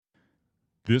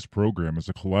This program is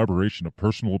a collaboration of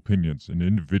personal opinions and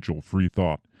individual free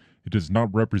thought. It does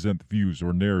not represent the views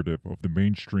or narrative of the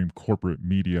mainstream corporate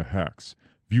media hacks.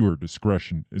 Viewer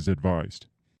discretion is advised.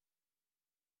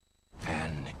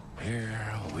 And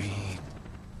here we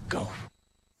go.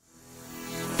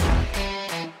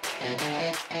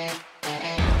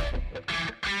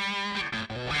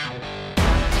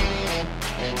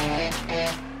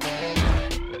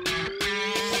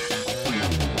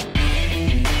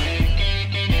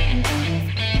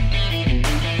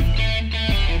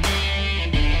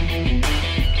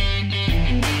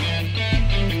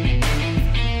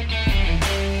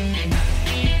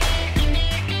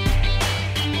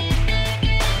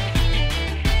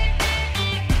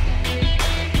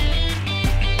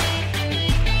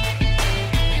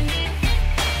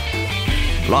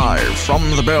 Live from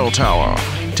the bell tower,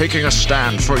 taking a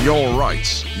stand for your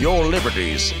rights, your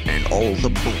liberties, and all the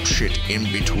bullshit in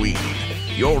between.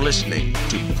 You're listening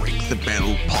to Break the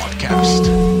Bell Podcast.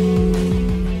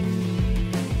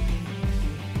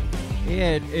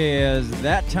 It is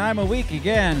that time of week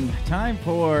again. Time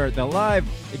for the live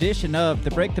edition of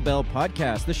the Break the Bell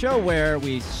Podcast, the show where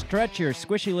we stretch your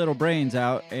squishy little brains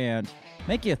out and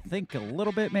make you think a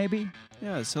little bit, maybe.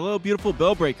 Yes, hello, beautiful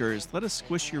bell breakers. Let us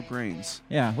squish your brains.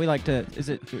 Yeah, we like to.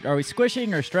 Are we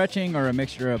squishing or stretching or a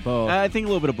mixture of both? I think a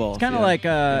little bit of both. It's kind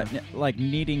of like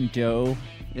kneading dough.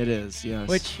 It is, yes.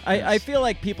 Which yes. I feel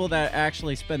like people that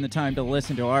actually spend the time to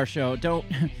listen to our show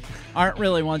aren't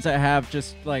really ones that have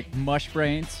just like mush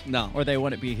brains. No. Or they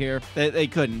wouldn't be here. They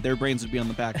couldn't. Their brains would be on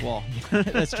the back wall.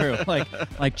 That's true. Like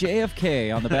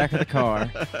JFK on the back of the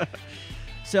car.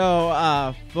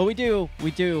 So, but we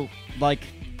do like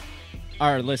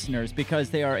our listeners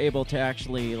because they are able to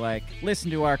actually like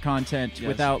listen to our content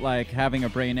without like having a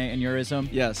brain aneurysm.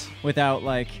 Yes. Without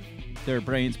like their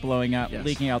brains blowing up,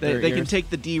 leaking out their ears. They can take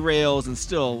the derails and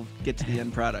still get to the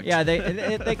end product. Yeah,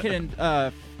 they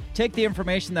can take the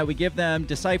information that we give them,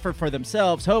 decipher for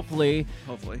themselves, hopefully,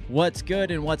 what's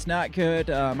good and what's not good.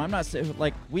 I'm not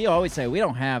like we always say we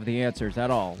don't have the answers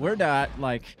at all. We're not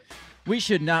like. We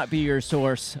should not be your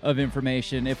source of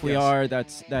information. If we are,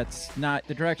 that's not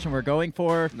the direction we're going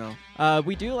for. No.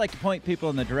 We do like to point people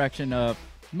in the direction of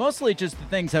mostly just the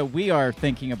things that we are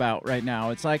thinking about right now.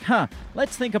 It's like,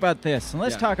 let's think about this and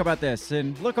let's talk about this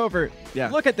and look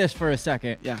at this for a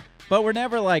second. Yeah. But we're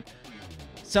never like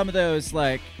some of those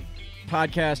like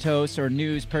podcast hosts or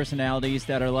news personalities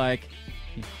that are like,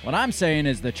 what I'm saying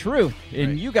is the truth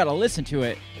and you got to listen to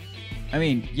it. I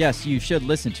mean, yes, you should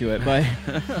listen to it, but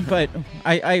but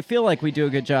I feel like we do a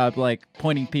good job like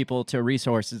pointing people to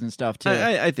resources and stuff too.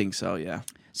 I think so, yeah.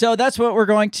 So that's what we're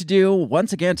going to do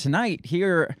once again tonight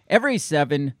here every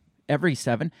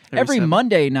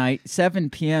Monday night, 7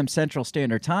 p.m. Central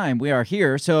Standard Time. We are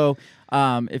here. So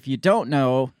if you don't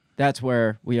know, that's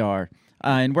where we are.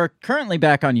 And we're currently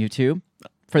back on YouTube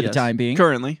for the time being.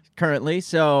 Currently.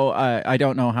 So I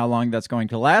don't know how long that's going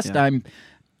to last. Yeah. I'm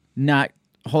not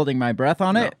holding my breath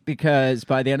on it because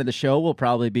by the end of the show we'll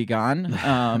probably be gone.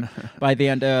 By the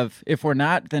end of, if we're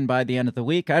not, then by the end of the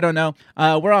week, I don't know.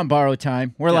 We're on borrowed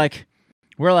time. We're like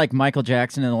Michael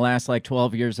Jackson in the last like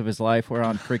 12 years of his life. We're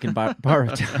on freaking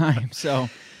borrowed time. So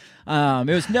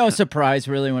it was no surprise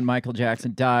really when Michael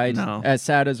Jackson died, as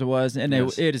sad as it was, and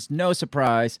it is no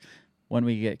surprise when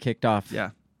we get kicked off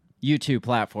YouTube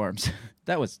platforms.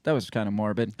 That was kind of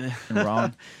morbid and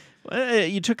wrong.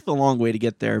 You took the long way to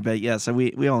get there, but yes,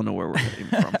 we all know where we're getting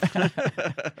from.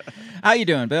 How you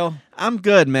doing, Bill? I'm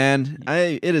good, man.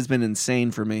 It has been insane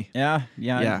for me. Yeah.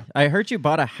 I heard you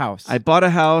bought a house. I bought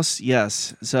a house,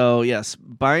 yes. So, yes,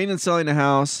 buying and selling a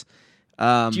house.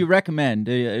 Do you recommend?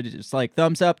 It's like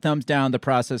thumbs up, thumbs down, the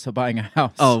process of buying a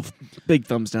house. Oh, big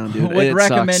thumbs down, dude. Would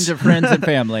recommend to friends and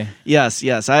family. Yes.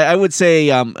 I would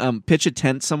say pitch a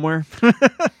tent somewhere.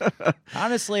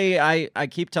 Honestly, I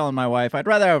keep telling my wife, I'd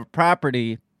rather have a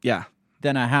property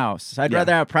than a house. I'd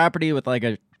rather have property with like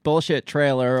a bullshit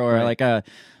trailer or like a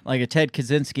Ted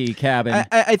Kaczynski cabin.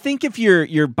 I think if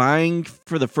you're buying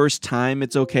for the first time,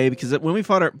 it's okay because when we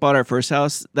bought our first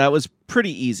house, that was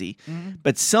pretty easy. Mm-hmm.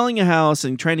 But selling a house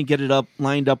and trying to get it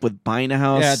lined up with buying a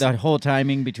house, that whole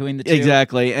timing between the two,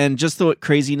 exactly, and just the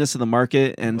craziness of the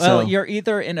market. And so you're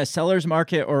either in a seller's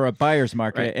market or a buyer's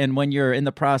market, and when you're in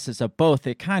the process of both,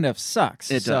 it kind of sucks.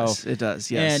 It does.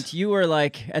 Yes. And you were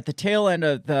like at the tail end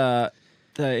of the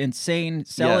insane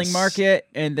selling market,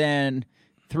 and then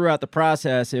throughout the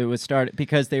process, it was started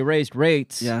because they raised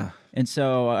rates. Yeah. And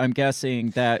so I'm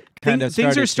guessing that things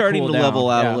are starting to to level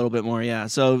out a little bit more. Yeah.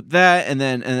 So that, and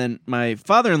then my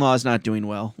father-in-law is not doing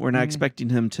well. We're not expecting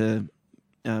him to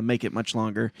make it much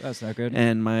longer. That's not good.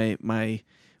 And my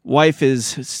Wife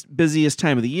is busiest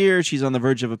time of the year. She's on the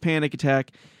verge of a panic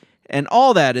attack. And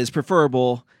all that is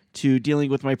preferable to dealing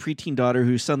with my preteen daughter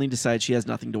who suddenly decides she has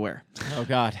nothing to wear. Oh,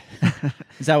 God.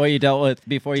 Is that what you dealt with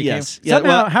before you Yes. came? Yeah, Somehow,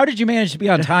 well- how did you manage to be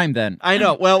on time then? I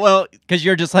know. Well, Because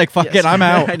you're just like, fuck yes. it, I'm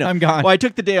out. I know. I'm gone. Well, I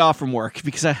took the day off from work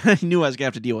because I knew I was going to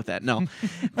have to deal with that. No,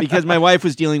 because my wife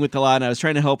was dealing with a lot and I was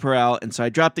trying to help her out. And so I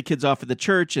dropped the kids off at the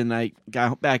church and I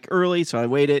got back early. So I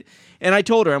waited. And I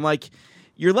told her, I'm like,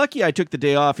 you're lucky I took the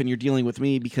day off and you're dealing with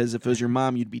me because if it was your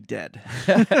mom, you'd be dead.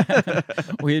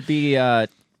 We'd be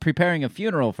preparing a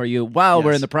funeral for you while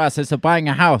we're Yes. in the process of buying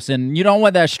a house, and you don't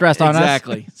want that stress on us.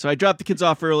 Exactly. So I dropped the kids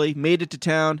off early, made it to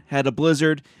town, had a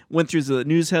blizzard, went through the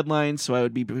news headlines so I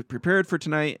would be prepared for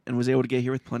tonight and was able to get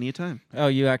here with plenty of time. Oh,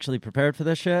 you actually prepared for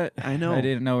this shit? I know. I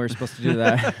didn't know we were supposed to do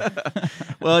that.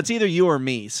 Well, it's either you or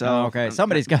me. So Oh, okay.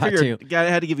 Somebody's got to. I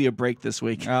had to give you a break this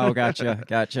week. Oh,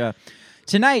 gotcha.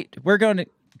 Tonight, we're going to...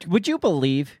 Would you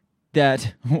believe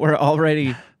that we're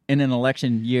already in an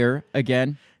election year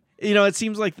again? You know, it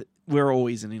seems like we're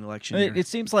always in an election year. It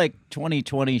seems like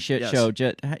 2020 shit Yes. show.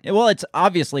 Well, it's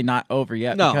obviously not over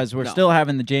yet No, because we're no. still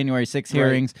having the January 6th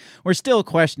hearings. We're still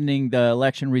questioning the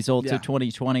election results Yeah. of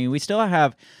 2020. We still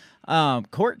have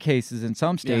court cases in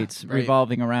some states right.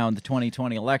 revolving around the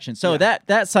 2020 election. So Yeah.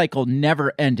 that cycle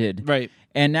never ended. Right.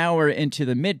 And now we're into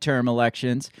the midterm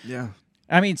elections. Yeah.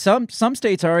 I mean, some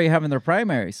states are already having their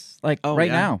primaries, like right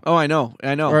yeah. now, Oh, I know.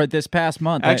 or this past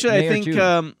month. Actually, May I or think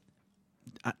June.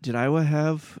 did Iowa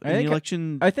have I an think-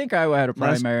 election I think Iowa had a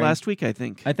primary last week? I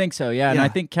think. I think so, yeah. And Yeah. I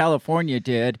think California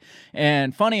did.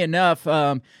 And funny enough,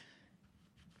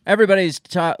 everybody's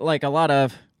like a lot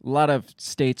of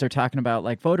states are talking about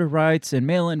like voter rights and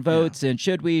mail-in votes and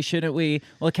should we, shouldn't we?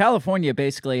 Well, California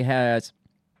basically has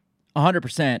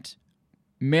 100%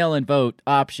 mail-in vote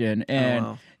option, and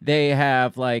wow. they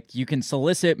have like you can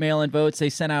solicit mail-in votes. They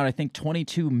sent out I think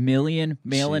 22 million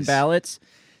mail-in Jeez. ballots.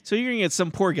 So you're gonna get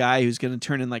some poor guy who's gonna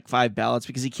turn in like 5 ballots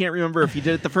because he can't remember if he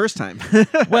did it the first time.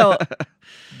 Well,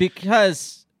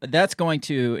 because that's going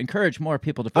to encourage more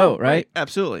people to vote, right?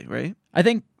 Absolutely, right? I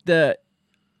think the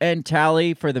end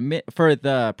tally for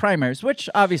the primaries, which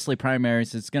obviously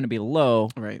primaries is going to be low,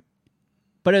 Right.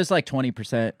 but it was like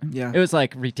 20%. Yeah. It was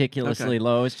like ridiculously Okay.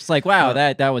 low. It's just like, wow,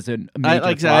 that was a major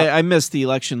I flop. I missed the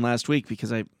election last week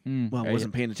because I right.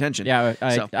 wasn't paying attention. Yeah,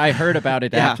 So- I heard about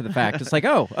it Yeah. after the fact. It's like,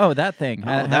 oh, that thing. Oh,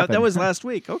 that happened. was last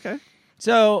week. Okay.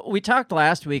 So we talked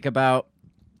last week about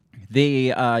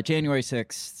the January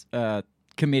 6th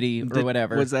committee or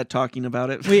whatever. Was that talking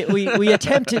about it? we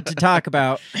attempted to talk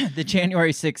about the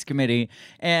January 6th committee,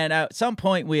 and at some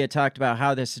point we had talked about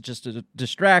how this is just a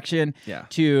distraction Yeah.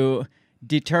 to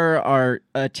deter our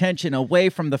attention away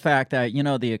from the fact that, you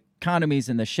know, the economy's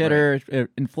in the shitter,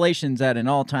 inflation's at an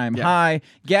all-time Yeah. high,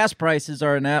 gas prices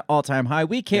are at an all-time high.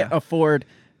 We can't afford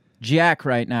jack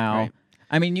right now. Right.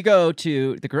 I mean, you go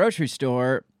to the grocery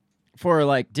store for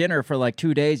like dinner for like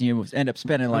 2 days and you end up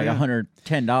spending like yeah.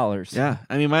 $110. Yeah.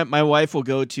 I mean, my wife will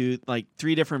go to like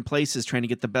 3 different places trying to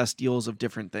get the best deals of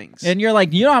different things. And you're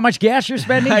like, you know how much gas you're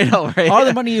spending? I know, right? All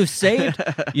the money you saved,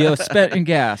 you spent in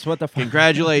gas. What the fuck?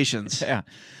 Congratulations. Yeah.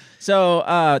 So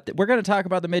we're going to talk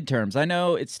about the midterms. I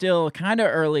know it's still kind of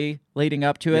early leading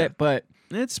up to it, but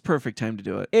It's perfect time to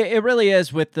do it. it really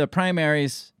is with the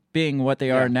primaries being what they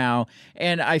are Yeah. now.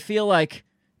 And I feel like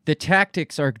the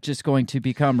tactics are just going to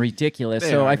become ridiculous.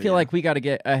 They So I are, feel yeah. like we got to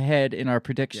get ahead in our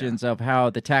predictions of how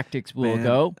the tactics will Man,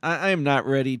 go. I am not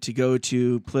ready to go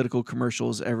to political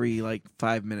commercials every like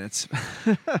 5 minutes.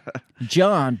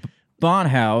 John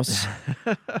Bonhouse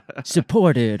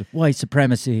supported white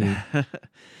supremacy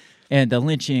and the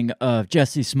lynching of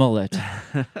Jesse Smollett.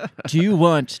 Do you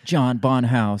want John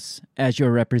Bonhouse as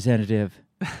your representative?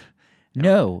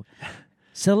 No.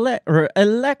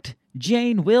 Elect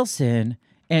Jane Wilson,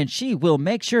 and she will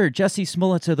make sure Jesse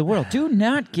Smollett's of the world do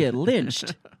not get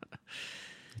lynched.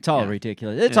 It's all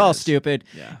ridiculous. It's It all is. stupid.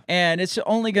 Yeah. And it's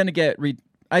only going to get...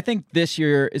 I think this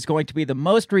year is going to be the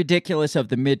most ridiculous of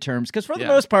the midterms because for the Yeah.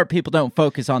 most part, people don't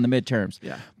focus on the midterms.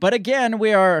 Yeah. But again,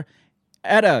 we are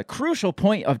at a crucial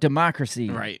point of democracy.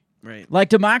 Right. Like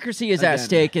democracy is at Again.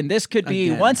 stake, and this could be,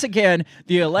 Again. once again,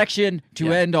 the election to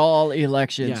Yeah. end all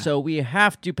elections. Yeah. So we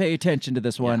have to pay attention to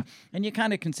this one. And you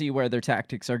kind of can see where their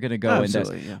tactics are going to go in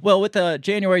Absolutely, this. yeah. Well, with the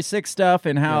January 6th stuff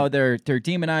and how they're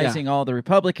demonizing all the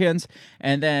Republicans,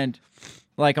 and then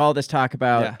like all this talk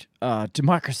about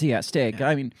democracy at stake.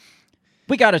 I mean,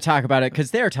 we got to talk about it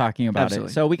because they're talking about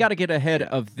Absolutely. it. So we got to get ahead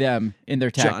of them in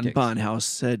their John tactics. Bonhouse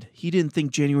said he didn't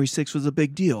think January 6th was a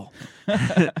big deal.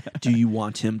 Do you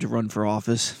want him to run for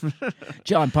office?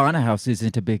 John Bonhouse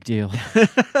isn't a big deal.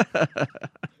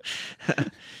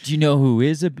 Do you know who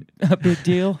is a big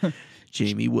deal?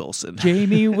 Jamie Wilson.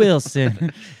 Jamie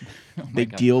Wilson.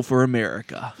 Big deal for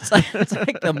America. It's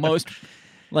like the most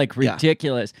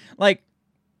ridiculous. Like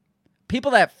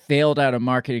people that failed out of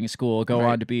marketing school go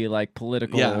on to be like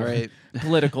political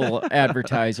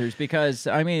advertisers because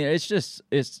I mean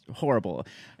it's horrible.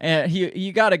 And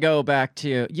you got to go back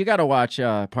to you got to watch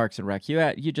Parks and Rec.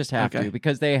 You just have to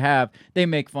because they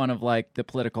make fun of like the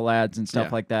political ads and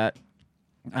stuff like that.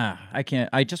 I can't.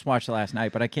 I just watched it last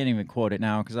night, but I can't even quote it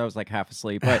now because I was like half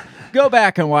asleep. But go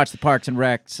back and watch the Parks and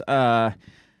Rec's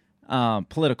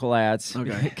political ads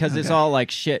because it's all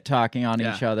like shit talking on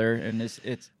each other, and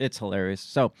it's hilarious.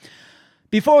 So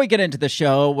before we get into the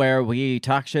show where we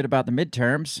talk shit about the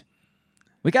midterms,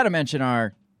 we got to mention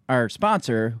our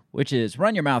sponsor, which is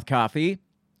Run Your Mouth Coffee.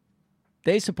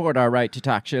 They support our right to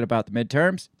talk shit about the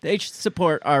midterms. They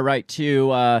support our right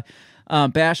to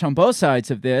bash on both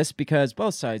sides of this because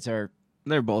both sides they're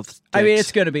both dicks. I mean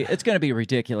it's gonna be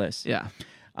ridiculous. Yeah.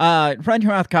 Run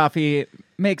Your Mouth Coffee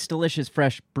makes delicious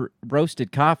fresh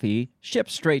roasted coffee shipped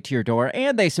straight to your door,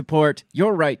 and they support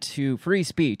your right to free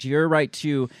speech, your right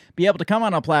to be able to come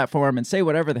on a platform and say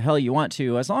whatever the hell you want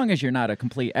to, as long as you're not a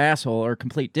complete asshole or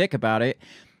complete dick about it,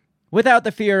 without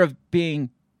the fear of being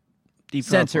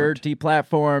censored,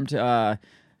 deplatformed,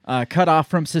 cut off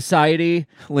from society,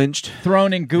 lynched,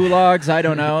 thrown in gulags. I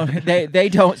don't know. They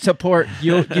don't support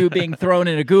you being thrown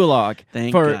in a gulag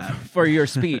for your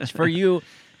speech, for you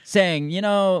saying,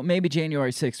 maybe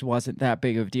January 6th wasn't that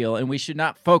big of a deal, and we should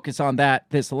not focus on that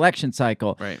this election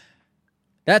cycle. Right.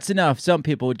 That's enough. Some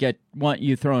people would want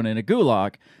you thrown in a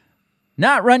gulag.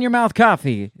 Not Run Your Mouth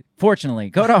Coffee. Fortunately,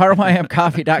 go to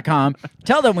rymcoffee.com.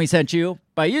 Tell them we sent you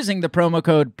by using the promo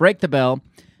code BreakTheBell.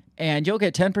 And you'll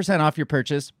get 10% off your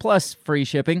purchase, plus free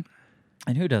shipping.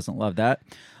 And who doesn't love that?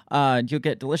 You'll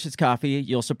get delicious coffee.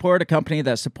 You'll support a company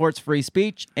that supports free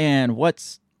speech. And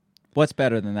what's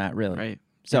better than that, really? Right.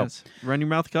 So, yes. Run Your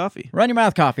Mouth Coffee. Run Your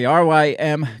Mouth Coffee,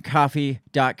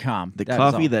 rymcoffee.com. The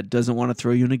coffee that doesn't want to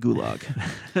throw you in a gulag.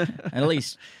 At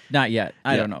least, not yet.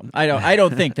 I don't know. I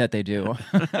don't think that they do.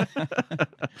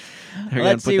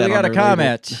 Let's see. We got a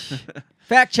comment.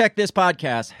 Fact check this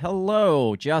podcast.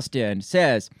 Hello, Justin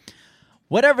says,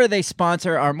 whatever they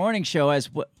sponsor our morning show as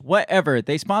whatever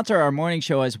they sponsor our morning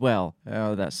show as well.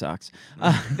 Oh, that sucks.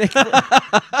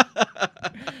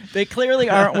 They clearly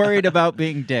aren't worried about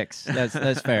being dicks.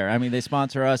 That's fair. I mean, they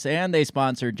sponsor us and they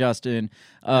sponsor Justin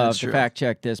to fact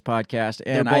check this podcast.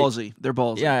 And they're ballsy. They're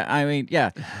ballsy. Yeah, I mean,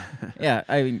 yeah.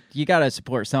 I mean, you got to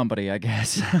support somebody, I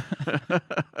guess.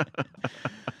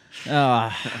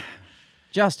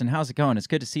 Justin, how's it going? It's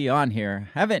good to see you on here.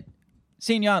 Haven't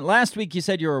seen you on. Last week you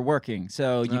said you were working,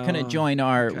 so you couldn't join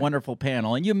our wonderful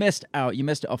panel, and you missed out. You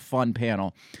missed a fun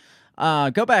panel.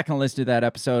 Go back and listen to that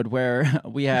episode where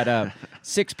we had a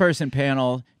 6-person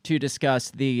panel to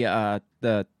discuss the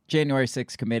January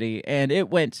 6th committee, and it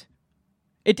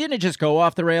didn't just go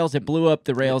off the rails, it blew up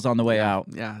the rails on the way out.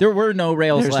 Yeah. There were no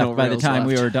rails left by the time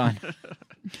we were done.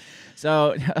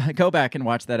 So go back and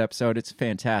watch that episode. It's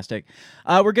fantastic.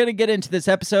 We're going to get into this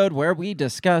episode where we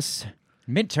discuss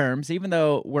midterms, even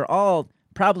though we're all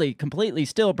probably completely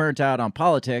still burnt out on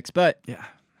politics. But,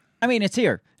 I mean, it's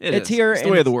here. It's here. It's the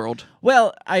way of the world.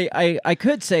 Well, I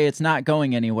could say it's not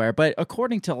going anywhere, but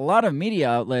according to a lot of media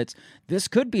outlets, this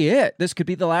could be it. This could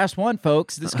be the last one,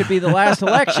 folks. This could be the last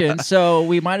election, so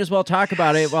we might as well talk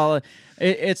about it. Well,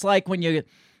 it's like when you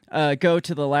go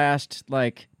to the last,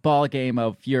 ball game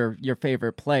of your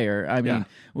favorite player. I mean,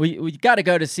 we got to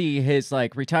go to see his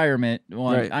retirement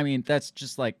one. Right. I mean, that's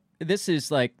just this is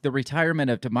the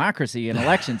retirement of democracy in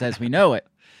elections as we know it.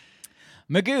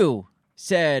 Magoo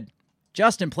said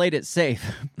Justin played it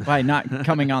safe by not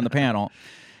coming on the panel.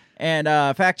 And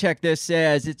fact check this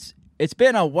says it's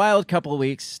been a wild couple of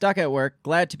weeks, stuck at work,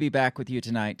 glad to be back with you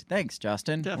tonight. Thanks,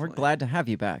 Justin. Definitely. We're glad to have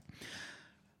you back.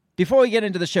 Before we get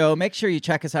into the show, make sure you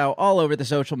check us out all over the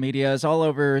social medias, all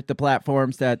over the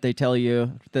platforms that they tell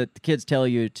you, that the kids tell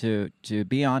you to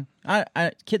be on.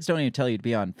 Kids don't even tell you to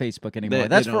be on Facebook anymore.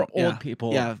 That's for old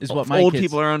people. Yeah, is what my old kids,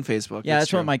 people are on Facebook. Yeah,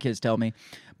 that's what my kids tell me.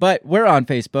 But we're on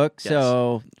Facebook,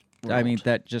 so I mean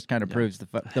that just kind of proves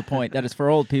the point that it's for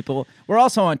old people. We're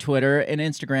also on Twitter and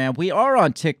Instagram. We are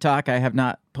on TikTok. I have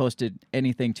not posted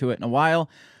anything to it in a while.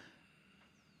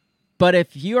 But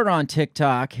if you're on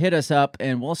TikTok, hit us up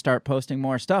and we'll start posting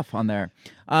more stuff on there.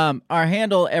 Our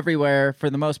handle everywhere,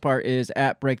 for the most part, is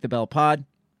 @BreakTheBellPod.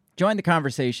 Join the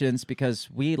conversations because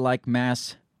we like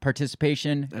mass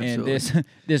participation in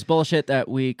this bullshit that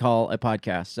we call a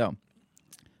podcast. So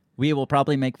we will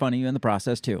probably make fun of you in the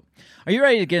process too. Are you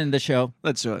ready to get into the show?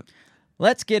 Let's do it.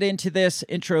 Let's get into this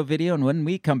intro video, and when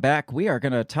we come back, we are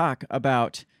going to talk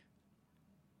about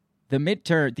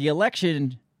the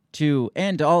election to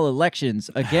end all elections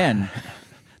again.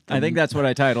 I think that's what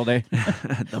I titled it.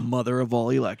 The mother of all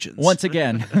elections. Once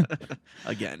again.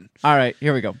 Again. All right,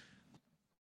 here we go.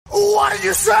 What did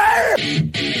you say?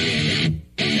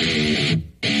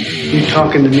 You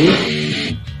talking to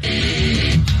me?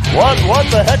 What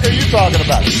the heck are you talking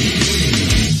about?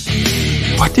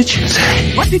 What did you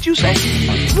say? What did you say?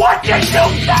 What did you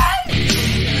say?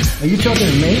 Are you talking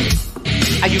to me?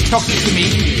 Are you talking to me?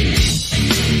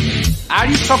 Are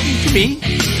you talking to me?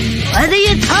 What are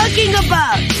you talking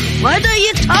about? What are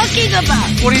you talking about?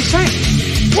 What are you saying?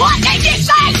 What did you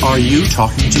say? Are you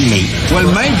talking to me?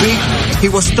 Well, maybe he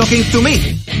was talking to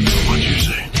me. What'd you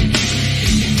say?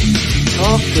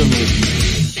 Talk to me.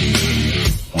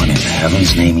 What in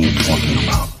heaven's name are you talking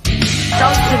about?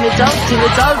 Talk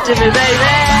to me, baby.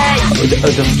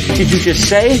 What did you just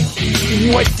say?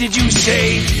 What did you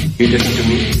say? You listen to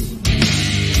me.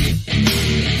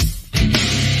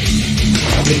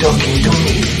 Are you talking to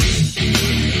me?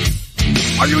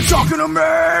 Are you talking to me?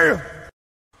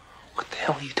 What the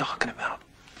hell are you talking about?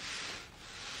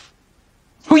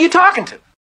 Who are you talking to?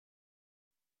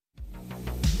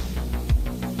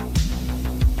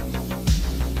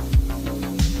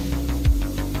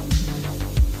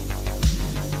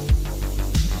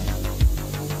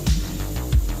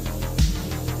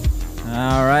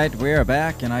 All right, we are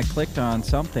back, and I clicked on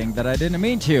something that I didn't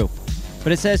mean to.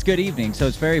 But it says good evening, so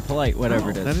it's very polite, whatever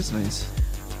it is. That is nice.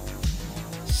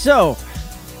 So,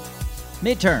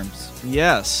 midterms.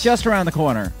 Yes. Just around the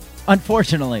corner.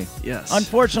 Unfortunately. Yes.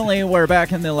 Unfortunately, we're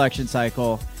back in the election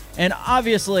cycle. And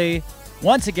obviously,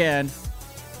 once again,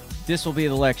 this will be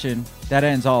the election that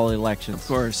ends all elections. Of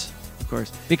course. Of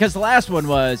course. Because the last one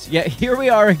was, here we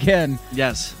are again.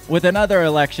 Yes. With another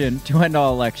election to end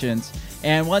all elections.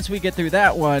 And once we get through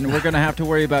that one, we're going to have to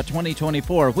worry about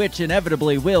 2024, which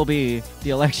inevitably will be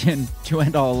the election to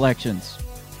end all elections.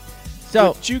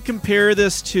 So, would you compare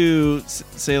this to,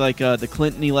 say, like the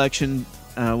Clinton election?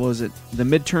 What was it? The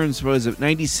midterms, what was it,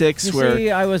 96? You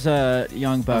see, I was a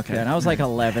young buck then. I was like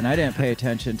 11. I didn't pay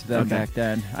attention to them back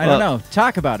then. I don't know.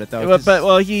 Talk about it, though.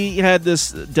 Well, he had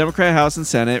this Democrat House and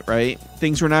Senate, right?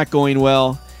 Things were not going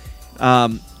well. All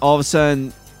of a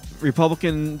sudden,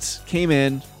 Republicans came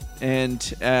in and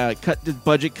cut the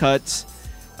budget cuts,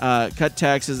 cut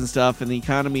taxes and stuff, and the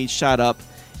economy shot up.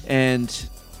 And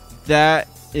that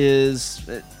is,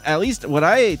 at least what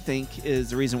I think is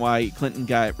the reason why Clinton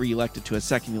got reelected to a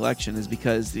second election, is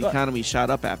because the economy shot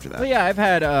up after that. Well, yeah, I've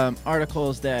had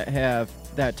articles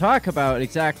that talk about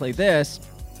exactly this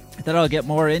that I'll get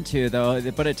more into, though.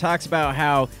 But it talks about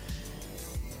how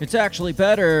it's actually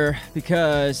better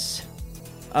because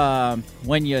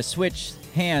when you switch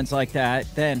hands like that,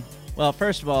 then, well,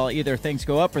 first of all, either things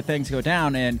go up or things go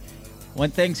down, and when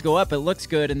things go up, it looks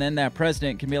good, and then that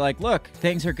president can be like, look,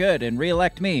 things are good, and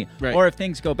reelect me. Right. Or if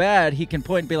things go bad, he can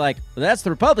point and be like, well, that's the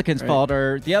Republicans' fault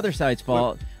or the other side's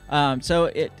fault. So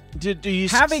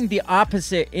having the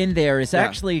opposite in there is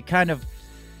actually kind of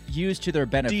used to their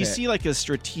benefit. Do you see like a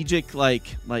strategic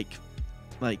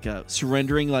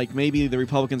surrendering? Like maybe the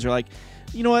Republicans are like,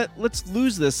 you know what, let's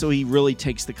lose this so he really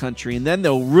takes the country, and then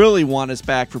they'll really want us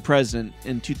back for president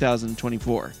in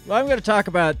 2024. Well, I'm going to talk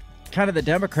about kind of the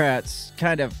Democrats'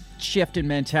 kind of shift in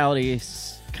mentality,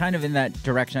 kind of in that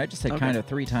direction. I just said kind of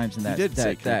 3 times in that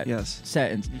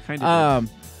sentence. You kind of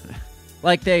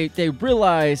like they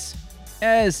realize,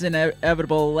 as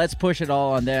inevitable, let's push it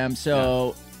all on them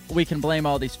so we can blame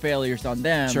all these failures on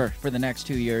them for the next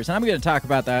 2 years. And I'm going to talk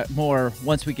about that more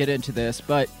once we get into this.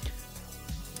 But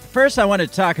first, I want to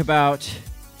talk about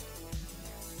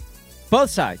both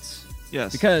sides.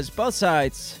 Yes. Because both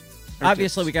sides,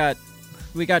 obviously, we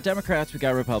got Democrats, we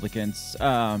got Republicans.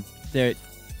 They're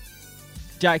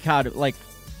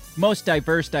most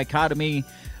diverse dichotomy,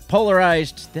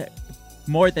 polarized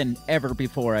more than ever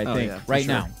before, I think, right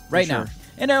now.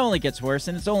 And it only gets worse,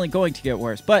 and it's only going to get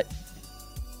worse. But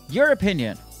your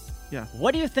opinion,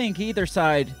 what do you think either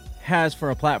side has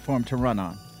for a platform to run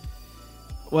on?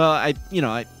 Well,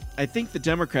 I think the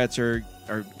Democrats are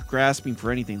grasping for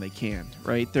anything they can,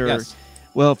 right?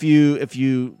 Well, if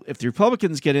the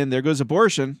Republicans get in, there goes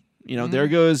abortion. There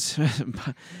goes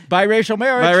biracial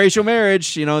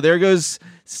marriage. There goes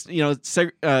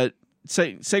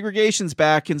segregation's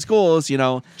back in schools.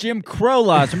 Jim Crow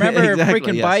laws. Remember, exactly,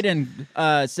 freaking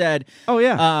Biden said, "Oh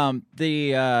yeah."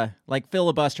 The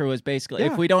filibuster was basically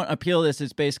if we don't appeal this,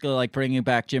 it's basically like bringing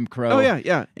back Jim Crow. Oh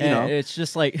yeah. It's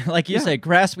just like you said,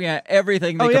 grasping at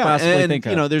everything they could possibly think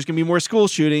of. There's gonna be more school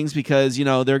shootings because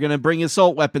they're gonna bring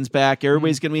assault weapons back.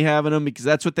 Everybody's gonna be having them because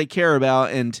that's what they care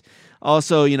about. And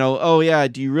Also, oh yeah,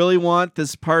 do you really want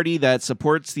this party that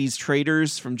supports these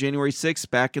traitors from January 6th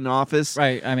back in office?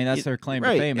 Right. I mean, that's their claim to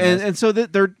fame. And so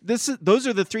those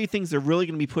are the three things they're really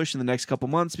going to be pushing the next couple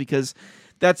months, because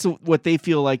that's what they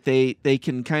feel like they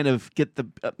can kind of get the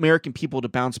American people to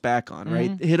bounce back on,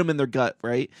 right? Hit them in their gut,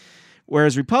 right?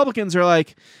 Whereas Republicans are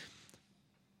like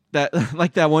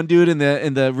that one dude in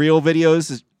the real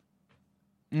videos is.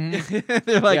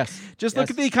 They're like, just look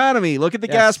at the economy, look at the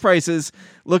gas prices,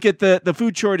 look at the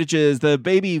food shortages, the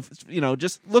baby,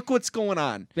 just look what's going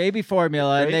on. Baby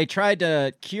formula. Right? And they tried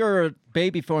to cure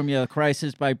baby formula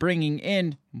crisis by bringing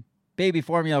in baby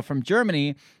formula from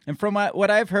Germany. And from what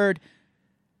I've heard,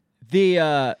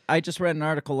 I just read an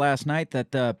article last night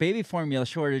that the baby formula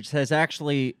shortage has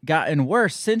actually gotten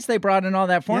worse since they brought in all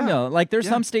that formula. Like there's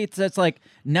some states that's like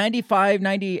 95,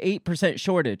 98%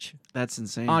 shortage. That's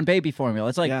insane. On baby formula.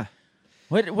 It's like,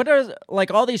 what are like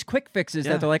all these quick fixes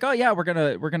that they're like, oh yeah, we're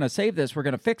gonna save this, we're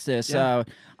gonna fix this. Yeah.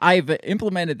 I've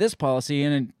implemented this policy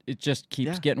and it just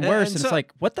keeps getting worse. And it's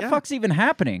like, what the fuck's even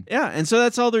happening? Yeah, and so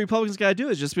that's all the Republicans gotta do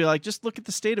is just be like, just look at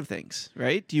the state of things,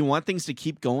 right? Do you want things to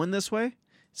keep going this way?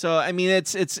 So, I mean,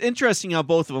 it's interesting how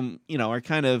both of them, are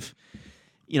kind of,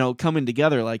 coming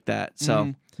together like that.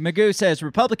 So, Magoo says,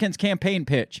 Republicans' campaign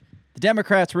pitch. The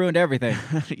Democrats ruined everything.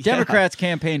 Democrats'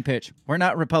 campaign pitch. We're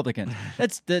not Republicans.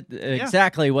 That's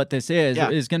exactly what this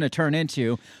is going to turn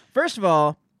into. First of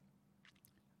all,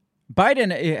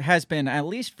 Biden has been, at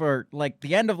least for like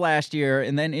the end of last year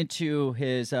and then into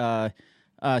his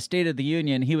State of the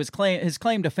Union, his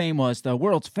claim to fame was the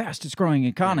world's fastest growing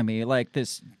economy, like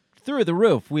this through the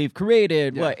roof. We've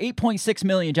created 8.6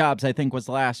 million jobs, I think was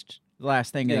the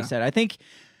last thing they said. I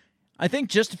think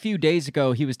just a few days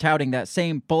ago he was touting that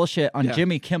same bullshit on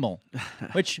Jimmy Kimmel.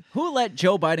 Which who let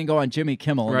Joe Biden go on Jimmy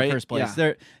Kimmel in the first place?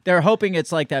 Yeah. They're hoping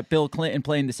it's like that Bill Clinton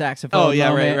playing the saxophone. Oh yeah,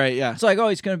 moment. right, yeah. It's like, oh,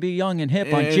 he's going to be young and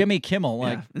hip on Jimmy Kimmel.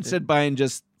 Like instead, Biden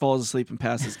just falls asleep and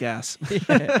passes gas,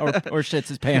 or shits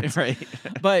his pants. Right.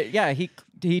 But yeah,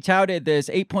 he touted this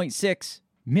 $8.6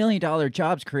 million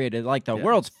jobs created, like the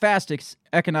world's fastest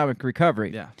economic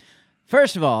recovery. Yeah.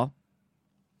 First of all,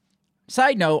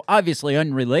 side note, obviously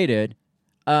unrelated,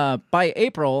 by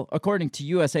April, according to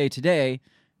USA Today,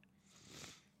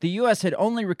 the U.S. had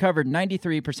only recovered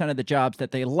 93% of the jobs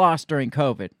that they lost during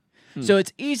COVID. So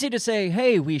it's easy to say,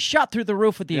 hey, we shot through the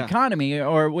roof with the economy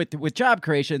or with job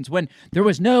creations when there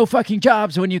was no fucking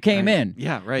jobs when you came in.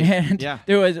 Yeah, right. And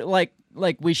there was like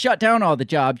we shut down all the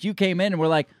jobs. You came in and we're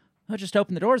like, oh, just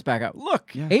open the doors back up.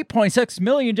 Look, 8.6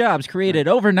 million jobs created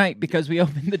overnight because we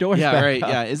opened the doors back up.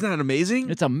 Yeah, isn't that amazing?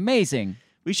 It's amazing.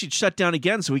 We should shut down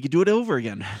again so we could do it over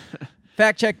again.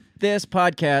 Fact Check This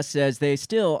podcast says they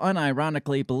still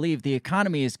unironically believe the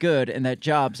economy is good and that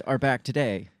jobs are back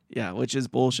today. Yeah, which is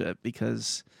bullshit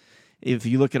because if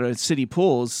you look at our city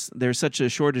pools, there's such a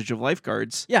shortage of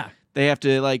lifeguards. Yeah. They have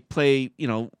to play,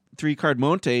 3-card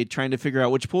Monte trying to figure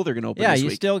out which pool they're going to open this week. Yeah,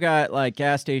 you still got like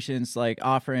gas stations like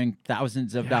offering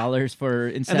thousands of dollars for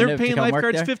incentive and they're paying to come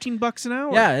lifeguards work there. $15 an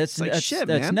hour. Yeah, it's like shit,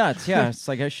 that's man. nuts. Yeah, it's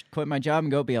like I should quit my job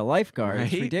and go be a lifeguard.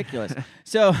 Right? It's ridiculous.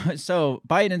 So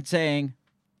Biden saying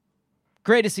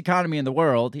greatest economy in the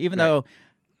world, even though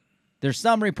there's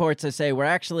some reports that say we're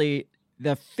actually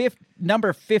the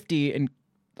number 50 in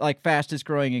like fastest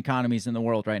growing economies in the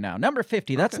world right now. Number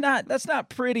 50. That's not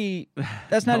pretty.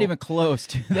 That's not even close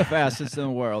to the fastest in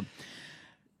the world.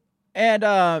 And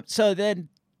so then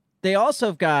they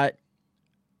also got,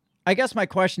 I guess my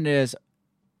question is,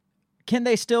 can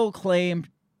they still claim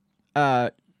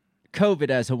COVID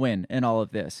as a win in all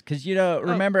of this? Because,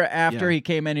 remember after he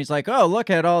came in, he's like, oh, look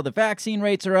at all the vaccine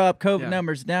rates are up, COVID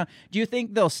numbers down. Do you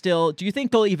think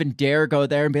they'll even dare go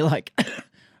there and be like,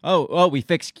 oh, we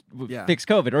fixed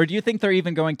COVID? Or do you think they're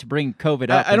even going to bring COVID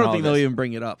up? I don't think they'll even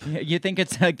bring it up. You think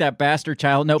it's like that bastard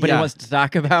child nobody wants to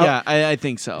talk about? Yeah, I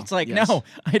think so. It's like, no,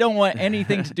 I don't want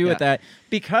anything to do with that,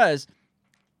 because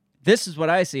this is what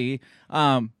I see.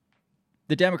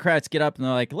 The Democrats get up and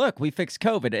they're like, look, we fixed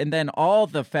COVID. And then all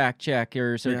the fact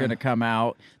checkers are going to come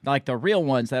out, like the real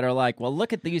ones that are like, well,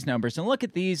 look at these numbers and look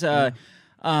at these.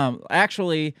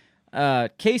 Actually,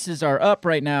 cases are up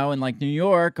right now in like New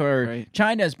York, or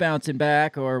China's bouncing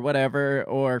back or whatever.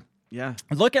 Or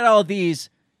look at all these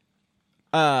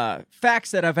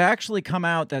facts that have actually come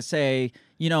out that say,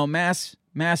 mass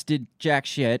did jack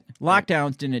shit.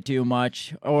 Lockdowns didn't do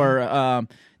much. Or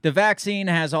the vaccine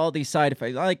has all these side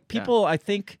effects. Like people, I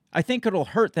think it'll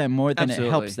hurt them more than it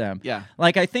helps them. Yeah.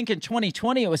 Like I think in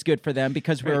 2020 it was good for them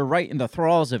because we were right in the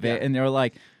thralls of it, and they were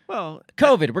like, Well,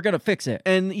 COVID, we're going to fix it.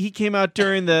 And he came out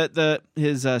during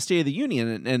his State of the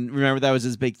Union, and remember that was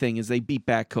his big thing is they beat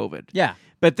back COVID. Yeah.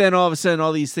 But then all of a sudden,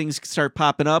 all these things start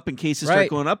popping up, and cases start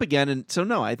going up again. And so,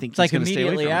 no, I think it's like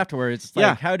immediately afterwards.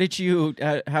 Like, how did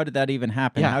that even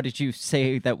happen? Yeah. How did you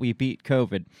say that we beat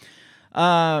COVID?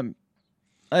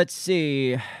 Let's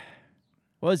see.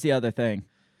 What was the other thing?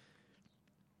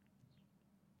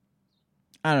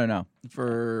 I don't know.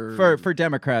 For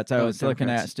Democrats, I was looking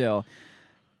at still.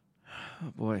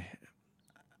 Oh boy.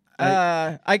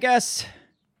 I guess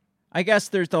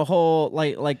there's the whole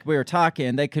like we were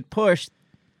talking. They could push.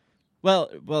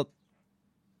 Well,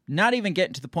 not even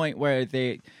getting to the point where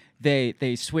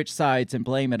they switch sides and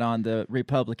blame it on the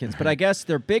Republicans. But I guess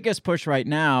their biggest push right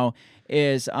now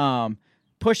is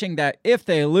pushing that if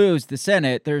they lose the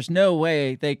Senate, there's no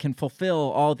way they can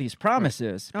fulfill all these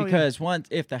promises because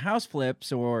if the House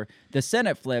flips or the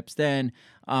Senate flips, then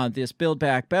this Build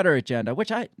Back Better agenda,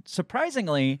 which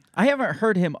surprisingly I haven't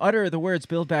heard him utter the words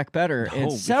Build Back Better in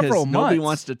several months. Nobody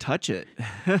wants to touch it.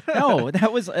 No,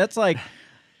 that's like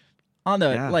on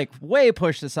the way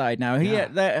pushed aside now.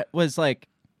 That was like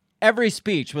every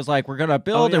speech was like, we're going to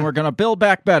build and we're going to build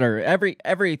back better.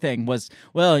 Everything was,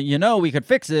 we could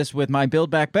fix this with my Build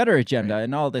Back Better agenda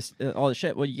and all this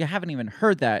shit. Well, you haven't even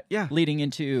heard that leading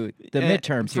into the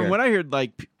midterms here. From what I heard,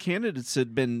 like candidates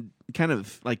had been kind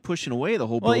of like pushing away the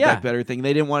whole Build Back Better thing.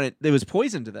 They didn't want it. It was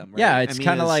poison to them. Right? Yeah, it's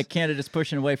kind of like candidates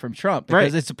pushing away from Trump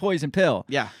because it's a poison pill.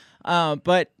 Yeah.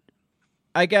 But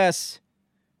I guess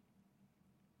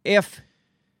if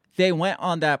they went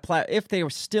on that if they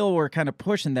were kind of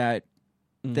pushing that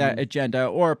agenda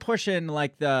or pushing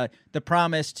like the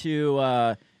promise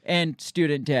to end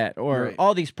student debt or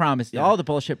all these promises, all the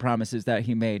bullshit promises that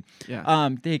he made,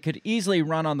 they could easily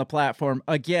run on the platform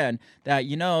again that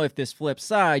if this flips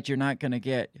sides, you're not going to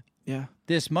get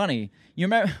this money.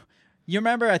 You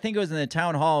remember, I think it was in the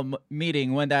town hall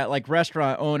meeting when that like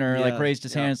restaurant owner raised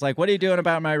his hand. It's like, what are you doing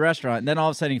about my restaurant? And then all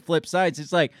of a sudden he flips sides.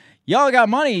 It's like, y'all got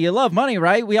money. You love money,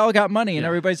 right? We all got money. And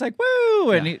everybody's like,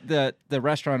 woo. And the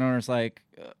restaurant owner's like,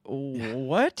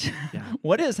 what?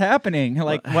 What is happening?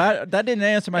 Like, what? That didn't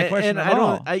answer my question at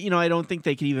all. I don't think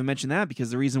they could even mention that because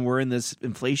the reason we're in this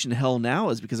inflation hell now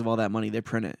is because of all that money they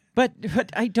printed. But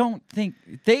I don't think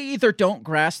they either don't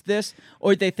grasp this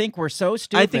or they think we're so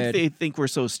stupid. I think they think we're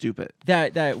so stupid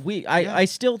that we. I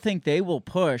still think they will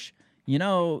push.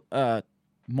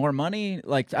 More money.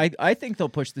 Like I think they'll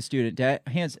push the student debt.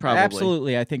 Probably.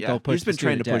 Absolutely, I think they'll push. He's been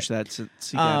trying to push that since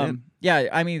he got in. Yeah,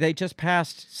 I mean they just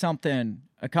passed something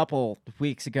a couple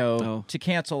weeks ago to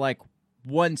cancel like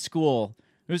one school.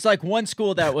 It was like one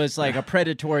school that was like a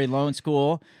predatory loan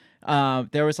school.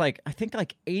 There was like I think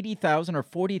like 80,000 or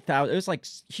 40,000. It was like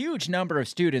huge number of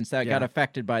students that got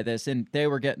affected by this, and they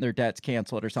were getting their debts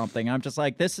canceled or something. I'm just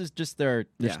like, this is just their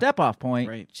step off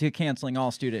point to canceling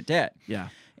all student debt. Yeah.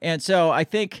 And so I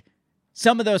think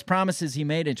some of those promises he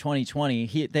made in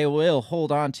 2020, they will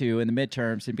hold on to in the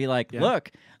midterms and be like,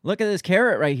 look at this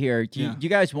carrot right here. You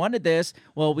guys wanted this.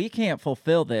 Well, we can't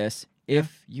fulfill this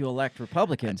if you elect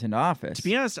Republicans into office. To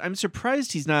be honest, I'm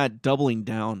surprised he's not doubling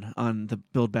down on the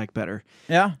Build Back Better.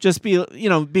 Yeah. Just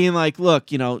being like, look,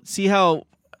 see how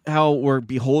we're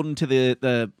beholden to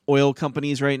the oil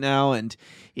companies right now, and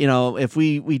if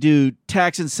we do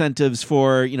tax incentives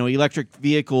for electric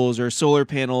vehicles or solar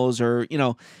panels or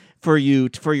for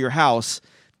your house,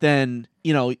 then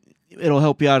it'll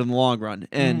help you out in the long run.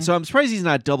 And so I'm surprised he's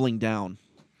not doubling down.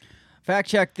 Fact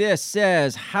check this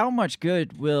says, how much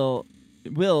good will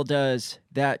does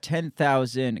that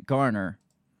 10,000 garner?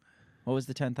 What was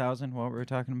the 10,000? What were we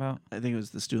talking about? I think it was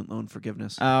the student loan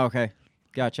forgiveness. Oh, okay,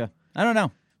 gotcha. I don't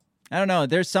know.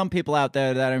 There's some people out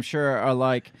there that I'm sure are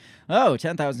like, oh,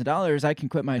 $10,000, I can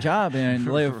quit my job and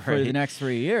live for the next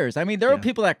 3 years. I mean, there are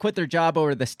people that quit their job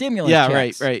over the stimulus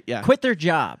checks. Right, yeah. Quit their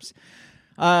jobs.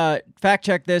 Fact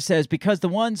check this says, because the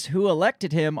ones who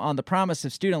elected him on the promise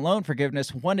of student loan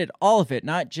forgiveness wanted all of it,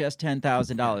 not just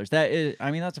 $10,000. That is,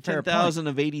 I mean, that's a fair point. 10,000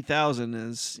 of 80,000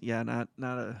 is, not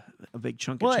a big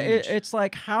chunk of change. Well, it's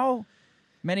like, how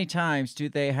many times do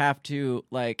they have to,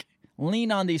 like,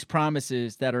 lean on these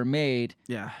promises that are made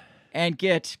and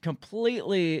get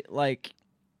completely like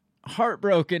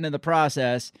heartbroken in the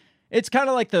process? It's kind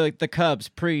of like the Cubs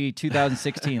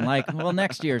pre-2016. Like, well,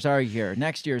 next year's our year.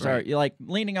 Next year's our... You're like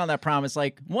leaning on that promise,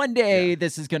 like, one day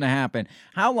this is going to happen.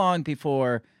 How long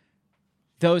before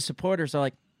those supporters are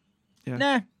like,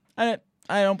 nah, I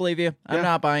don't believe you. I'm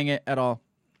not buying it at all.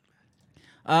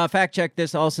 Fact check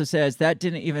this also says that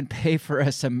didn't even pay for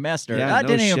a semester. That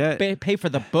didn't even pay for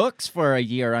the books for a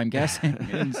year, I'm guessing,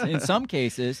 in some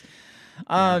cases.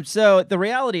 So the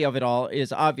reality of it all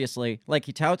is obviously, like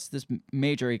he touts this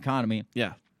major economy.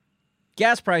 Yeah.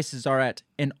 Gas prices are at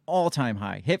an all-time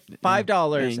high. Hit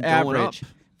 $5 average.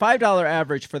 $5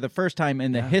 average for the first time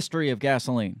in the history of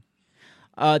gasoline.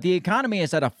 The economy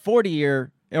is at a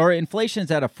 40-year, or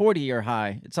inflation's at a 40-year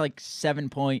high. It's like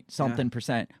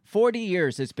 7-point-something%. 40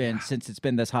 years it's been since it's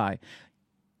been this high.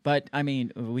 But, I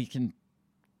mean, we can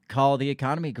call the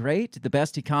economy great, the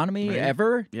best economy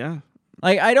ever. Yeah.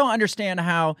 Like, I don't understand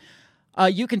how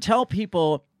you can tell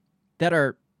people that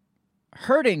are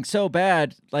hurting so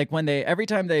bad, like when every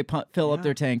time they fill up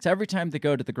their tanks, every time they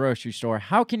go to the grocery store,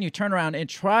 how can you turn around and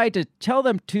try to tell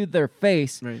them to their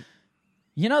face,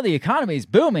 you know, the economy is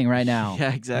booming right now.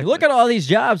 Yeah, exactly. Like, look at all these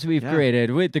jobs we've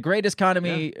created with the greatest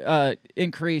economy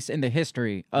increase in the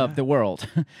history of the world.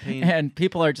 And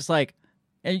people are just like,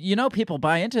 and you know, people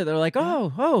buy into it. They're like,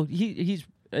 he's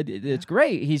it's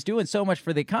great. He's doing so much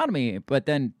for the economy. But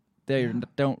then they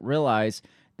don't realize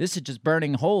this is just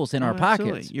burning holes in our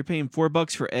pockets. You're paying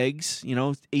 $4 for eggs, you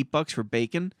know, $8 for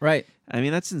bacon. Right. I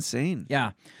mean, that's insane.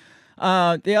 Yeah.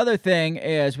 The other thing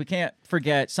is we can't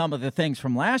forget some of the things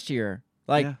from last year.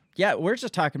 Like, we're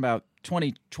just talking about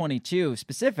 2022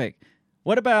 specific.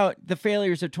 What about the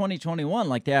failures of 2021,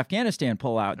 like the Afghanistan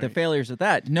pullout, the failures of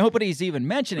that? Nobody's even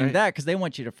mentioning that because they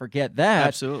want you to forget that.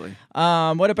 Absolutely.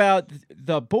 What about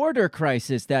the border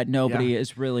crisis that nobody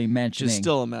is really mentioning? Just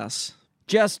still a mess.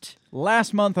 Just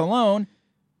last month alone,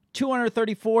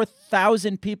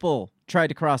 234,000 people tried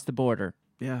to cross the border.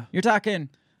 Yeah. You're talking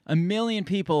 1 million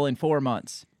people in 4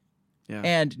 months. Yeah.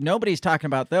 And nobody's talking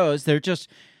about those. They're just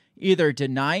either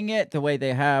denying it the way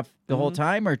they have the whole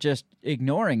time or just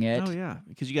ignoring it. Oh, yeah.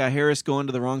 Because you got Harris going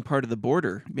to the wrong part of the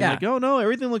border. Being like, oh, no,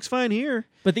 everything looks fine here.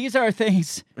 But these are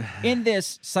things in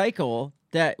this cycle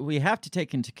that we have to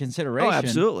take into consideration. Oh,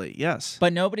 absolutely, yes.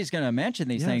 But nobody's going to mention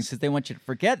these things because they want you to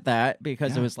forget that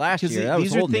because it was last year.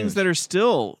 These are things that are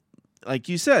still, like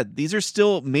you said, these are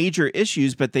still major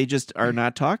issues, but they just are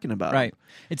not talking about Right.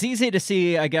 It's easy to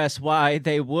see, I guess, why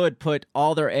they would put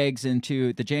all their eggs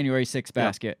into the January 6th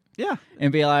basket. Yeah.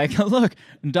 And be like, look,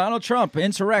 Donald Trump,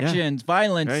 insurrections,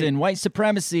 violence, and white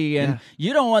supremacy, and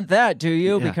you don't want that, do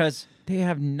you? Because they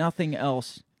have nothing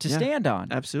else to stand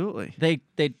on. Absolutely.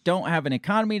 They don't have an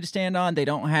economy to stand on. They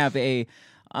don't have a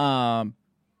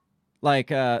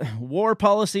war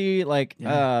policy, what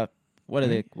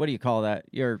do you call that?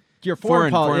 Your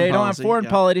foreign policy. They don't have foreign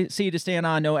policy to stand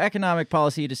on, no economic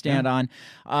policy to stand on.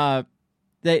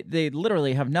 They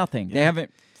literally have nothing. They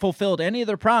haven't fulfilled any of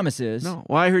their promises. No.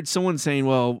 Well, I heard someone saying,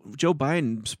 well, Joe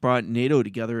Biden's brought NATO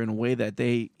together in a way that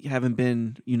they haven't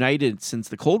been united since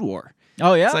the Cold War.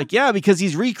 Oh, yeah? It's like, because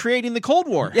he's recreating the Cold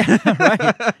War. Yeah,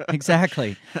 right.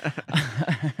 Exactly.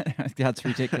 That's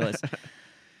ridiculous.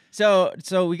 So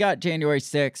we got January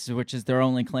 6th, which is their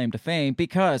only claim to fame,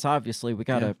 because obviously we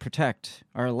got to protect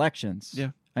our elections.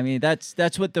 Yeah. I mean,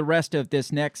 that's what the rest of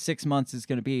this next 6 months is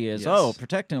going to be is,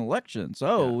 protecting elections.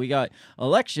 We got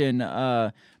election,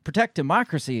 protect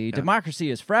democracy. Yeah.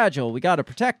 Democracy is fragile. We got to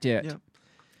protect it. Yeah.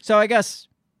 So I guess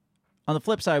on the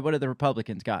flip side, what do the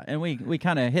Republicans got? And we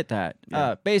kind of hit that.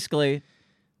 Yeah. Basically,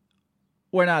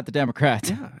 we're not the Democrats.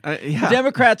 The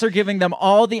Democrats are giving them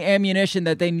all the ammunition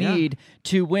that they need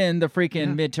to win the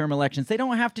freaking midterm elections. They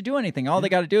don't have to do anything. All they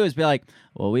got to do is be like,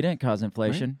 well, we didn't cause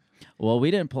inflation. Right. Well,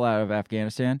 we didn't pull out of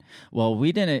Afghanistan. Well,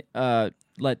 we didn't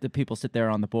let the people sit there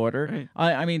on the border.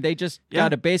 Right. I mean, they just got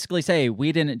to basically say,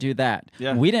 we didn't do that.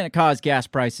 Yeah. We didn't cause gas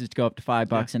prices to go up to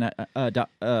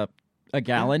 $5 a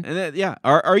gallon. And then,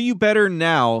 are you better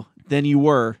now than you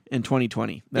were in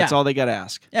 2020? That's all they got to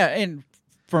ask. Yeah, and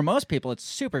for most people, it's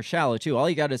super shallow, too. All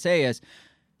you got to say is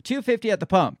 $2.50 at the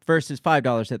pump versus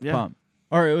 $5 at the pump.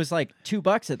 Or it was like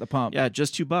 $2 at the pump. Yeah,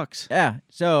 just $2. Yeah,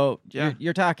 so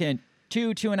you're talking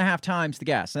 2.5 times the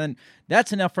gas. And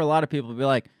that's enough for a lot of people to be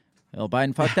like, well,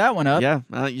 Biden fucked that one up.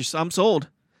 I'm sold.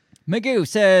 Magoo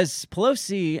says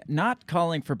Pelosi not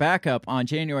calling for backup on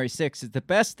January 6th is the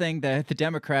best thing that the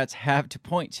Democrats have to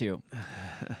point to.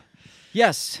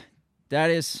 Yes,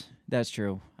 that's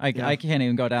true. I can't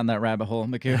even go down that rabbit hole,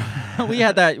 Magoo. We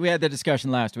had the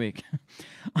discussion last week.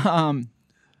 But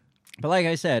like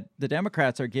I said, the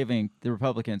Democrats are giving the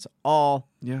Republicans all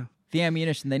the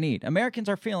ammunition they need. Americans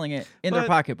are feeling it in their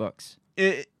pocketbooks.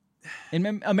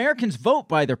 And Americans vote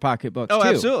by their pocketbooks, too.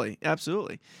 Absolutely.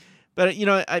 Absolutely. But,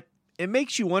 it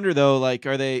makes you wonder, though, like,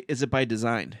 is it by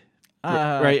design?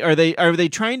 Right? Are they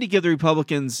trying to give the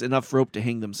Republicans enough rope to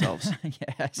hang themselves?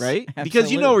 Yes. Right?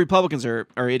 Absolutely. Because Republicans are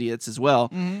idiots as well.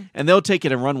 Mm-hmm. And they'll take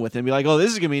it and run with it and be like, oh,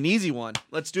 this is going to be an easy one.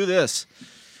 Let's do this.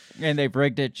 And they've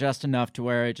rigged it just enough to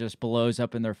where it just blows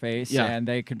up in their face. Yeah. And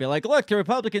they could be like, look, the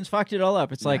Republicans fucked it all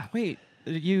up. It's like, wait,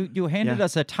 you handed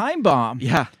us a time bomb.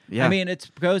 Yeah. I mean, it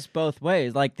goes both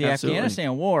ways. Like the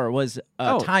Afghanistan war was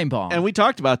a time bomb, and we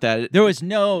talked about that. There was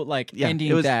no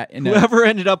ending that. Whoever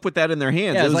ended up with that in their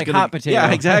hands, it was like hot potato.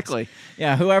 Yeah, exactly.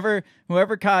 Yeah, whoever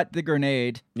caught the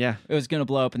grenade, it was going to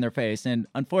blow up in their face. And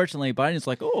unfortunately, Biden's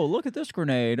like, "Oh, look at this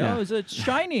grenade! Yeah. Oh, it's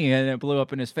shiny," and it blew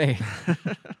up in his face.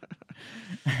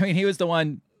 I mean, he was the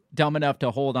one dumb enough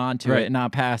to hold on to it and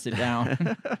not pass it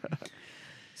down.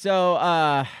 So,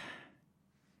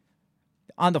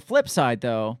 on the flip side,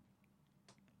 though,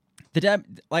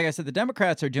 like I said, the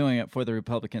Democrats are doing it for the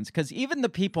Republicans, because even the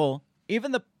people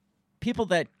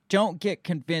that don't get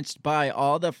convinced by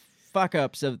all the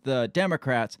fuck-ups of the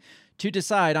Democrats to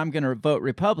decide I'm going to vote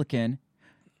Republican,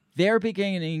 they're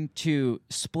beginning to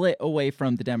split away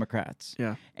from the Democrats.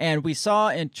 Yeah. And we saw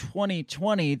in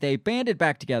 2020, they banded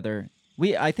back together.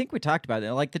 I think we talked about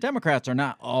it. Like, the Democrats are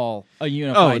not all a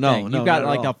unified thing. You've got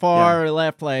like the far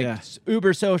left,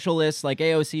 uber socialists, like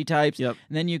AOC types. Yep.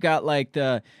 And then you got like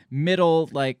the middle,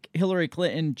 like Hillary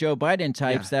Clinton, Joe Biden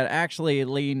types that actually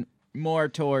lean more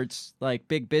towards like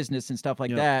big business and stuff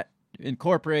like that. In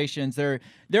corporations,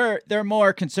 they're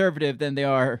more conservative than they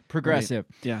are progressive.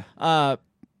 Right. Yeah.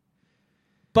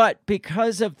 But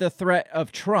because of the threat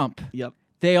of Trump,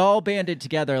 they all banded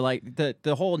together. Like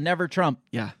the whole never Trump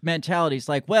mentality is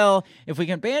like, well, if we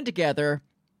can band together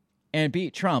and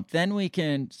beat Trump, then we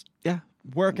can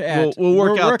work at we'll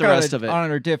work out the rest of it on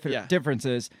our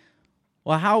differences.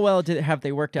 Well, how well have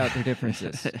they worked out their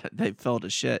differences? They fell to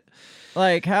shit.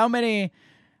 Like how many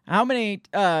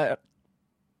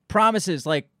promises,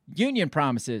 like union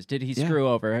promises, did he screw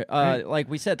over? Like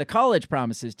we said, the college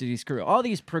promises, did he screw? All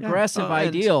these progressive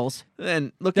ideals.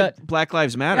 And look at Black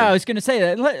Lives Matter. Yeah, I was going to say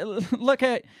that. Look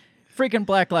at freaking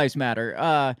Black Lives Matter.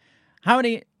 How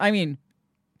many? I mean,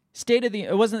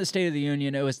 it wasn't the State of the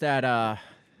Union. It was that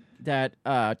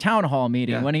town hall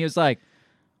meeting when he was like,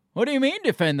 "What do you mean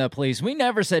defend the police? We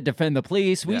never said defend the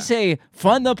police. We say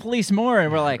fund the police more."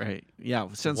 And we're like, yeah,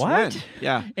 since what? when?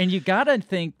 Yeah. And you got to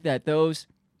think that those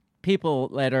people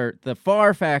that are the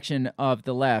far faction of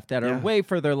the left, that are way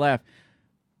further left,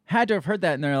 had to have heard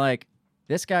that, and they're like,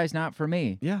 this guy's not for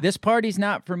me. Yeah. This party's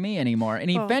not for me anymore.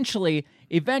 And eventually,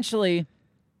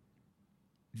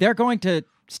 they're going to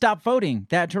stop voting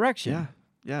that direction. Yeah.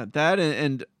 Yeah. That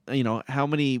and you know, how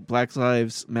many Black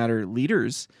Lives Matter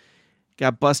leaders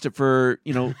got busted for,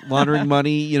 laundering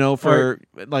money, for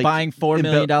like buying $4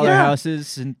 million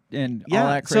houses and all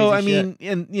that crazy so I shit.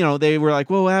 mean, and they were like,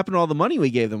 well, what happened to all the money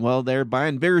we gave them? Well, they're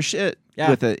buying bigger shit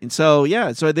with it. And so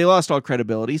so they lost all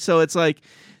credibility. So it's like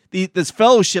this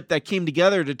fellowship that came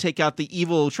together to take out the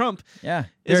evil Trump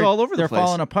is all over the place. They're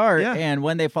falling apart. Yeah. And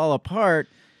when they fall apart,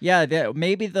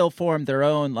 maybe they'll form their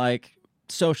own like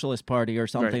socialist party or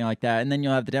something like that. And then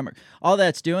you'll have the Democrats. All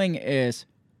that's doing is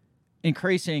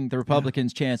increasing the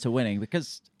Republicans' chance of winning,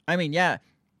 because I mean, the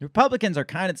Republicans are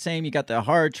kind of the same. You got the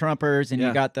hard Trumpers and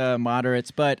you got the moderates,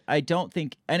 but I don't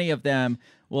think any of them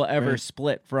will ever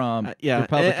split from the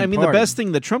Republican I mean, Party. the best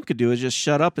thing that Trump could do is just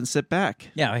shut up and sit back.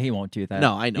 Yeah, he won't do that.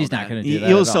 No, I know he's not going to do that.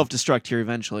 He'll self-destruct here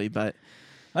eventually, but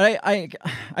I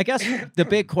guess the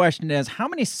big question is, how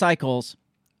many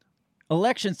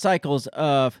election cycles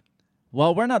of,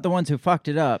 well, we're not the ones who fucked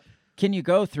it up, can you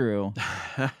go through?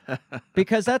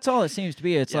 Because that's all it seems to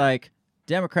be. It's like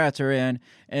Democrats are in,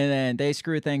 and then they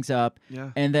screw things up,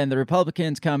 and then the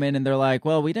Republicans come in, and they're like,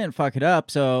 well, we didn't fuck it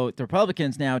up, so the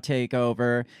Republicans now take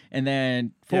over, and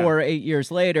then 4 or 8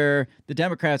 years later, the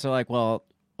Democrats are like, well,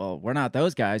 we're not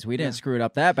those guys. We didn't screw it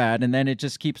up that bad, and then it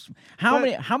just keeps. How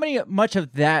much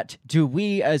of that do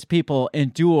we as people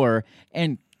endure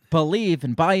and believe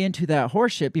and buy into that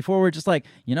horseshit before we're just like,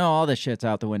 all this shit's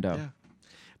out the window? Yeah.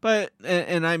 But,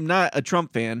 and I'm not a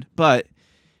Trump fan, but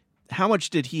how much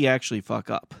did he actually fuck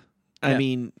up? I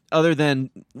mean, other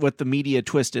than what the media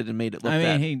twisted and made it look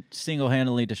bad. He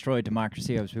single-handedly destroyed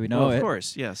democracy as we know it. Of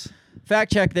course, yes.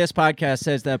 Fact Check This podcast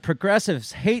says that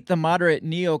progressives hate the moderate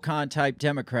neocon-type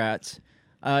Democrats.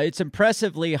 It's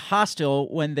impressively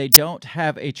hostile when they don't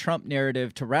have a Trump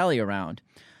narrative to rally around.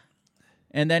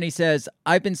 And then he says,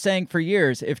 I've been saying for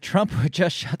years, if Trump would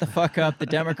just shut the fuck up, the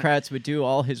Democrats would do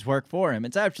all his work for him.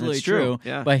 It's absolutely true,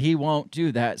 but he won't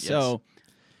do that. Yes.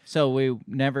 So we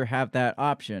never have that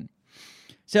option.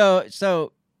 So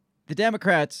the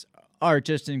Democrats are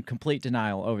just in complete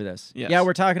denial over this. Yes. Yeah,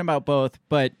 we're talking about both,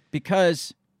 but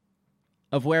because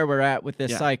of where we're at with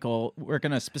this cycle, we're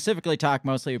going to specifically talk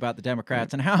mostly about the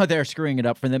Democrats and how they're screwing it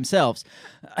up for themselves.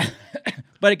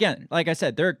 But again, like I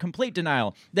said, they're in complete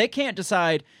denial. They can't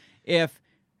decide if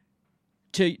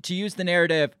to use the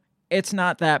narrative, it's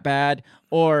not that bad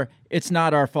or it's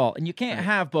not our fault. And you can't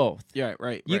have both. Yeah,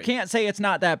 right. You can't say it's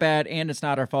not that bad and it's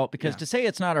not our fault, because to say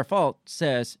it's not our fault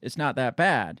says it's not that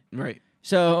bad. Right.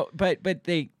 So, but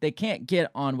they can't get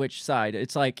on which side.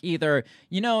 It's like either,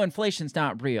 inflation's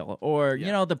not real, or,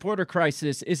 the border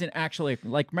crisis isn't actually,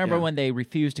 like, remember when they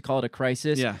refused to call it a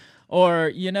crisis? Yeah.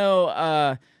 Or,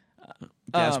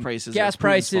 gas prices.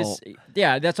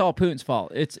 Yeah, that's all Putin's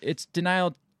fault. It's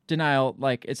denial,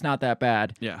 like, it's not that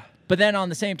bad. Yeah. But then on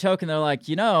the same token, they're like,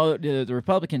 the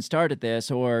Republicans started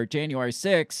this, or January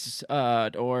 6th,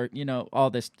 or, all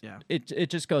this. Yeah.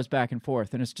 It just goes back and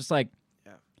forth. And it's just like,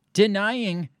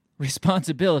 denying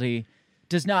responsibility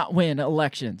does not win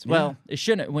elections. Yeah. Well, it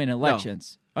shouldn't win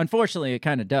elections. No. Unfortunately, it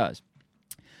kind of does.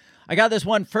 I got this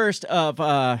one first of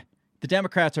the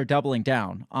Democrats are doubling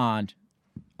down on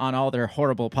all their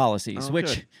horrible policies,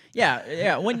 which,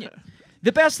 good. When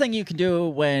the best thing you can do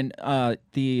when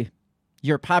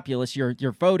your populace,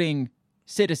 your voting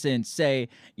citizens say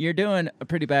you're doing a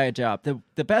pretty bad job,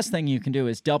 the best thing you can do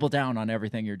is double down on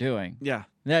everything you're doing. Yeah.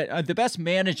 That the best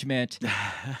management,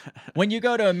 when you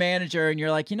go to a manager and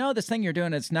you're like, this thing you're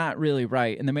doing, it's not really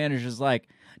right. And the manager's like,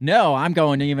 no, I'm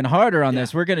going even harder on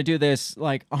this. We're going to do this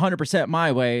like 100%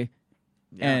 my way.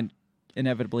 Yeah. And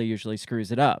inevitably usually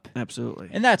screws it up. Absolutely.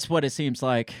 And that's what it seems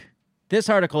like. This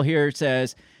article here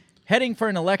says, heading for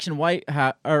an election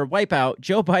wipeout,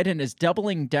 Joe Biden is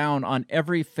doubling down on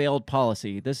every failed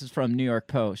policy. This is from New York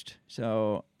Post.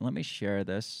 So let me share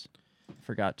this.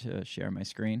 Forgot to share my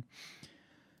screen.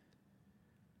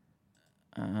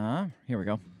 Here we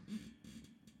go.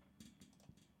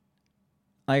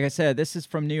 Like I said, this is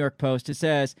from New York Post. It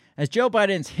says, as Joe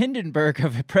Biden's Hindenburg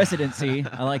of a presidency,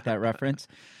 I like that reference,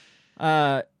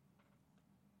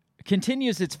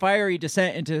 continues its fiery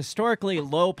descent into historically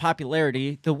low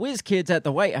popularity, the whiz kids at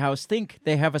the White House think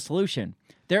they have a solution.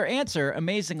 Their answer,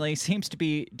 amazingly, seems to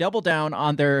be double down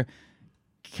on their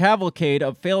cavalcade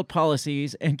of failed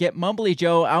policies and get Mumbly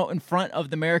Joe out in front of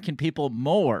the American people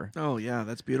more. Oh, yeah,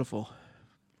 that's beautiful.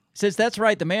 Says that's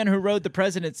right. The man who rode to the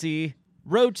presidency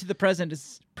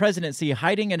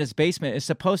hiding in his basement is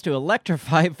supposed to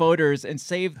electrify voters and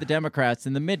save the Democrats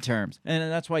in the midterms.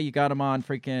 And that's why you got him on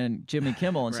freaking Jimmy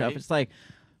Kimmel and stuff. It's like,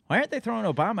 why aren't they throwing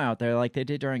Obama out there like they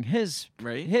did during his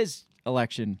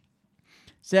election?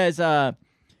 Says, but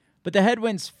the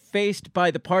headwinds faced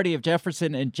by the party of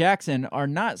Jefferson and Jackson are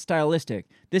not stylistic.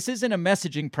 This isn't a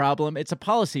messaging problem. It's a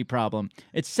policy problem.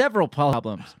 It's several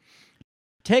problems.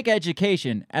 Take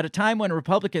education. At a time when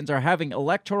Republicans are having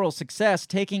electoral success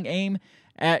taking aim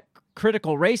at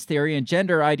critical race theory and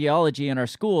gender ideology in our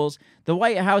schools, the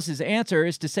White House's answer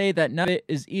is to say that none of it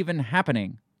is even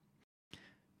happening.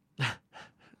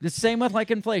 The same with like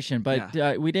inflation, but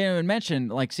we didn't even mention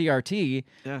like CRT.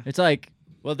 Yeah. It's like,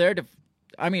 well,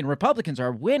 Republicans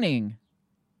are winning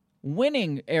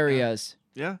areas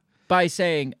by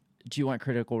saying, do you want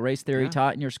critical race theory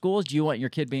taught in your schools? Do you want your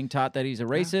kid being taught that he's a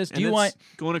racist? Do you want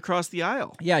going across the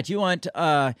aisle? Yeah. Do you want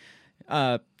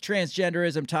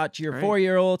transgenderism taught to your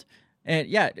 4-year-old? And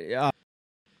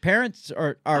parents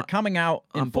are coming out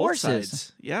in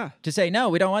forces to say, no,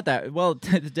 we don't want that. Well,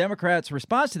 the Democrats'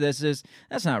 response to this is,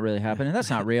 that's not really happening. That's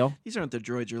not real. These aren't the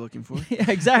droids you're looking for.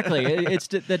 Exactly. It's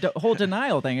the whole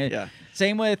denial thing.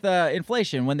 Same with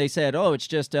inflation. When they said, oh, it's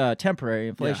just temporary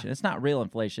inflation. It's not real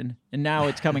inflation. And now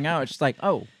it's coming out. It's just like,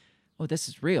 oh, this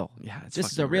is real. Yeah,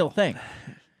 this is a real thing.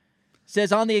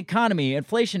 Says on the economy,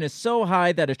 inflation is so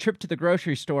high that a trip to the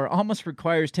grocery store almost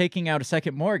requires taking out a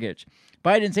second mortgage.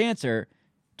 Biden's answer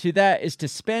to that is to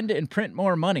spend and print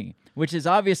more money, which is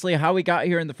obviously how we got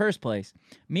here in the first place.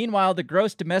 Meanwhile, the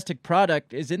gross domestic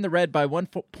product is in the red by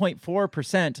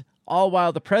 1.4%, all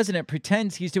while the president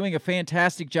pretends he's doing a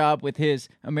fantastic job with his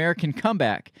American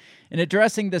comeback. In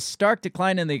addressing this stark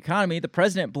decline in the economy, the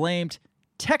president blamed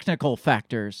technical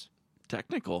factors.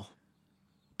 Technical?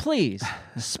 Please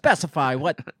specify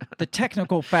what the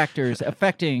technical factors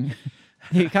affecting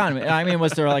the economy. I mean,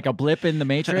 was there like a blip in the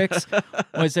matrix?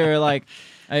 Was there like,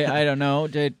 I don't know,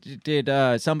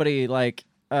 did somebody like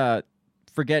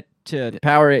forget to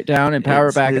power it down and power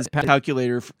it back? His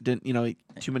calculator didn't,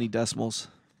 too many decimals.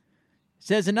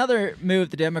 Says another move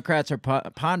the Democrats are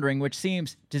pondering, which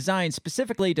seems designed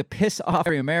specifically to piss off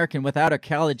every American without a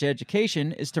college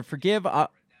education, is to forgive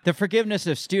the forgiveness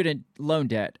of student loan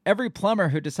debt. Every plumber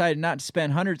who decided not to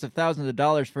spend hundreds of thousands of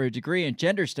dollars for a degree in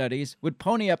gender studies would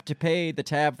pony up to pay the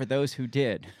tab for those who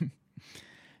did.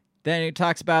 Then it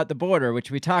talks about the border, which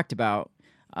we talked about.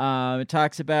 It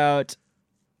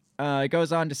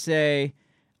goes on to say,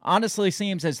 honestly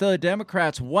seems as though the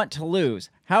Democrats want to lose.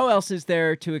 How else is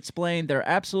there to explain their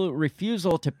absolute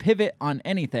refusal to pivot on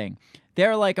anything?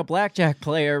 they're like a blackjack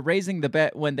player raising the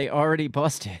bet when they already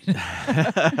busted.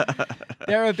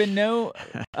 There have been no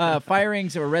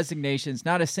firings or resignations,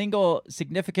 not a single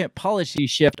significant policy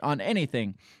shift on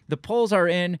anything. The polls are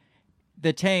in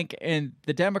the tank, and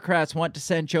the Democrats want to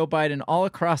send Joe Biden all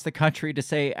across the country to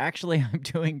say, actually, I'm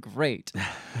doing great.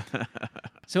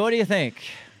 So what do you think?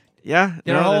 Yeah.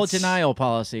 Their whole denial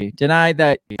policy. Deny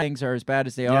that things are as bad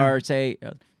as they are. Say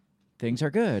things are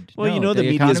good. Well, no, the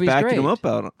media's backing them great.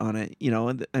 up on it.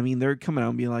 And I mean, they're coming out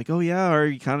and being like, oh, yeah,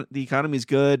 the economy's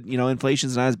good.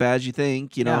 Inflation's not as bad as you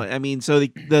think. I mean, so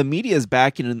the media is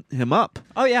backing him up.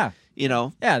 Oh, yeah. Yeah,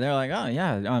 they're like, oh,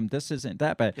 yeah, this isn't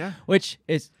that bad. Yeah. Which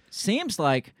seems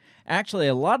like actually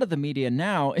a lot of the media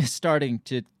now is starting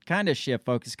to kind of shift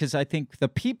focus because I think the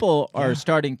people are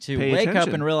starting to wake up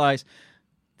and realize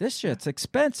this shit's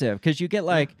expensive because you get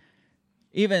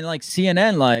even like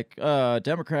CNN, like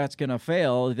Democrats gonna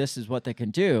fail. This is what they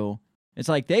can do. It's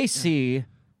like they see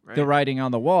the writing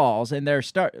on the walls, and they're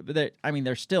still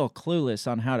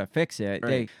clueless on how to fix it.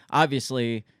 They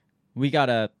obviously we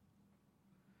gotta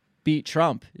beat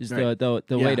Trump is the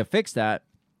way to fix that.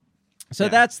 So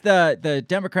that's the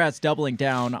Democrats doubling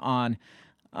down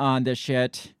on this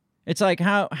shit. It's like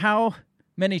how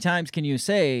many times can you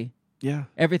say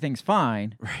everything's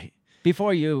fine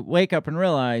before you wake up and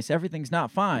realize everything's not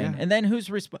fine? And then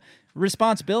whose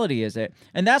responsibility is it?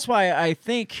 And that's why I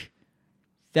think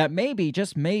that maybe,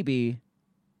 just maybe,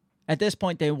 at this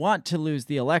point they want to lose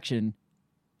the election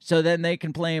so then they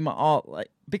can blame all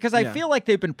because I feel like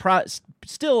they've been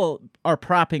still are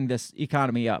propping this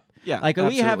economy up. Yeah, like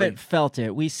absolutely. we haven't felt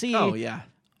it. We see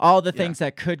all the things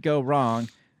that could go wrong.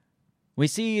 We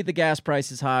see the gas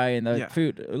prices high and the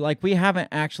food. Like we haven't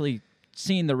actually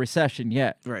seen the recession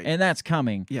yet, and that's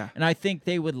coming. Yeah, and I think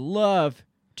they would love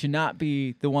to not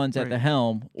be the ones at the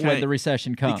helm when the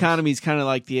recession comes. The economy's kind of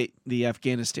like the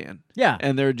Afghanistan. Yeah,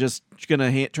 and they're just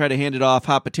gonna try to hand it off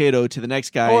hot potato to the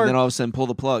next guy, and then all of a sudden pull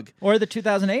the plug. Or the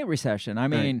 2008 recession. I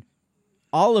mean,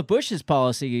 all of Bush's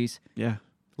policies.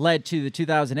 Led to the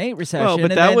 2008 recession. Well,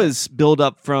 but that was build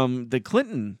up from the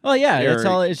Clinton. Oh yeah, it's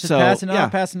all. It's just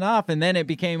passing off, and then it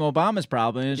became Obama's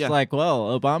problem. It's like,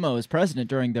 well, Obama was president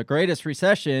during the greatest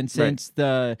recession since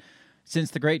the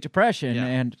Great Depression,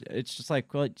 and it's just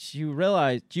like, well, do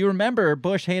you remember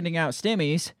Bush handing out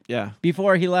stimmies?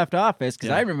 Before he left office, because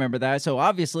I remember that. So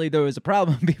obviously there was a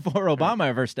problem before Obama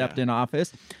ever stepped in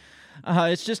office.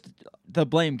 It's just the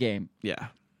blame game. Yeah.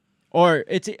 Or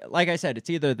it's like I said, it's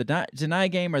either the deny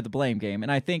game or the blame game. And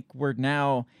I think we're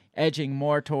now edging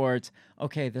more towards,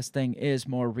 okay, this thing is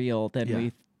more real than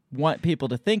we want people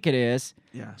to think it is.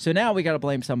 Yeah. So now we got to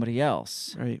blame somebody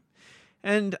else. Right.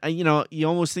 And, you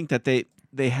almost think that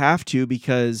they have to,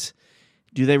 because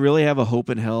do they really have a hope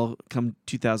in hell come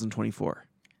 2024?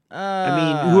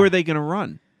 I mean, who are they going to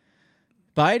run?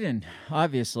 Biden,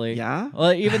 obviously. Yeah.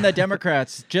 Well, even the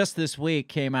Democrats just this week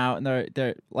came out and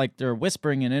they're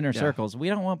whispering in inner circles. We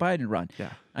don't want Biden to run. Yeah.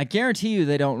 I guarantee you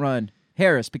they don't run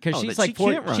Harris because she's like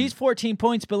she's 14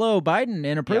 points below Biden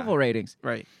in approval ratings.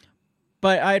 Right.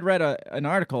 But I'd read an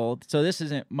article, so this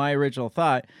isn't my original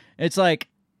thought. It's like,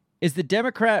 is the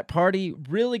Democrat Party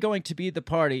really going to be the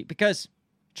party? Because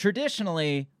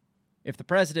traditionally, if the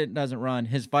president doesn't run,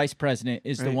 his vice president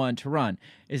is the one to run.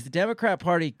 Is the Democrat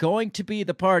Party going to be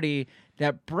the party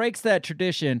that breaks that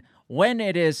tradition when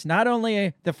it is not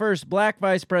only the first black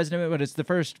vice president, but it's the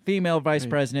first female vice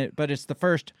president, but it's the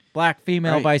first black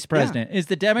female vice president? Is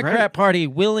the Democrat Party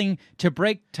willing to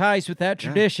break ties with that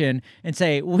tradition and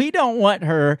say, we don't want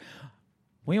her,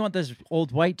 we want this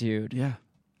old white dude? Yeah.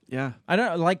 Yeah. I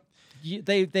don't know, like,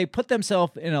 they put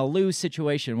themselves in a lose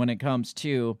situation when it comes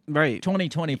to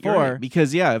 2024. Right.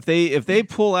 Because if they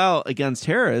pull out against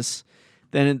Harris,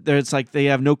 then it's like they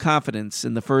have no confidence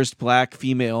in the first black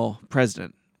female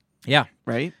president. Yeah.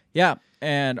 Right? Yeah.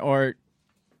 And or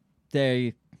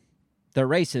they're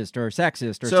racist or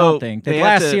sexist or something. The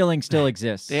glass ceiling still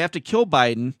exists. They have to kill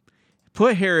Biden,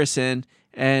 put Harris in,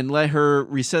 and let her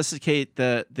resuscitate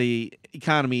the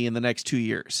economy in the next 2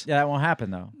 years. Yeah, that won't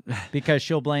happen, though, because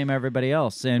she'll blame everybody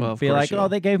else and be like, oh,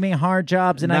 they gave me hard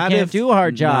jobs and I can't do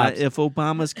hard jobs. Not if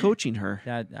Obama's coaching her.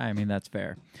 That's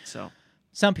fair. So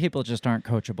some people just aren't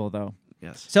coachable, though.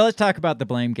 Yes. So let's talk about the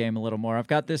blame game a little more. I've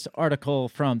got this article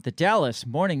from the Dallas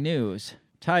Morning News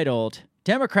titled,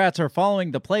 Democrats are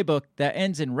following the playbook that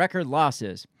ends in record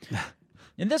losses.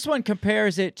 And this one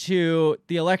compares it to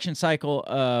the election cycle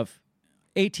of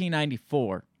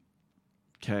 1894,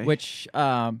 which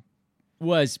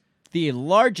was the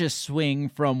largest swing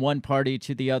from one party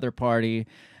to the other party.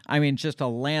 I mean, just a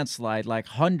landslide, like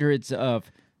hundreds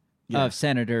of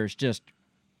senators just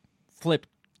flip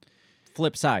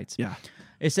sides. Yeah.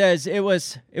 It says it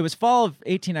was fall of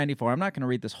 1894. I'm not going to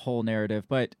read this whole narrative,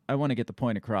 but I want to get the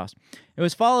point across. It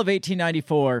was fall of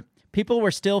 1894. People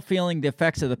were still feeling the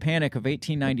effects of the Panic of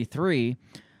 1893,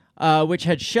 which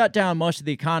had shut down most of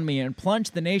the economy and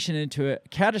plunged the nation into a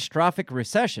catastrophic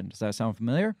recession. Does that sound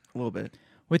familiar? A little bit.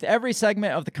 With every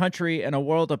segment of the country in a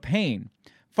world of pain.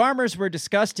 Farmers were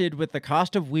disgusted with the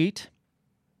cost of wheat.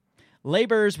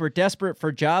 Laborers were desperate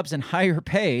for jobs and higher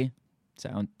pay.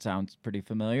 Sounds pretty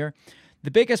familiar. The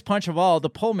biggest punch of all,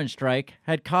 the Pullman strike,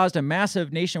 had caused a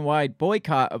massive nationwide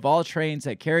boycott of all trains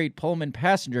that carried Pullman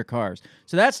passenger cars.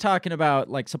 So that's talking about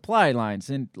like supply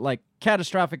lines and like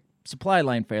catastrophic supply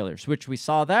line failures, which we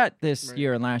saw that this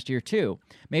year and last year too.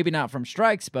 Maybe not from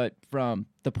strikes, but from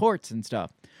the ports and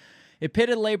stuff. It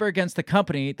pitted labor against the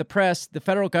company, the press, the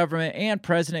federal government, and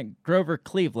President Grover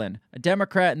Cleveland, a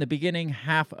Democrat in the beginning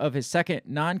half of his second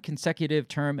non-consecutive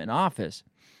term in office.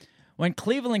 When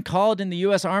Cleveland called in the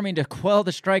U.S. Army to quell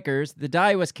the strikers, the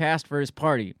die was cast for his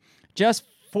party. Just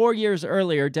 4 years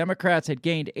earlier, Democrats had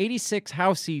gained 86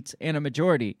 House seats and a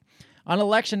majority. On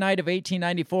election night of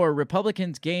 1894,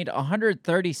 Republicans gained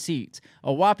 130 seats,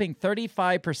 a whopping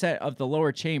 35% of the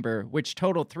lower chamber, which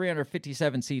totaled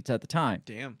 357 seats at the time.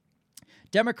 Damn.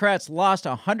 Democrats lost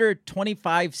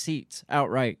 125 seats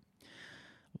outright,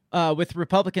 with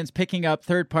Republicans picking up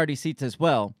third-party seats as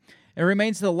well. It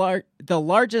remains the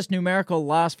largest numerical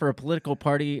loss for a political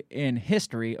party in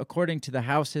history, according to the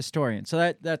House historian.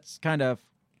 So that's kind of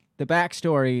the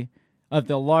backstory of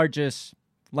the largest,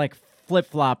 like,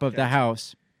 flip-flop of the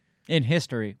House in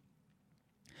history.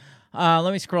 Let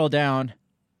me scroll down,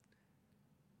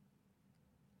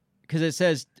 because it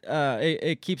says,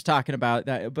 it keeps talking about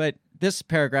that, but this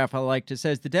paragraph I liked. It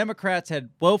says, the Democrats had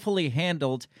woefully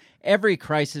handled every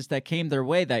crisis that came their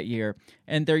way that year,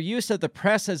 and their use of the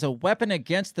press as a weapon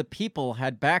against the people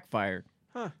had backfired.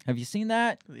 Huh. Have you seen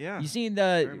that? Yeah. You've seen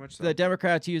the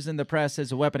Democrats using the press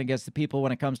as a weapon against the people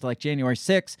when it comes to like January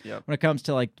 6th, when it comes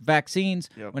to like vaccines,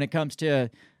 when it comes to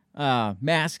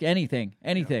mask, anything.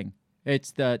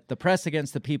 It's the press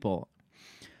against the people.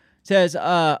 It says,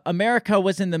 America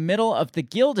was in the middle of the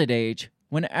Gilded Age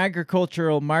when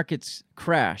agricultural markets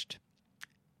crashed.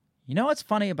 You know what's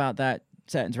funny about that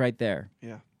sentence right there?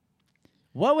 Yeah.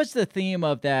 What was the theme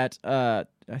of that? It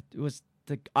was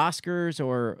the Oscars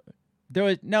or there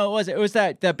was it was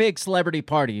that big celebrity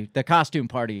party, the costume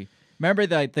party. Remember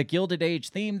the Gilded Age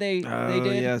theme they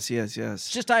did? Yes. It's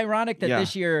just ironic that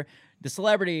this year the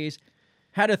celebrities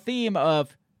had a theme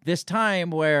of this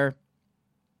time where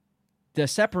the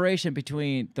separation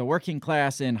between the working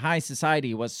class and high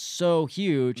society was so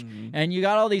huge, and you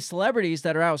got all these celebrities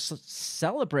that are out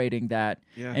celebrating that,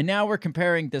 and now we're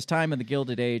comparing this time of the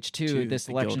Gilded Age to this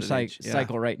election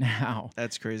cycle right now.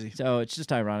 That's crazy. So it's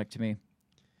just ironic to me.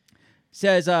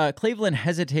 Says Cleveland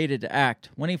hesitated to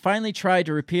act. When he finally tried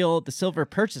to repeal the Silver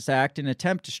Purchase Act in an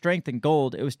attempt to strengthen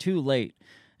gold, it was too late.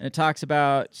 And it talks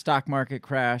about stock market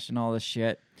crash and all this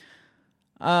shit.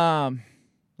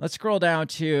 Let's scroll down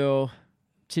to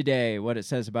today, what it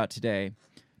says about today.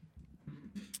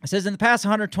 It says, in the past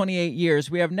 128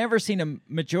 years, we have never seen a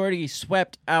majority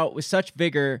swept out with such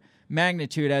vigor,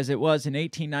 magnitude as it was in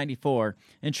 1894.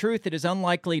 In truth, it is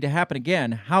unlikely to happen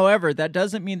again. However, that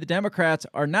doesn't mean the Democrats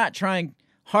are not trying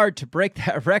hard to break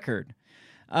that record,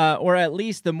 or at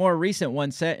least the more recent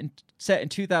one set in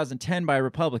 2010 by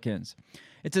Republicans.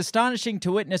 It's astonishing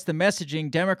to witness the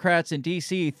messaging Democrats in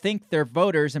D.C. think their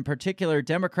voters, in particular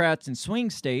Democrats in swing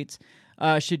states,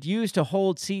 should use to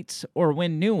hold seats or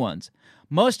win new ones.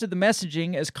 Most of the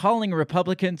messaging is calling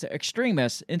Republicans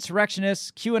extremists,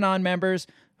 insurrectionists, QAnon members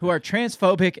who are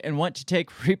transphobic and want to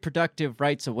take reproductive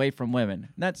rights away from women.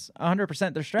 That's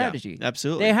 100% their strategy. Yeah,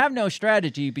 absolutely. They have no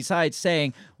strategy besides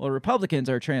saying, well, Republicans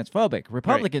are transphobic.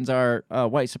 Republicans are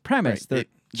white supremacists. They're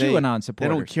QAnon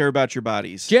supporters. They don't care about your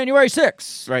bodies. January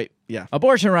 6th. Right, yeah.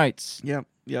 Abortion rights. Yep.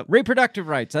 Reproductive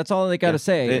rights. That's all they got to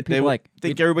say. They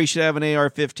think everybody should have an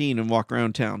AR-15 and walk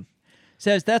around town.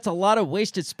 Says that's a lot of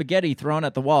wasted spaghetti thrown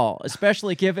at the wall,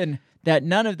 especially given that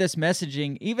none of this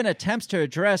messaging even attempts to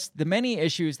address the many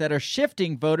issues that are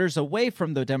shifting voters away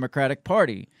from the Democratic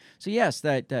Party. So yes,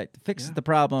 that fixes the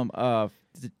problem of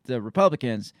the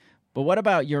Republicans, but what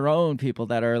about your own people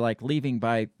that are like leaving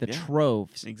by the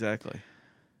troves? Exactly.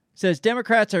 Says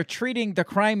Democrats are treating the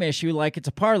crime issue like it's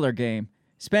a parlor game.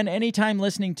 Spend any time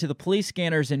listening to the police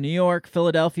scanners in New York,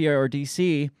 Philadelphia, or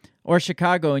D.C., or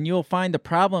Chicago, and you will find the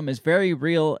problem is very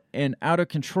real and out of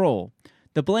control.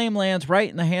 The blame lands right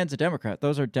in the hands of Democrats.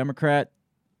 Those are Democrat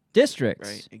districts.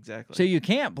 Right, exactly. So you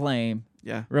can't blame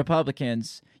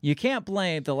Republicans. You can't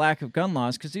blame the lack of gun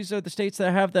laws because these are the states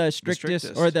that have the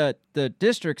strictest. Or the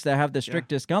districts that have the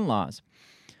strictest gun laws.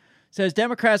 Says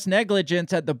Democrats'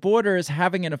 negligence at the border is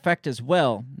having an effect as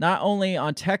well, not only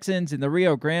on Texans in the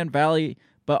Rio Grande Valley,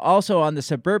 but also on the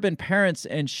suburban parents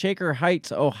in Shaker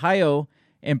Heights, Ohio,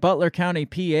 and Butler County,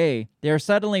 PA. They are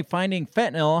suddenly finding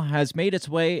fentanyl has made its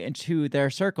way into their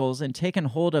circles and taken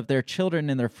hold of their children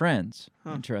and their friends.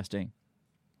 Interesting.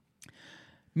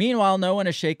 Meanwhile, no one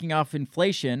is shaking off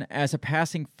inflation as a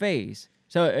passing phase.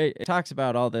 So it talks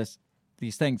about all these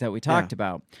things that we talked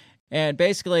about. And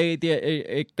basically,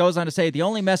 it goes on to say the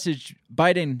only message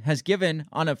Biden has given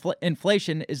on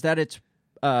inflation is that it's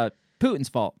Putin's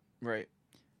fault. Right.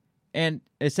 And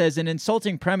it says an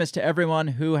insulting premise to everyone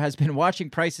who has been watching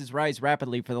prices rise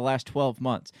rapidly for the last 12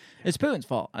 months. It's Putin's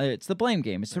fault. It's the blame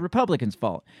game. It's the Republicans'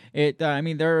 fault.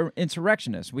 They're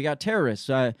insurrectionists. We got terrorists.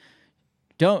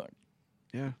 Don't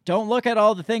look at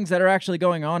all the things that are actually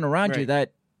going on around you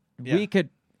that we could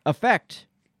affect.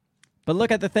 But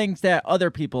look at the things that other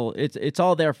people, it's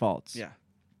all their faults. Yeah.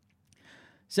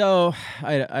 So,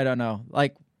 I don't know.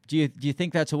 Like, do you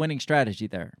think that's a winning strategy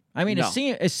there? I mean, No.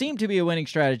 it seemed to be a winning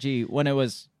strategy when it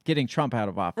was getting Trump out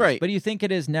of office. Right. But do you think it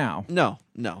is now? No.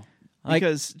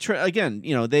 Because, again,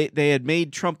 they had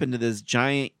made Trump into this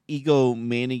giant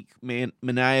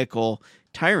maniacal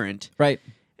tyrant. Right.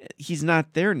 He's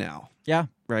not there now. Yeah.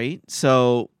 Right?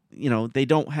 So, they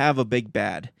don't have a big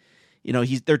bad.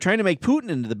 They're trying to make Putin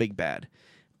into the big bad,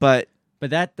 but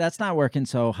that's not working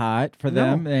so hot for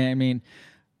them. I mean,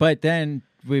 but then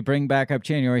we bring back up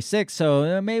January 6th,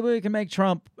 so maybe we can make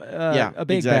Trump a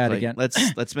big bad again.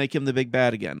 Let's make him the big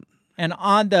bad again. And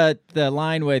on the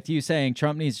line with you saying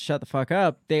Trump needs to shut the fuck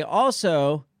up, they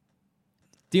also,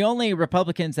 the only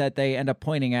Republicans that they end up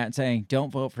pointing at and saying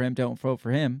don't vote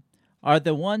for him, are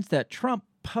the ones that Trump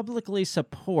publicly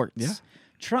supports. Yeah.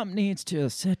 Trump needs to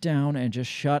sit down and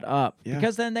just shut up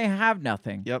because then they have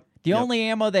nothing. Yep. The only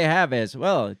ammo they have is,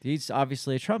 well, he's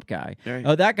obviously a Trump guy. Right.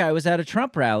 Oh, that guy was at a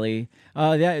Trump rally.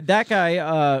 That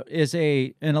guy is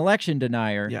an election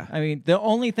denier. Yeah. I mean, the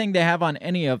only thing they have on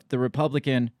any of the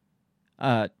Republican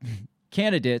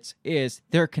candidates is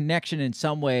their connection in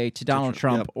some way to Donald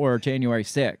Trump or January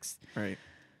 6th. Right.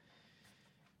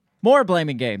 More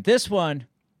blaming game. This one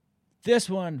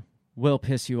will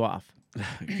piss you off.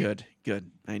 Good.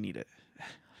 I need it.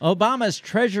 Obama's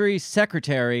Treasury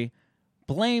Secretary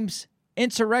blames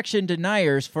insurrection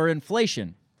deniers for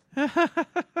inflation.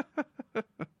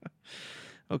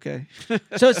 Okay.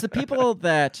 So it's the people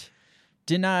that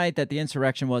denied that the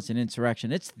insurrection was an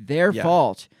insurrection. It's their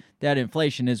fault that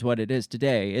inflation is what it is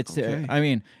today. It's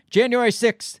January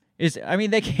 6th is,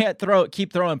 they can't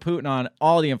keep throwing Putin on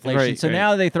all the inflation. So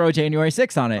now they throw January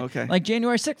 6th on it. Okay. Like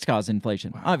January 6th caused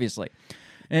inflation, obviously.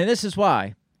 And this is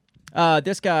why.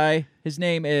 This guy, his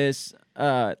name is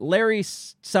Larry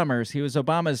Summers. He was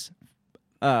Obama's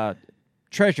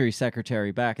Treasury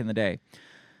Secretary back in the day.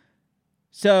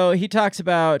 So he talks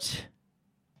about,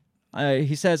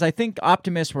 he says, I think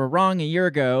optimists were wrong a year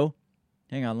ago.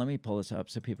 Hang on, let me pull this up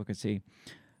so people can see.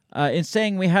 In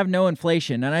saying we have no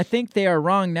inflation. And I think they are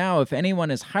wrong now if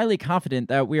anyone is highly confident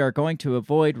that we are going to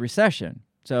avoid recession.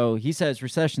 So he says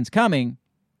recession's coming.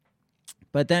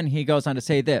 But then he goes on to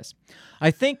say this.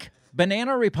 I think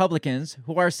banana Republicans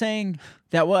who are saying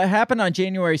that what happened on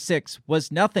January 6th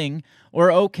was nothing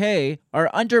or okay are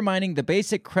undermining the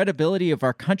basic credibility of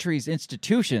our country's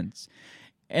institutions.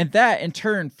 And that, in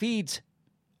turn, feeds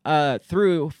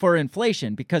through for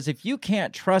inflation. Because if you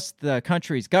can't trust the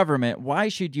country's government, why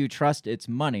should you trust its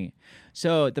money?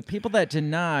 So the people that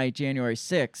deny January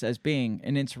 6th as being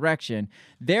an insurrection,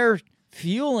 they're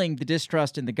fueling the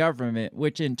distrust in the government,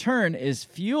 which in turn is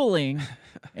fueling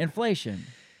inflation.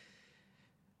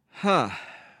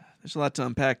 There's a lot to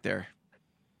unpack there.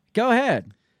 Go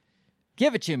ahead.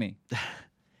 Give it to me.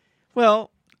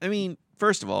 Well,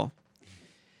 first of all,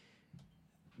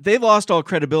 they lost all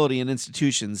credibility in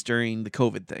institutions during the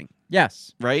COVID thing.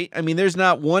 Yes. Right? There's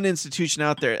not one institution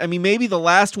out there. Maybe the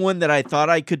last one that I thought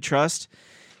I could trust,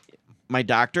 my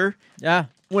doctor,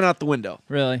 went out the window.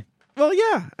 Really? Well,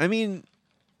 yeah.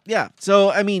 Yeah.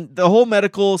 So, the whole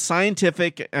medical,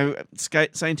 scientific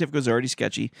was already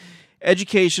sketchy.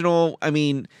 Educational,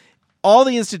 all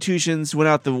the institutions went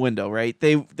out the window, right?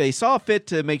 They saw fit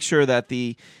to make sure that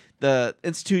the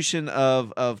institution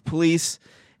of police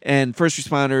and first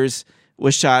responders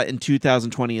was shot in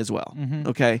 2020 as well. Mm-hmm.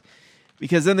 Okay,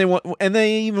 because then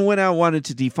they even went out and wanted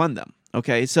to defund them.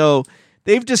 Okay, so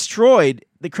they've destroyed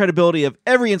the credibility of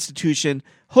every institution,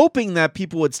 hoping that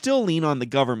people would still lean on the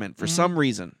government for some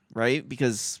reason, right?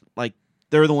 Because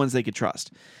they're the ones they could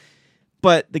trust.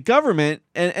 But the government,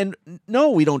 and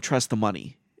no, we don't trust the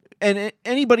money. And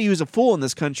anybody who's a fool in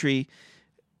this country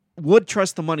would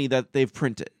trust the money that they've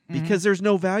printed because there's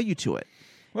no value to it.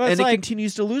 Well, and it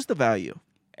continues to lose the value.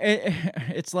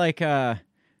 It's like the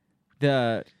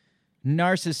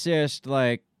narcissist,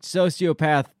 like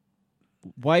sociopath,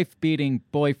 wife-beating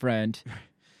boyfriend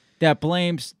that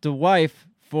blames the wife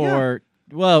for.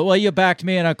 Well, you backed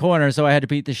me in a corner, so I had to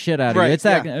beat the shit out of you. It's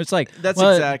that. It's like that's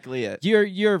exactly it.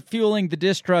 You're fueling the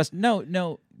distrust.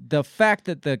 No. The fact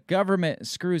that the government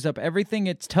screws up everything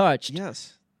it's touched.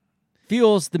 Yes.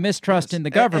 Fuels the mistrust in the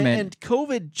government. And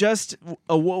COVID just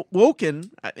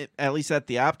woken, at least at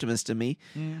the optimist in me,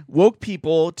 woke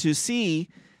people to see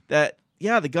that,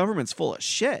 the government's full of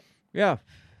shit. Yeah.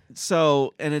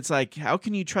 So, and it's like, how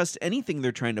can you trust anything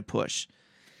they're trying to push?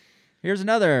 Here's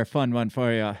another fun one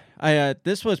for you.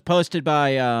 This was posted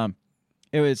by,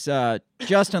 it was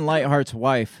Justin Lightheart's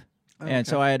wife, and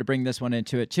so I had to bring this one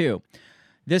into it too.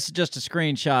 This is just a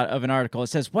screenshot of an article. It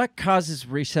says, "What causes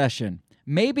recession?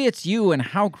 Maybe it's you and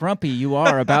how grumpy you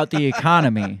are about the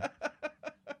economy."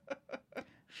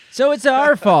 So it's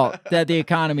our fault that the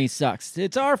economy sucks.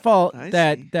 It's our fault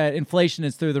that inflation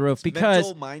is through the roof because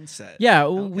mental mindset. Yeah,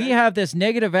 we have this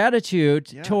negative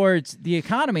attitude towards the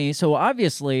economy. So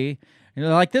obviously,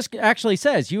 like this actually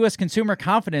says, U.S. consumer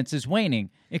confidence is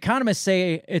waning. Economists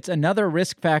say it's another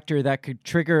risk factor that could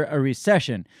trigger a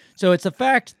recession. So it's the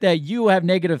fact that you have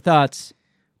negative thoughts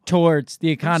towards the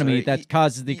economy that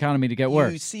causes the economy to get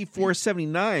worse. You see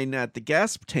 $4.79 at the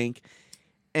gas tank.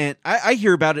 And I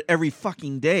hear about it every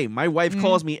fucking day. My wife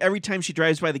calls me every time she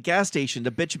drives by the gas station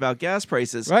to bitch about gas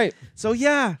prices. Right. So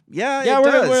yeah,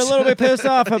 we're a little bit pissed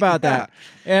off about that.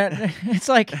 And it's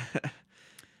like,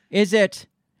 is it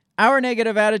our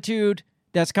negative attitude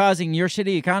that's causing your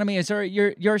shitty economy? Is it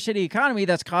your shitty economy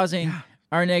that's causing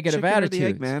our negative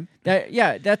attitude? Man.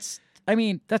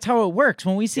 That's how it works.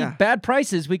 When we see bad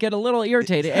prices, we get a little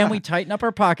irritated and we tighten up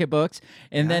our pocketbooks.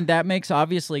 And then that makes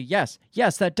obviously, yes,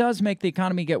 that does make the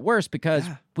economy get worse because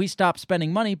we stop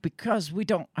spending money because we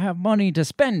don't have money to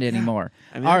spend anymore.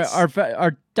 I mean,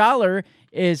 our dollar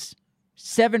is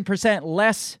 7%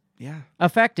 less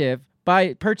effective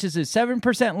by purchases,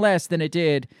 7% less than it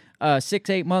did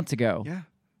 6-8 months ago. Yeah.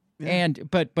 And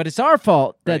but it's our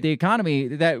fault that the economy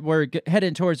that we're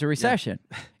heading towards a recession.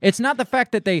 It's not the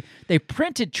fact that they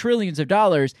printed trillions of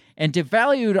dollars and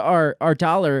devalued our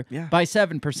dollar by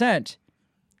 7%.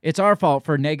 It's our fault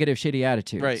for negative, shitty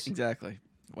attitudes. Right, exactly.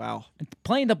 Wow.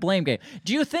 Playing the blame game.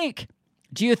 Do you think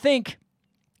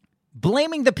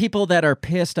blaming the people that are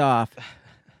pissed off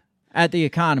at the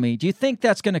economy, do you think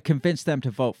that's going to convince them to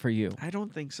vote for you? I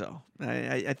don't think so.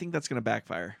 I think that's going to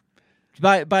backfire.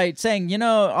 By saying,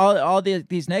 all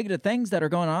these negative things that are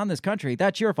going on in this country,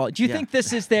 that's your fault. Do you think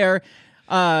this is their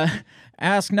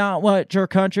ask not what your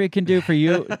country can do for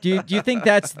you? Do you think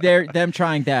that's them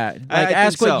trying that? Like I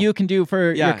ask think what so. you can do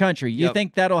for your country. You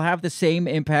think that'll have the same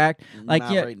impact? Like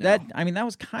Not right now. that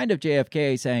was kind of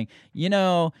JFK saying,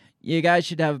 you guys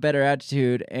should have a better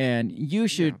attitude and you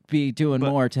should be doing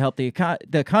more to help the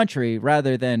country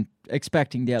rather than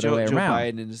expecting the other way Joe around.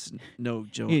 Biden is no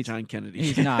John Kennedy.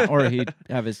 He's not, or he'd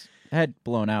have his head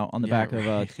blown out on the back of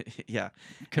a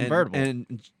convertible.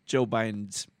 And Joe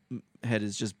Biden's head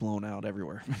is just blown out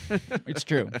everywhere. It's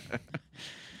true.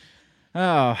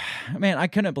 Oh, man, I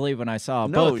couldn't believe when I saw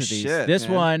both of these. This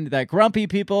one, that grumpy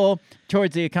people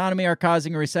towards the economy are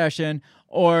causing a recession,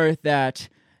 or that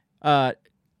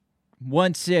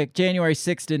January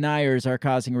 6th deniers are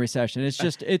causing a recession.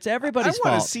 It's everybody's fault. I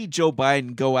want to see Joe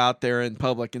Biden go out there in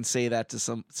public and say that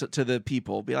to the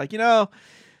people. Be like, the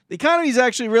economy's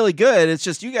actually really good. It's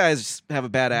just you guys have a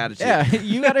bad attitude. Yeah,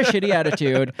 you got a shitty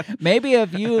attitude. Maybe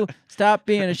if you stopped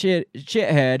being a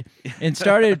shithead and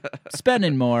started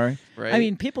spending more. Right. I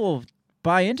mean, people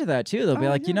buy into that too. They'll be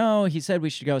like, he said we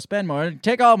should go spend more.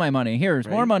 Take all my money. Here's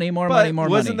more money, more money.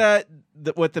 Wasn't that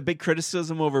what the big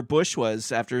criticism over Bush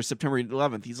was after September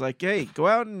 11th? He's like, hey, go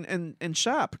out and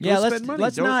shop. Go spend money.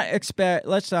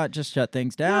 Let's not just shut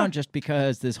things down just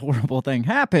because this horrible thing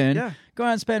happened. Yeah. Go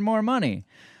out and spend more money.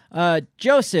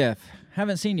 Joseph,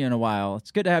 haven't seen you in a while.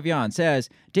 It's good to have you on. Says,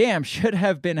 damn, should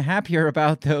have been happier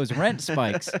about those rent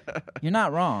spikes. You're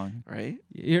not wrong. Right?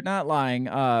 You're not lying.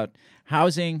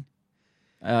 Housing,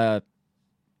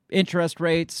 interest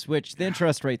rates, which the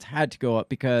interest rates had to go up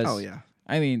because,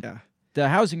 the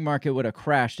housing market would have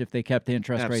crashed if they kept the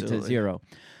interest rates at zero.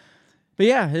 But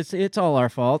it's all our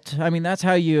fault. I mean, that's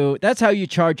how you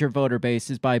charge your voter base,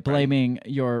 is by blaming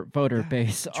your voter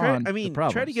base on the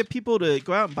problems. Try to get people to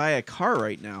go out and buy a car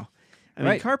right now. I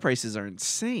mean, car prices are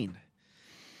insane.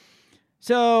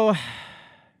 So,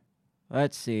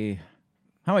 let's see.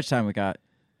 How much time we got?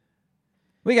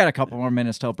 We got a couple more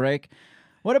minutes till break.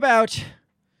 What about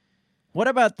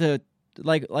the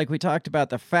like we talked about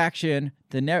the faction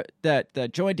that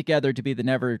joined together to be the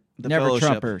Never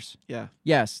Fellowship. Trumpers. Yeah.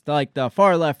 Yes, like the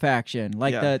far left faction,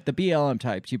 like Yeah. the BLM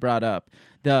types you brought up,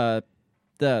 the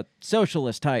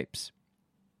socialist types.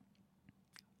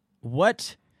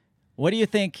 What do you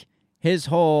think his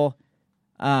whole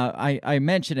I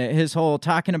mentioned it, his whole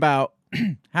talking about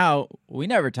how we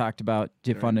never talked about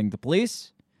defunding the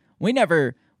police. We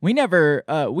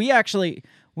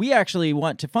actually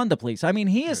want to fund the police. I mean,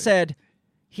 he has said,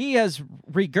 he has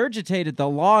regurgitated the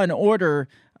law and order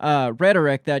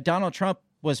rhetoric that Donald Trump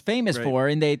was famous for,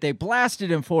 and they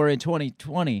blasted him for in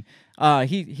 2020.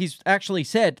 He's actually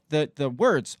said the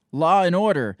words law and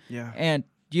order. Yeah. And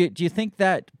do you think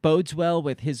that bodes well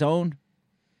with his own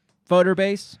voter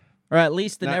base, or at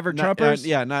least the Never Trumpers?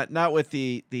 Not with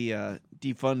the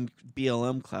defund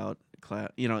BLM cloud,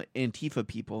 Antifa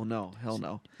people. No, hell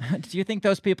no. Do you think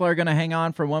those people are going to hang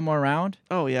on for one more round?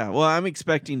 Oh yeah. Well, I'm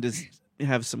expecting to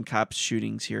have some cops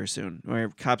shootings here soon, where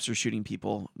cops are shooting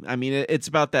people. I mean, it's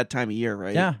about that time of year,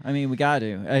 right? Yeah. I mean, we got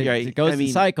to. Right. It goes in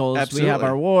cycles. Absolutely. We have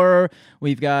our war.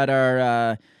 We've got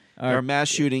our mass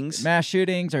shootings,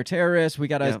 our terrorists. We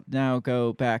got to now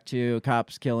go back to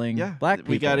cops killing black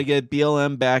people. We got to get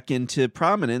BLM back into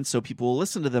prominence so people will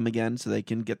listen to them again, so they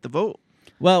can get the vote.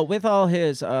 Well, with all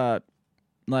his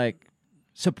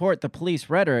support the police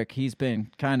rhetoric, he's been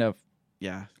kind of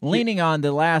leaning on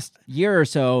the last year or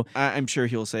so. I'm sure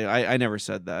he'll say, I never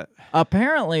said that.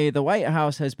 Apparently, the White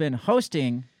House has been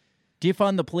hosting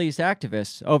defund the police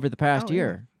activists over the past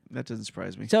year. That doesn't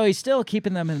surprise me. So he's still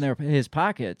keeping them in his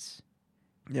pockets.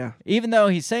 Yeah. Even though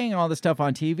he's saying all this stuff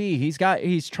on TV, he's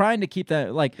trying to keep that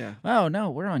oh no,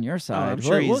 we're on your side. I'm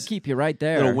sure we'll keep you right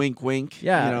there. Little wink, wink.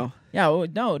 Yeah. Yeah.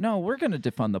 No, we're gonna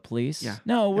defund the police. Yeah.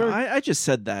 No, we're. I just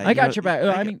said that. I got your back.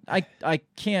 I mean, I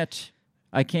can't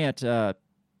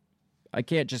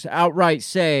just outright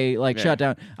say shut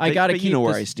down. I got to keep. You know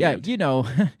where I stand. Yeah. You know.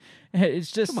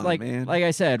 It's just on, like man. Like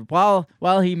I said, while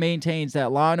he maintains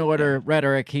that law and order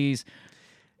rhetoric, he's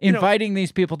inviting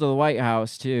these people to the White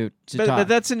House to talk. But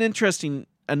that's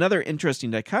another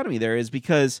interesting dichotomy there, is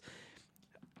because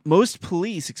most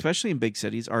police, especially in big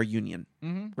cities, are union,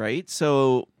 right?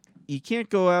 So you can't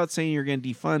go out saying you're going to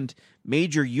defund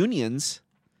major unions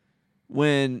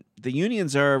when the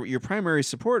unions are your primary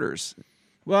supporters.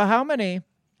 Well, how many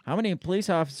police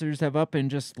officers have up and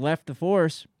just left the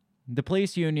force? The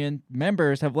police union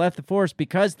members have left the force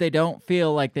because they don't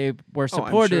feel like they were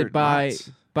supported by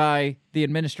the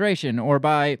administration or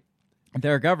by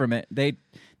their government. They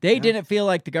didn't feel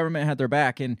like the government had their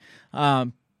back, and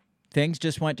things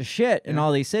just went to shit in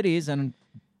all these cities, and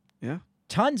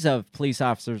tons of police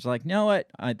officers are like, you know what,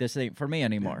 this ain't for me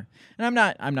anymore. And I'm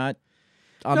not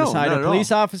on the side of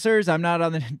police officers. I'm not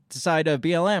on the side of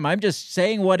BLM. I'm just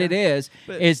saying what it is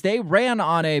they ran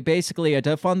on basically a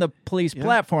defund the police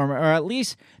platform, or at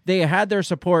least they had their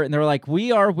support, and they were like,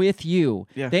 we are with you.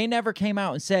 Yeah. They never came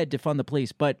out and said defund the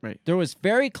police, but there was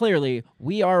very clearly,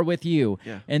 we are with you.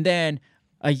 Yeah. And then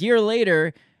a year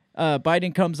later,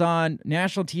 Biden comes on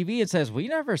national TV and says, we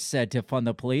never said defund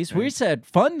the police. We said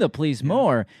fund the police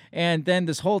more. And then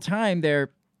this whole time they're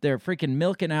freaking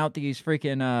milking out these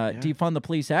freaking defund the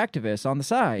police activists on the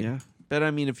side. Yeah. But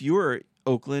I mean, if you were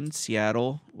Oakland,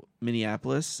 Seattle,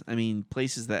 Minneapolis, I mean,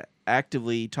 places that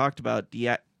actively talked about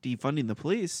defunding the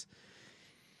police,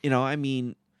 I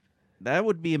mean, that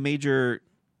would be a major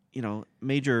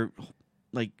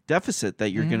deficit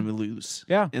that you're going to lose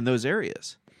in those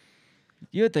areas.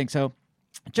 You would think so.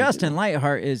 Justin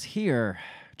Lightheart is here.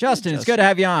 Justin, it's good to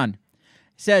have you on.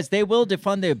 Says they will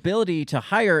defund the ability to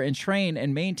hire and train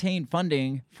and maintain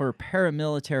funding for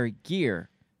paramilitary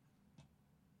gear.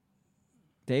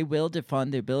 They will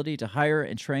defund the ability to hire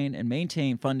and train and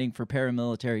maintain funding for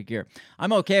paramilitary gear.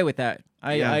 I'm okay with that.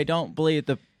 I don't believe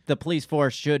the police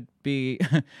force should be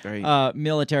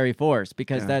military force,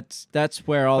 because that's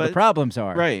where all the problems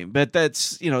are. Right, but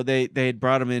that's, they had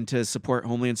brought them in to support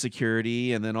Homeland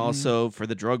Security, and then also for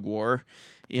the drug war.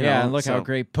 And look how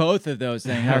great both of those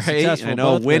things. How successful. I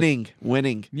know,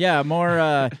 winning. Yeah,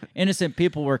 more innocent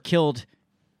people were killed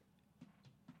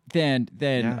than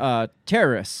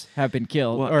terrorists have been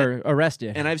killed or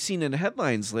arrested. And I've seen in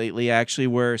headlines lately, actually,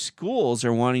 where schools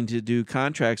are wanting to do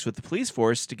contracts with the police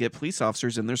force to get police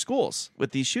officers in their schools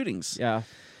with these shootings. Yeah.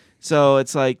 So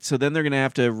it's like, then they're going to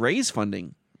have to raise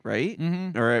funding, right?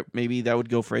 Mm-hmm. Or maybe that would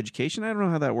go for education. I don't know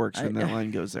how that works when that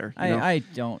line goes there. I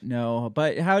don't know.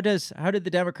 But how did the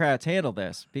Democrats handle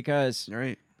this? Because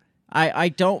I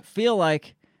don't feel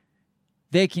like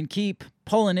they can keep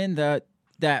pulling in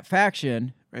that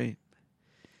faction. Right.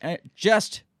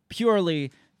 Just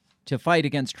purely to fight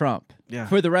against Trump.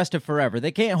 for the rest of forever.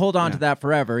 They can't hold on to that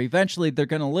forever. Eventually, they're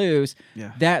going to lose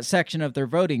that section of their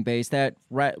voting base, that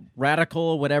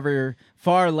radical, whatever,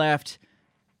 far left,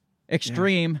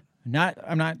 extreme,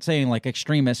 I'm not saying like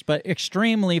extremist, but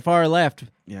extremely far left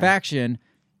faction.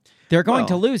 They're going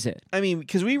to lose it. I mean,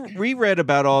 because we read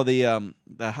about all the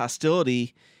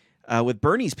hostility with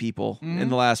Bernie's people in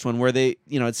the last one, where they,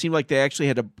 it seemed like they actually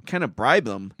had to kind of bribe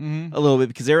them a little bit,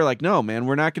 because they were like, no, man,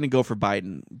 we're not going to go for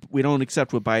Biden. We don't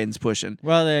accept what Biden's pushing.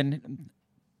 Well, then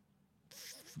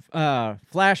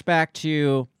flashback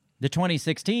to the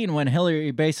 2016 when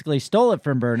Hillary basically stole it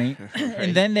from Bernie.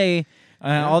 And then they,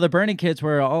 all the Bernie kids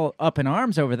were all up in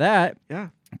arms over that. Yeah.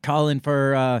 Calling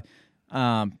for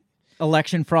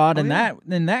election fraud in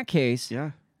that case.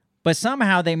 Yeah. But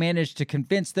somehow they managed to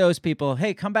convince those people,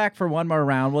 hey, come back for one more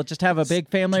round. We'll just have a big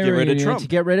family reunion to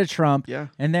get rid of Trump. Yeah.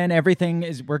 And then everything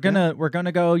is we're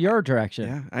gonna go your direction.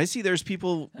 Yeah. I see there's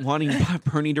people wanting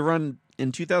Bernie to run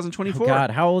in 2024. Oh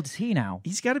God, how old is he now?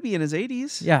 He's got to be in his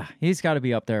 80s. Yeah, he's got to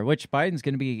be up there, which Biden's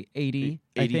going to be 82,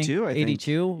 I think.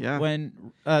 82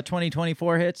 when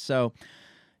 2024 hits. So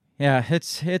yeah,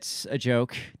 it's a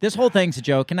joke. This whole thing's a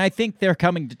joke, and I think they're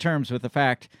coming to terms with the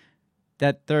fact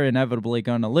that they're inevitably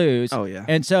going to lose. Oh, yeah.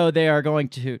 And so they are going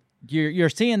to, you're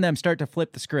seeing them start to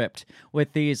flip the script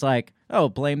with these like, oh,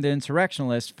 blame the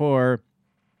insurrectionists for,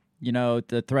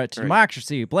 the threat to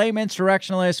democracy. Blame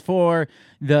insurrectionists for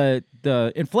the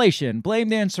inflation. Blame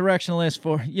the insurrectionists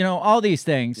for, all these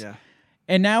things. Yeah.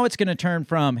 And now it's going to turn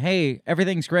from, hey,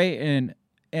 everything's great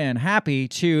and happy,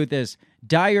 to this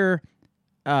dire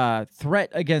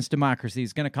threat against democracy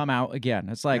is going to come out again.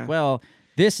 It's like, well,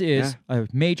 this is a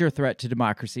major threat to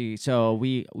democracy, so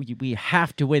we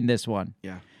have to win this one.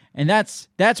 Yeah. And that's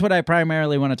what I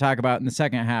primarily want to talk about in the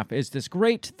second half, is this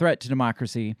great threat to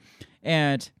democracy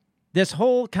and this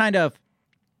whole kind of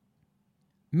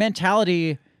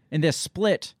mentality in this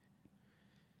split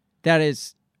that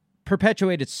is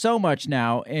perpetuated so much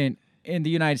now in the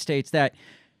United States that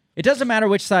it doesn't matter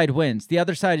which side wins. The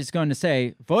other side is going to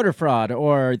say voter fraud,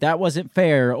 or that wasn't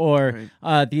fair, or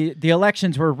the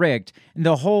elections were rigged. And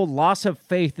the whole loss of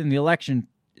faith in the election,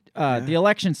 the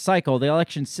election cycle, the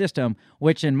election system,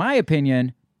 which in my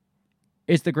opinion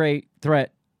is the great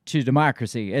threat to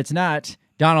democracy. It's not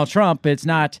Donald Trump. It's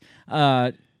not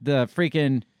the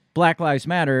freaking Black Lives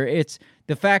Matter. It's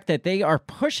the fact that they are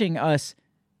pushing us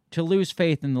to lose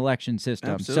faith in the election system.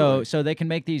 Absolutely. So they can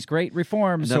make these great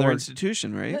reforms. Another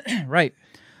institution, right? Right.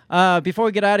 Before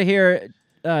we get out of here,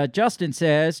 Justin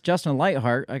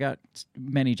Lightheart, I got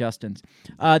many Justins.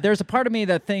 There's a part of me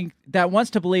that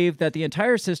wants to believe that the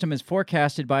entire system is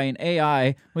forecasted by an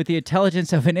AI with the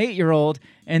intelligence of an 8-year-old,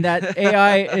 and that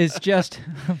AI is just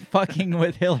fucking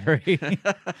with Hillary.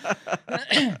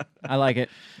 I like it.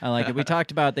 We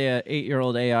talked about the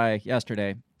 8-year-old AI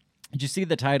yesterday. Did you see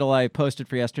the title I posted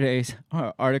for yesterday's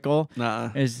article?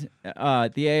 Nuh-uh. Is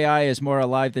the AI is more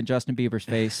alive than Justin Bieber's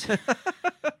face.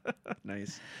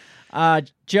 Nice.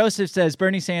 Joseph says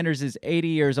Bernie Sanders is 80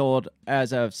 years old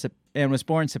and was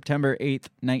born September 8th,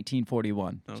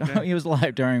 1941. Okay. So he was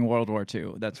alive during World War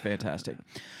II. That's fantastic.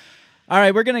 All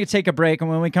right, we're going to take a break, and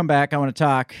when we come back, I want to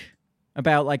talk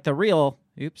about like the real,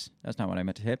 that's not what I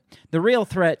meant to hit, the real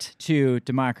threat to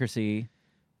democracy,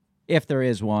 if there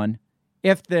is one.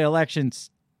 If the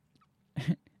elections,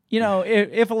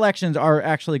 if elections are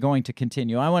actually going to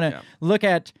continue, I want to look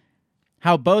at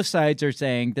how both sides are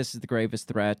saying this is the gravest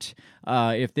threat.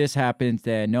 If this happens,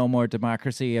 then no more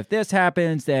democracy. If this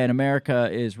happens, then America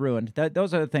is ruined.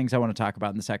 Those are the things I want to talk about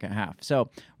in the second half. So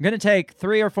I'm going to take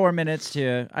 3 or 4 minutes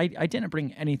to... I didn't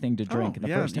bring anything to drink in the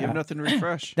first half. You have nothing to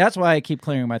refresh. That's why I keep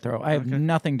clearing my throat. I have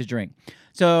nothing to drink.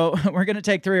 So we're going to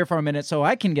take 3 or 4 minutes so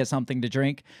I can get something to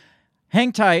drink.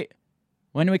 Hang tight.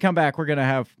 When we come back, we're going to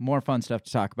have more fun stuff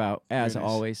to talk about, as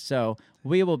always. So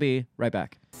we will be right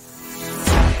back.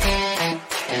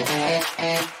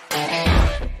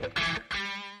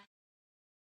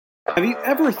 Have you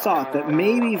ever thought that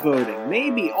maybe voting,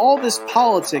 maybe all this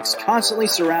politics constantly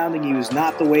surrounding you is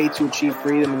not the way to achieve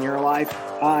freedom in your life?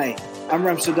 Hi, I'm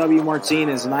Remso W.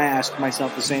 Martinez, and I ask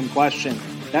myself the same question.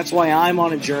 That's why I'm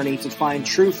on a journey to find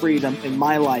true freedom in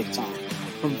my lifetime.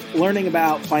 From learning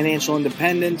about financial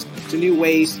independence, to new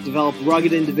ways to develop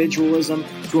rugged individualism,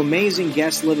 to amazing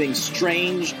guests living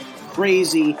strange,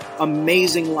 crazy,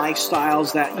 amazing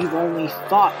lifestyles that you've only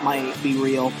thought might be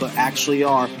real, but actually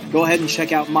are. Go ahead and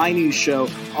check out my new show,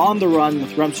 On the Run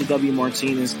with Remso W.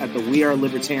 Martinez at the We Are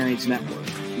Libertarians Network.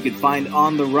 You can find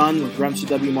On the Run with Remso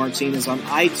W. Martinez on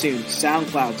iTunes,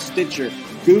 SoundCloud, Stitcher,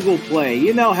 Google Play.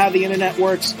 You know how the internet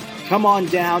works. Come on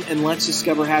down and let's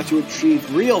discover how to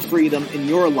achieve real freedom in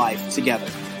your life together.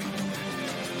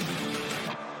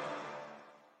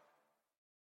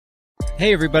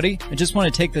 Hey everybody, I just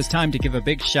want to take this time to give a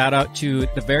big shout out to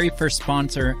the very first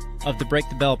sponsor of the Break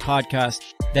the Bell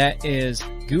podcast. That is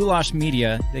Goulash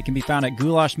Media. They can be found at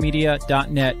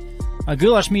goulashmedia.net.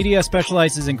 Goulash Media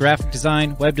specializes in graphic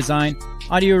design, web design,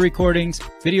 audio recordings,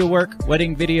 video work,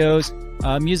 wedding videos,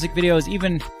 music videos,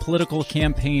 even political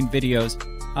campaign videos.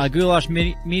 Goulash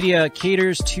Media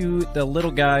caters to the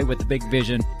little guy with the big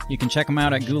vision. You can check them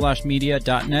out at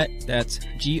goulashmedia.net. That's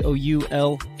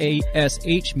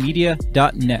GOULASH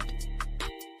media.net.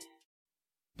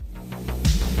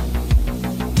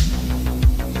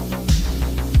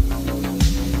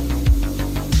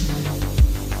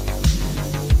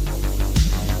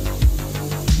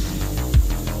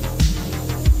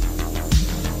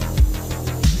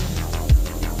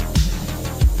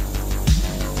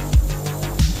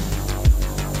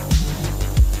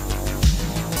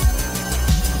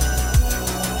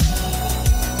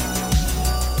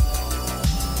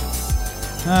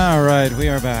 All right, we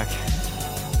are back.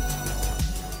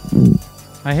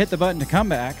 I hit the button to come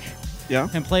back. Yeah.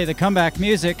 And play the comeback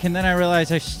music, and then I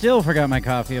realized I still forgot my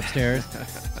coffee upstairs.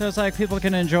 So it's like people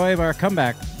can enjoy our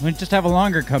comeback. We just have a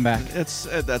longer comeback. That's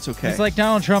okay. It's like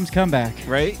Donald Trump's comeback.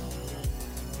 Right?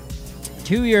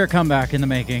 2-year comeback in the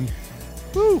making.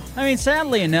 Woo. I mean,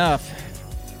 sadly enough,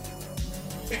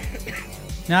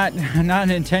 not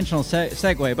an intentional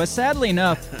segue, but sadly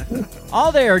enough,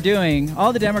 all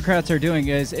the Democrats are doing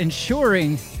is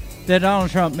ensuring that Donald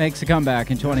Trump makes a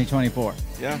comeback in 2024.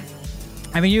 Yeah.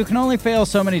 I mean, you can only fail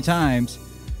so many times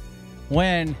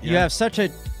when you have such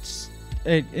an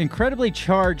incredibly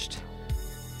charged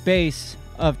base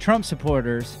of Trump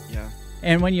supporters. Yeah.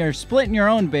 And when you're splitting your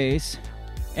own base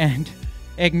and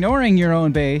ignoring your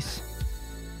own base,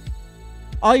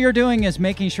 all you're doing is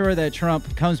making sure that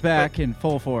Trump comes back in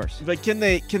full force. But can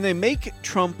they make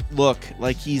Trump look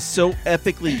like he's so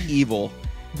epically evil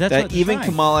that even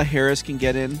Kamala Harris can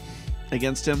get in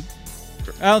against him?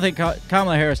 I don't think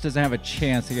Kamala Harris doesn't have a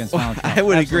chance against Donald Trump. I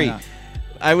would agree.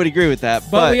 I would agree with that.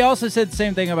 But we also said the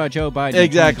same thing about Joe Biden.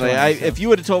 Exactly. If you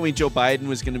would have told me Joe Biden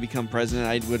was going to become president,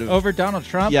 I would have... Over Donald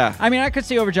Trump? Yeah. I mean, I could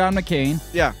see over John McCain.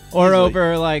 Yeah. Or easily.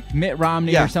 over, like, Mitt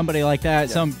Romney or somebody like that.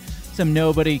 Yeah. Some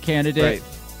nobody candidate. Right.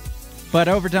 But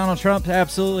over Donald Trump,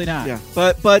 absolutely not. Yeah.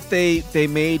 But they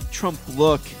made Trump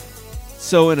look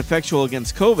so ineffectual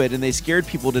against COVID, and they scared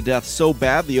people to death so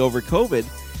badly over COVID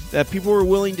that people were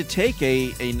willing to take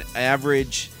an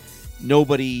average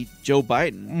nobody Joe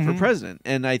Biden for president.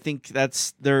 And I think it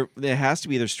has to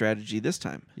be their strategy this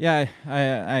time. Yeah,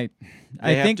 I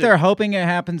think they're hoping it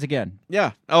happens again.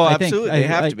 Yeah. Oh, absolutely. They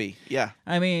have to be. Yeah.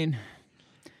 I mean,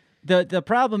 the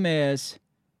problem is,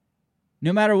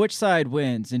 no matter which side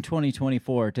wins in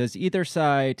 2024, does either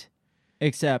side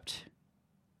accept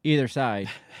either side?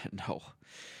 No.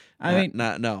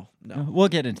 No. We'll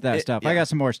get into that stuff. I got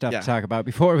some more stuff to talk about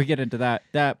before we get into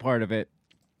that part of it.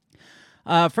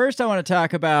 First, I want to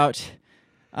talk about,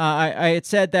 I had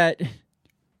said that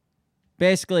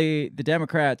basically the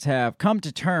Democrats have come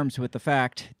to terms with the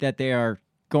fact that they are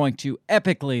going to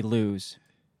epically lose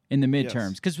in the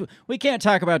midterms. Because we can't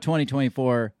talk about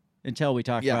 2024 until we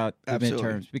talk about the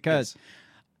midterms. Because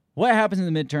what happens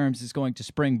in the midterms is going to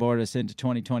springboard us into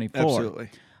 2024. Absolutely.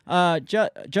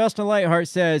 Justin Lightheart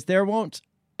says there won't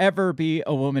ever be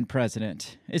a woman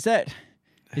president. Is that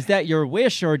your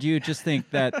wish, or do you just think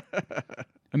that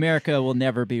America will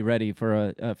never be ready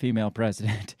for a female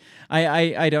president?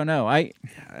 I don't know. I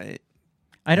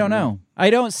don't know. I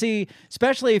don't see,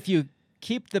 especially if you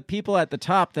keep the people at the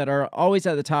top that are always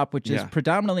at the top, which is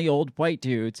predominantly old white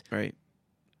dudes. Right.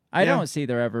 I don't see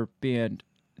there ever being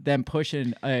them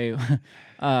pushing an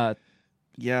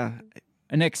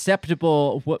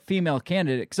acceptable female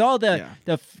candidate, because all the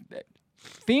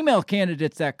female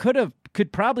candidates that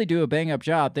could probably do a bang up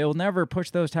job, they will never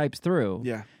push those types through.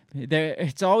 Yeah,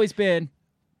 it's always been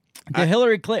the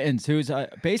Hillary Clintons, who's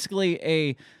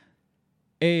basically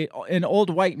an old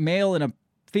white male in a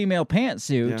female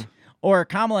pantsuit, or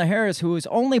Kamala Harris, who was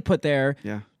only put there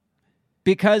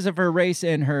because of her race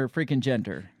and her freaking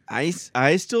gender. I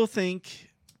still think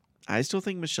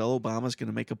Michelle Obama's going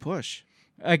to make a push.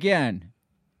 Again,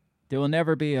 there will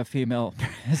never be a female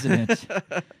president.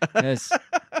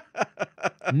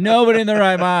 Nobody in their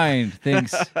right mind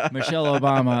thinks Michelle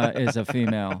Obama is a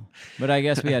female. But I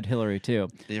guess we had Hillary, too.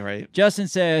 You're right. Justin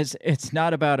says, it's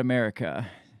not about America.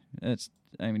 None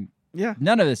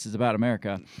of this is about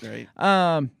America. Right.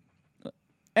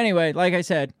 Anyway, like I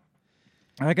said,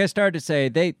 like I started to say,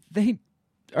 they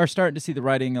are starting to see the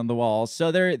writing on the walls. So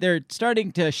they're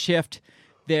starting to shift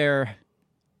their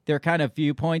kind of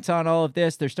viewpoints on all of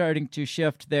this. They're starting to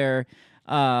shift their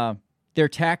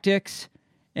tactics,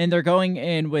 and they're going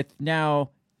in with now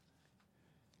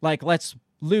like let's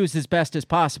lose as best as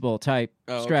possible type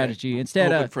strategy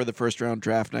instead of for the first round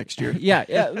draft next year. yeah,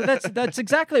 that's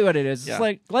exactly what it is. Yeah. It's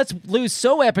like let's lose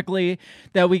so epically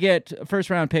that we get a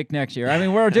first round pick next year. I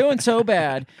mean, we're doing so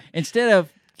bad instead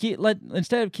of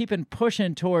keeping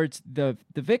pushing towards the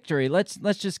victory, let's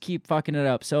just keep fucking it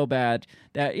up so bad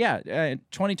that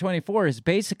 2024 is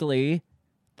basically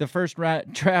the first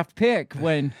draft pick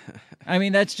when I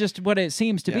mean that's just what it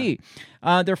seems to be.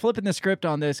 They're flipping the script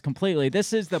on this completely.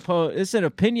 This is this is an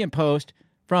opinion post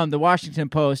from the Washington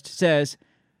Post. Says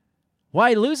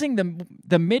why losing the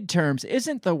midterms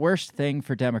isn't the worst thing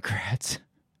for Democrats.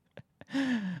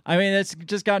 I mean, it's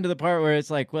just gotten to the part where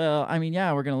it's like, well, I mean,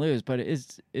 yeah, we're gonna lose, but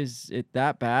is it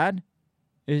that bad?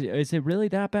 Is it really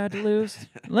that bad to lose?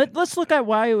 Let's look at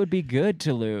why it would be good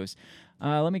to lose.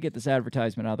 Let me get this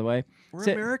advertisement out of the way. We're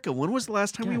America. When was the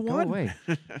last time we won? Go away.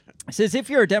 It says, if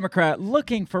you're a Democrat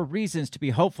looking for reasons to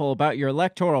be hopeful about your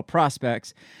electoral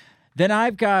prospects, then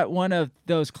I've got one of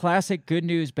those classic good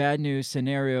news, bad news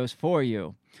scenarios for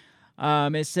you.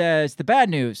 It says, the bad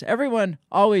news, everyone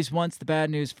always wants the bad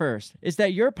news first, is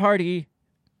that your party,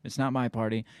 it's not my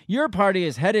party, your party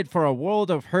is headed for a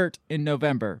world of hurt in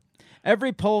November.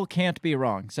 Every poll can't be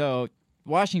wrong. So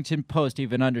Washington Post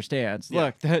even understands.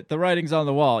 Yeah. Look, the writing's on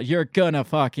the wall. You're gonna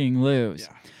fucking lose.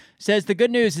 Yeah. Says the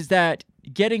good news is that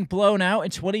getting blown out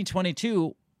in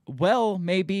 2022, well,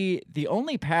 may be the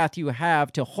only path you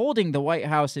have to holding the White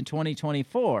House in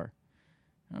 2024.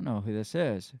 I don't know who this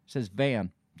is. It says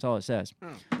Van. That's all it says.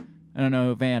 I don't know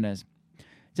who Van is.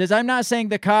 It says, I'm not saying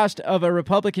the cost of a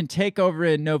Republican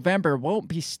takeover in November won't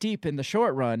be steep in the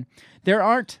short run. There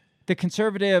aren't the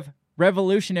conservative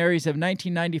revolutionaries of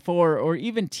 1994 or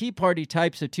even Tea Party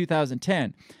types of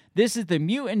 2010. This is the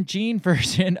mutant gene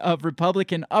version of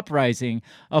Republican uprising,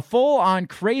 a full-on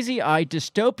crazy-eyed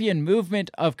dystopian movement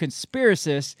of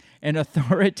conspiracists and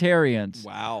authoritarians.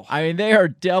 Wow. I mean, they are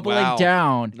doubling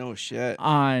down no shit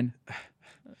on,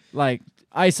 like,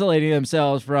 isolating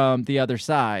themselves from the other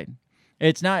side.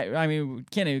 It's not, I mean, we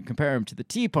can't even compare them to the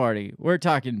Tea Party. We're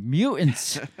talking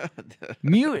mutants.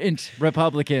 Mutant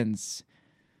Republicans.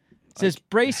 It says,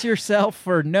 brace yourself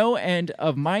for no end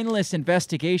of mindless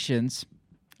investigations.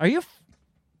 Are you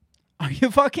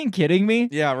fucking kidding me?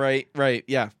 Yeah, right,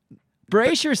 yeah.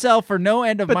 Brace yourself for no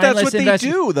end of mindless investigations. But that's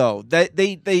what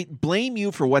they do, though. They blame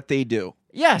you for what they do.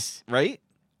 Yes. Right?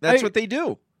 That's what they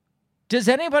do. Does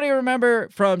anybody remember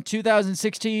from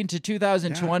 2016 to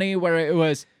 2020 where it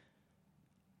was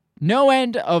no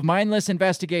end of mindless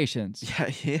investigations?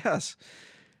 Yeah, yes.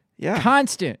 Yeah.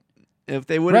 Constant. If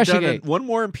they would have done one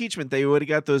more impeachment, they would have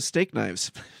got those steak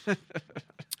knives.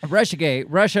 Russiagate,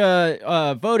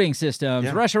 Russia voting systems,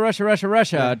 Yeah.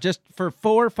 Russia, just for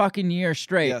 4 fucking years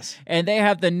straight. Yes. And they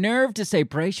have the nerve to say,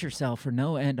 brace yourself for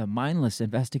no end of mindless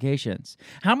investigations.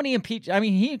 How many I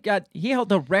mean, he held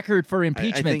the record for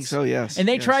impeachments. I think so, yes. And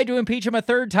they tried to impeach him a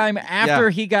third time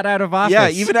after he got out of office. Yeah,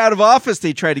 even out of office,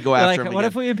 they tried to go after him what again.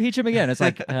 if we impeach him again? It's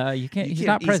like, you can't, he's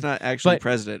not president. He's not actually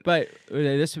president. But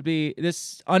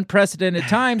this unprecedented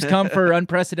times come for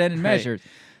unprecedented measures.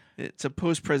 It's a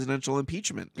post-presidential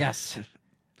impeachment. Yes.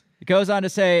 It goes on to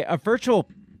say a virtual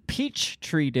peach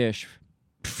tree dish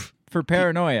for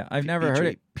paranoia. I've never heard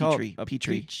it called a peach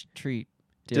tree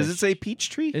dish. Does it say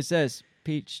peach tree? It says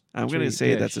peach I'm going to say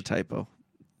dish. that's a typo.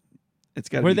 It's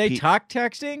got to be Were they talk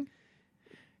texting?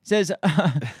 It says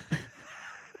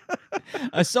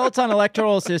assaults on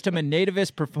electoral system and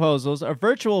nativist proposals, a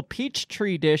virtual peach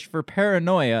tree dish for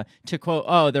paranoia, to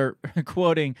quote, they're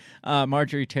quoting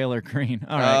Marjorie Taylor Greene.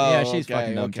 All right, yeah, she's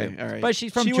fucking dumb too. All right. But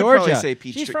she's from She would Georgia. probably say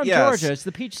peach she's tree. from Yes. Georgia. It's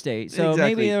the peach state. So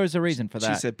Exactly. maybe there was a reason for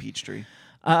that. She said peach tree.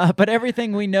 But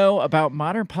everything we know about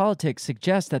modern politics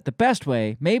suggests that the best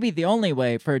way, maybe the only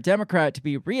way, for a Democrat to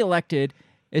be reelected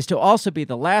is to also be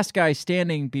the last guy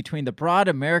standing between the broad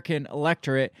American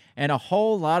electorate and a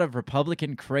whole lot of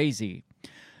Republican crazy.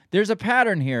 There's a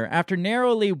pattern here. After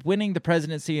narrowly winning the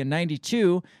presidency in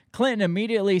 92, Clinton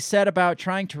immediately set about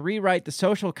trying to rewrite the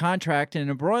social contract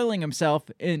and embroiling himself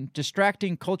in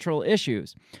distracting cultural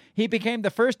issues. He became the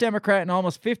first Democrat in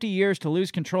almost 50 years to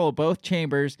lose control of both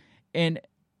chambers in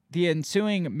the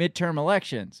ensuing midterm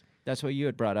elections. That's what you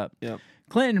had brought up. Yep.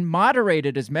 Clinton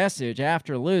moderated his message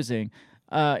after losing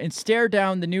and stared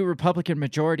down the new Republican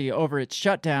majority over its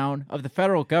shutdown of the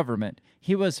federal government.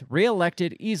 He was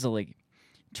reelected easily.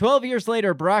 12 years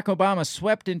later, Barack Obama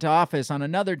swept into office on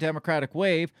another Democratic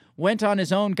wave, went on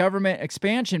his own government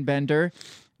expansion bender.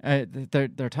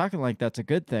 They're talking like that's a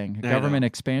good thing. Government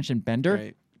expansion bender?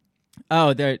 Right.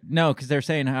 Oh, because they're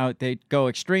saying how they go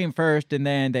extreme first and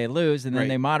then they lose and then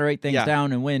they moderate things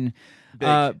down and win.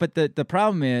 But the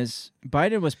problem is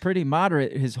Biden was pretty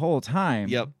moderate his whole time.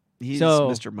 Yep. He's so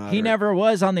Mr. Moderate. he never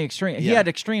was on the extreme. He had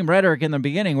extreme rhetoric in the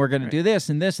beginning. We're going to do this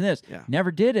and this and this. Yeah.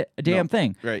 Never did a damn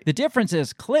thing. Right. The difference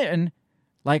is Clinton,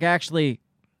 actually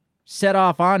set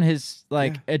off on his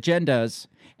agendas,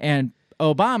 and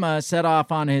Obama set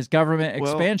off on his government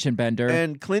expansion bender.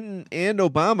 And Clinton and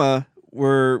Obama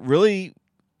were really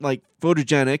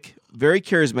photogenic, very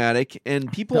charismatic,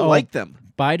 and people like them.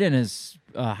 Biden is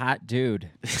a hot dude.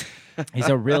 He's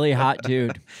a really hot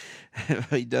dude.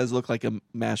 He does look like a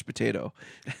mashed potato.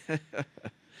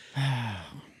 I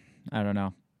don't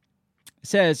know. It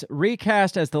says,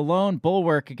 recast as the lone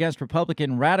bulwark against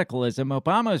Republican radicalism,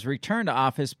 Obama's returned to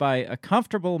office by a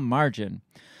comfortable margin.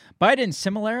 Biden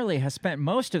similarly has spent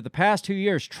most of the past 2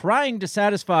 years trying to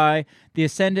satisfy the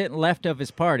ascendant left of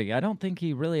his party. I don't think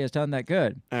he really has done that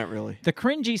good. Not really. The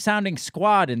cringy-sounding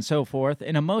squad and so forth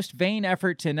in a most vain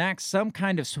effort to enact some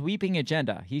kind of sweeping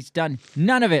agenda. He's done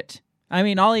none of it. I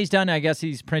mean, all he's done, I guess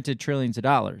he's printed trillions of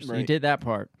dollars. Right. He did that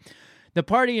part. The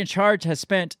party in charge has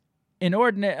spent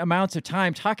inordinate amounts of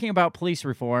time talking about police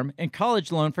reform and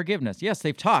college loan forgiveness. Yes,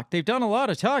 they've talked. They've done a lot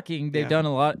of talking. They've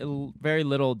done very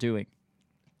little doing.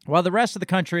 While the rest of the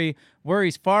country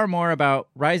worries far more about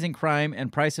rising crime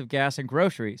and price of gas and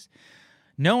groceries.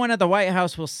 No one at the White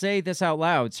House will say this out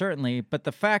loud, certainly, but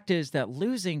the fact is that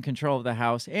losing control of the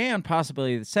House and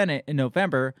possibly the Senate in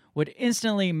November would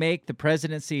instantly make the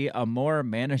presidency a more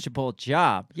manageable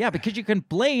job. Yeah, because you can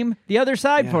blame the other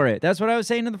side for it. That's what I was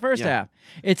saying in the first half.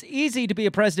 It's easy to be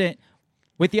a president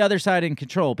with the other side in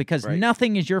control because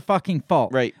nothing is your fucking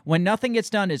fault. Right. When nothing gets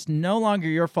done, it's no longer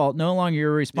your fault, no longer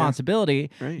your responsibility.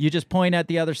 Yeah. Right. You just point at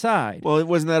the other side. Well, it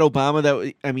wasn't that Obama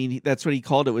that's what he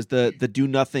called it, was the do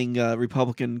nothing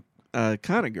Republican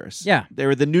Congress. Yeah. They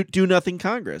were the new do nothing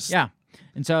Congress. Yeah.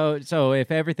 And so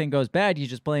if everything goes bad, you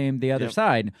just blame the other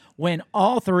side. When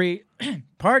all three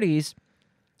parties,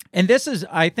 and this is,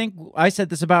 I think I said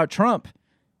this about Trump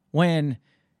when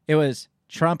it was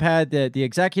Trump had the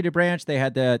executive branch, they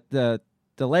had the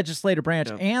legislative branch,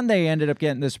 and they ended up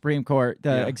getting the Supreme Court,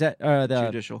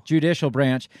 the judicial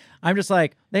branch. I'm just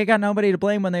like, they got nobody to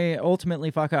blame when they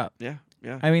ultimately fuck up. Yeah,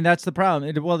 yeah. I mean, that's the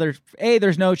problem.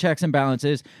 There's no checks and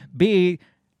balances. B,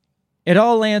 it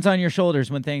all lands on your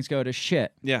shoulders when things go to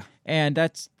shit. Yeah. And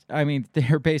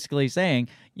they're basically saying,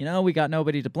 we got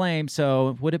nobody to blame,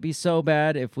 so would it be so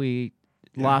bad if we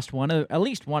lost at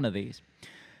least one of these?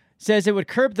 Says it would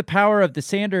curb the power of the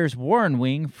Sanders-Warren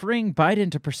wing, freeing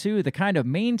Biden to pursue the kind of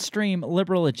mainstream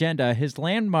liberal agenda, his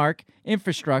landmark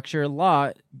infrastructure law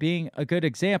being a good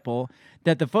example,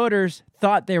 that the voters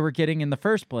thought they were getting in the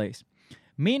first place.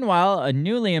 Meanwhile, a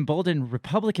newly emboldened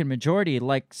Republican majority,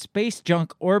 like space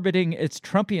junk orbiting its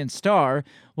Trumpian star,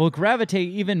 will gravitate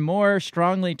even more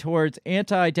strongly towards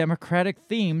anti-democratic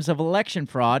themes of election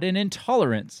fraud and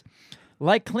intolerance.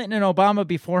 Like Clinton and Obama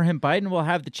before him, Biden will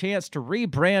have the chance to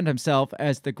rebrand himself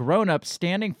as the grown-up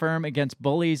standing firm against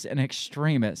bullies and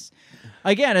extremists.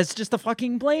 Again, it's just a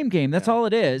fucking blame game. That's all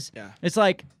it is. Yeah. It's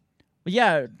like,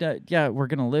 we're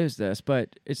going to lose this, but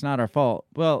it's not our fault.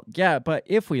 Well, yeah, but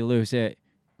if we lose it,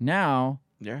 now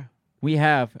we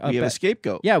have a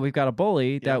scapegoat. Yeah, we've got a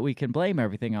bully that we can blame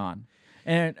everything on.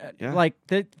 And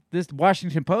this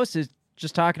Washington Post is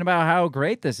just talking about how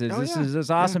great this is. This is this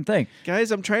awesome thing.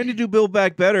 Guys, I'm trying to do Build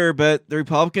Back Better, but the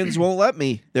Republicans won't let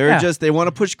me. They want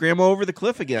to push grandma over the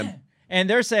cliff again. And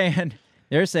they're saying,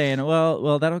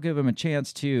 well, that'll give him a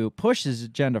chance to push his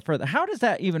agenda further. How does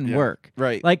that even work?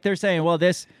 Right. Like they're saying, well,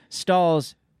 this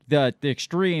stalls the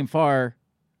extreme far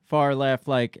left,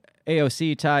 like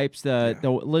AOC types, the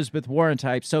Elizabeth Warren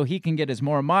types, so he can get his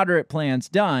more moderate plans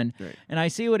done. Right. And I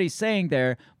see what he's saying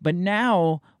there, but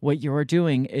now what you are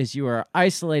doing is you are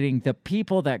isolating the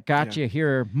people that got you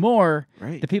here more,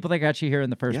 the people that got you here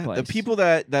in the first place. The people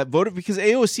that voted, because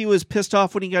AOC was pissed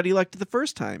off when he got elected the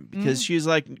first time, because she was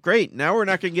like, great, now we're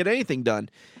not going to get anything done.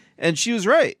 And she was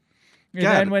right. And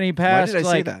then when he passed, why did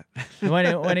I say that?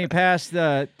 when he passed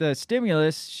the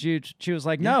stimulus, she was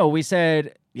like, no, we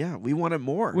said... Yeah, we wanted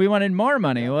more. We wanted more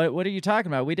money. Yeah. What are you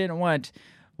talking about? We didn't want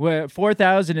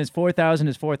 4,000 is 4,000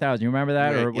 is 4,000. You remember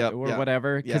that or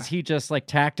whatever? Because he just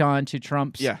tacked on to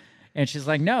Trump's. Yeah. And she's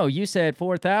like, no, you said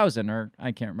 4,000 or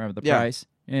I can't remember the price.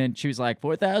 And she was like,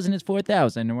 4,000 is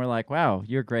 4,000. And we're like, wow,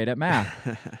 you're great at math.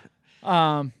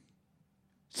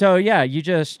 So yeah, you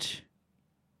just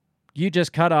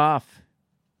cut off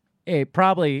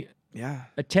probably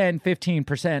a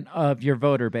 10-15% of your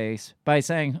voter base by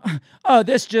saying, oh,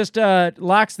 this just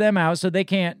locks them out so they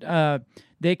can't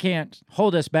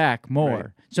hold us back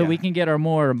more. So we can get our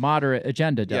more moderate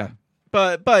agenda done.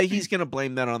 But he's going to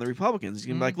blame that on the Republicans. He's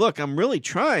going to be like, look, I'm really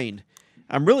trying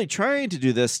to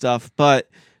do this stuff, but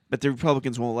but the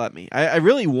Republicans won't let me. I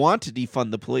really want to defund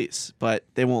the police, but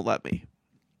they won't let me.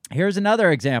 Here's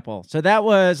another example. So that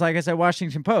was, like I said,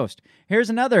 Washington Post. Here's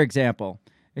another example.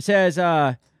 It says,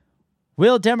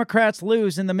 will Democrats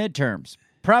lose in the midterms?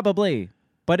 Probably,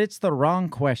 but it's the wrong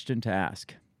question to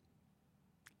ask.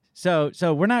 So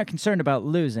we're not concerned about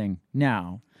losing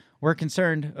now. We're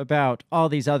concerned about all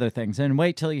these other things. And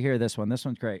wait till you hear this one. This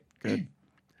one's great. Good.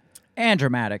 And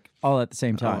dramatic, all at the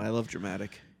same time. Oh, I love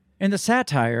dramatic. In the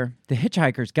satire, The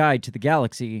Hitchhiker's Guide to the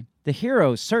Galaxy, the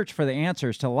heroes search for the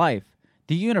answers to life,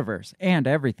 the universe, and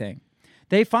everything.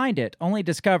 They find it, only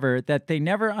discover that they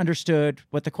never understood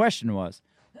what the question was.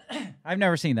 I've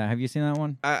never seen that. Have you seen that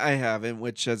one? I haven't,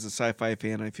 which as a sci-fi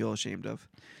fan, I feel ashamed of.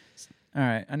 All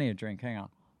right, I need a drink. Hang on.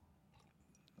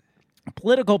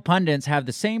 Political pundits have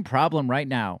the same problem right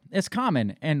now. It's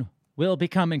common and will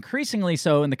become increasingly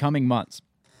so in the coming months.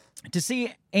 To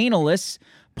see analysts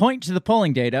point to the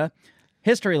polling data,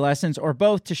 history lessons, or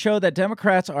both to show that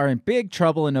Democrats are in big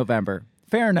trouble in November.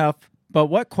 Fair enough, but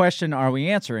what question are we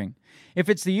answering? If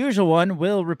it's the usual one,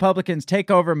 will Republicans take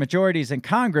over majorities in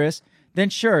Congress, then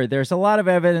sure, there's a lot of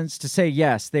evidence to say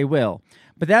yes, they will.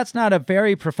 But that's not a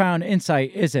very profound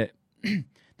insight, is it?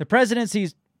 The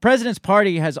President's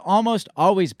party has almost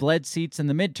always bled seats in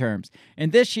the midterms,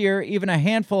 and this year, even a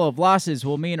handful of losses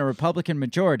will mean a Republican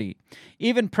majority.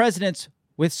 Even presidents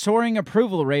with soaring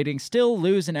approval ratings still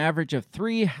lose an average of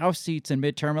 3 House seats in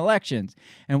midterm elections,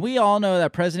 and we all know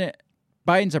that President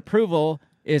Biden's approval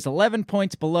is 11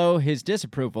 points below his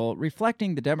disapproval,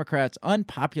 reflecting the Democrats'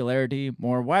 unpopularity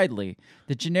more widely.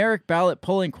 The generic ballot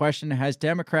polling question has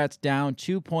Democrats down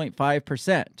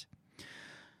 2.5%.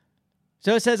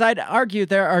 So it says, I'd argue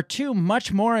there are 2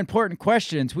 much more important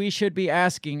questions we should be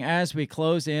asking as we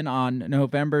close in on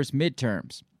November's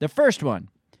midterms. The first one,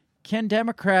 can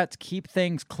Democrats keep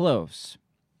things close?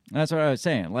 That's what I was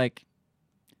saying. Like,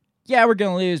 yeah, we're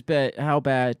going to lose, but how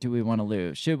bad do we want to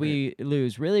lose? Should we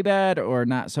lose really bad or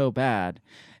not so bad?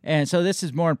 And so this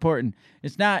is more important.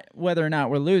 It's not whether or not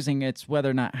we're losing, it's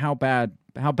whether or not how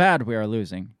bad we are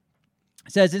losing.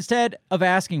 It says, instead of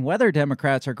asking whether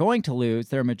Democrats are going to lose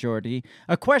their majority,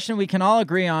 a question we can all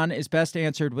agree on is best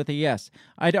answered with a yes.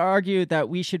 I'd argue that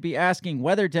we should be asking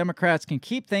whether Democrats can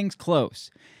keep things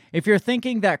close. If you're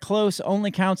thinking that close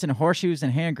only counts in horseshoes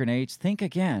and hand grenades, think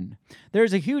again.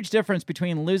 There's a huge difference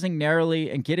between losing narrowly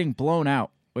and getting blown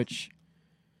out, which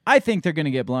I think they're going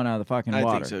to get blown out of the fucking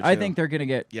water. Think so too. I think they're going to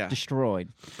get destroyed.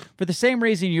 For the same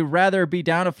reason you'd rather be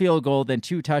down a field goal than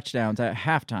 2 touchdowns at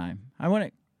halftime.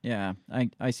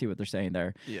 I see what they're saying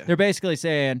there. Yeah. They're basically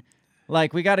saying,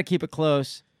 like, we got to keep it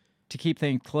close to keep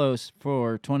things close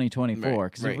for 2024.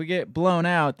 Because if we get blown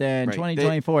out, then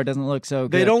 2024 doesn't look so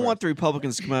good. They don't want the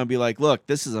Republicans to come out and be like, look,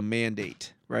 this is a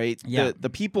mandate, right? Yeah. The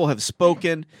people have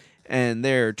spoken, and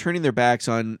they're turning their backs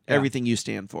on everything you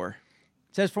stand for.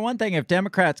 It says, for one thing, if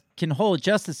Democrats can hold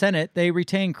just the Senate, they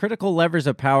retain critical levers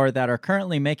of power that are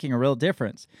currently making a real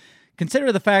difference.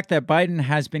 Consider the fact that Biden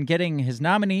has been getting his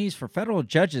nominees for federal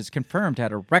judges confirmed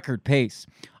at a record pace,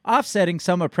 offsetting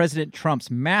some of President Trump's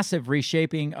massive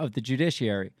reshaping of the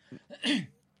judiciary.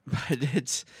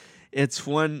 But it's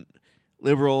one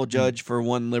liberal judge for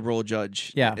one liberal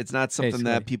judge. Yeah, it's not something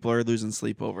that people are losing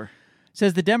sleep over. It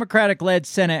says the Democratic-led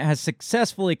Senate has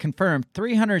successfully confirmed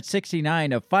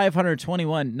 369 of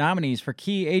 521 nominees for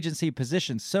key agency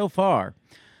positions so far.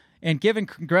 And given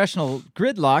congressional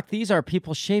gridlock, these are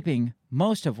people shaping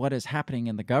most of what is happening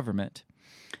in the government.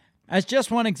 As just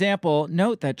one example,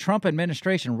 note that Trump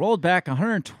administration rolled back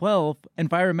 112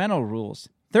 environmental rules,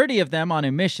 30 of them on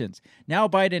emissions. Now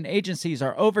Biden agencies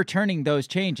are overturning those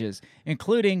changes,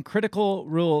 including critical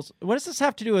rules. What does this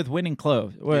have to do with winning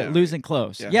close, losing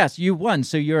close? Yeah. Yes, you won,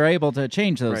 so you're able to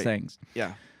change those things.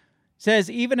 Yeah.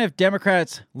 Says even if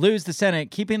Democrats lose the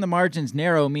Senate, keeping the margins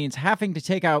narrow means having to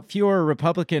take out fewer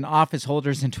Republican office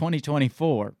holders in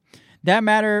 2024. That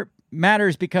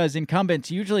matters because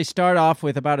incumbents usually start off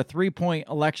with about a 3-point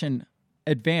election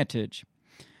advantage.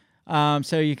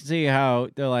 So you can see how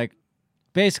they're like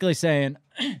basically saying,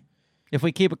 if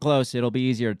we keep it close, it'll be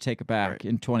easier to take it back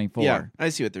in 24. Yeah, I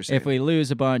see what they're saying. If we lose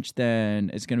a bunch,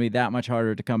 then it's going to be that much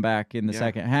harder to come back in the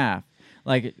second half.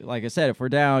 Like I said, if we're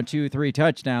down 2-3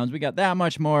 touchdowns, we got that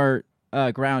much more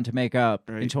ground to make up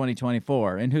in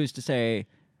 2024. And who's to say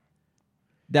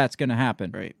that's going to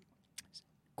happen? Right.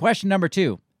 Question number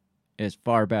 2 is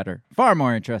far better, far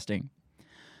more interesting.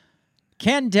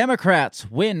 Can Democrats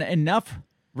win enough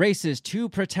races to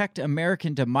protect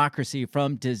American democracy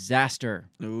from disaster?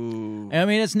 Ooh. I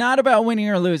mean, it's not about winning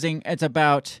or losing. It's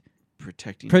about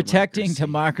protecting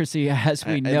democracy as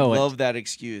we know it. I love that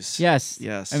excuse. Yes.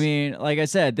 Yes. I mean, like I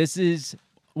said, this is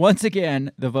once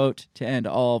again the vote to end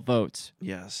all votes.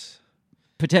 Yes.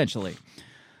 Potentially.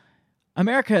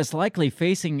 America is likely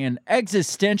facing an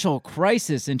existential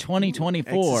crisis in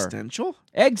 2024. Existential?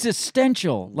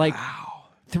 Existential. Like,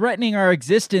 threatening our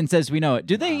existence as we know it.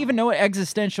 Do they even know what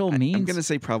existential means? I'm going to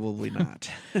say probably not.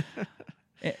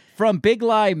 From Big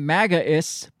Lie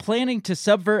MAGA-ists planning to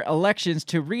subvert elections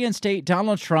to reinstate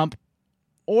Donald Trump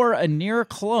or a near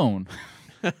clone.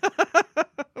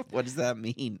 What does that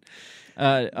mean?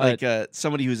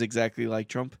 Somebody who's exactly like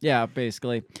Trump? Yeah,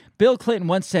 basically. Bill Clinton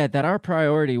once said that our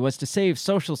priority was to save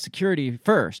Social Security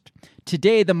first.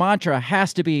 Today, the mantra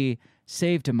has to be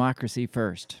save democracy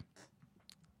first.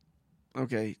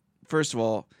 Okay, first of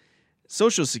all,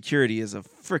 Social Security is a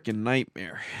freaking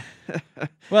nightmare.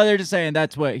 Well, they're just saying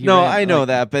that's what he No, ran, I know like,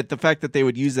 that, but the fact that they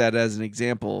would use that as an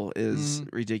example is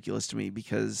ridiculous to me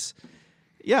because,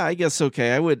 yeah, I guess,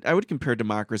 okay, I would compare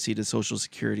democracy to Social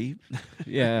Security.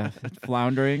 Yeah,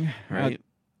 floundering right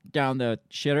down the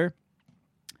shitter.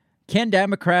 Can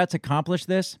Democrats accomplish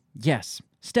this? Yes.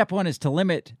 Step one is to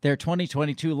limit their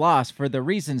 2022 loss for the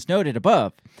reasons noted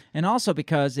above, and also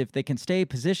because if they can stay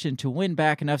positioned to win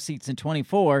back enough seats in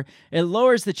 24, it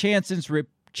lowers the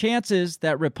chances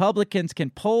that Republicans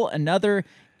can pull another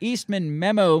Eastman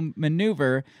memo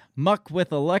maneuver, muck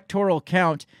with electoral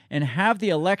count, and have the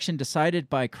election decided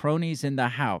by cronies in the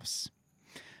House.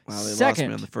 Wow, they lost me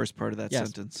on the first part of that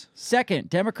sentence.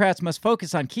 Second, Democrats must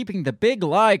focus on keeping the big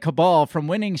lie cabal from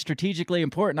winning strategically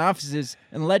important offices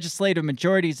in legislative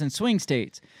majorities in swing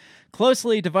states.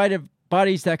 Closely divided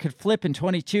bodies that could flip in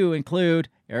 22 include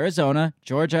Arizona,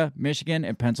 Georgia, Michigan,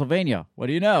 and Pennsylvania. What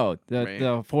do you know?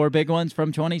 The four big ones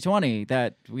from 2020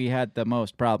 that we had the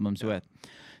most problems with.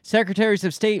 Secretaries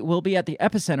of state will be at the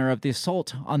epicenter of the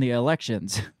assault on the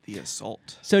elections. The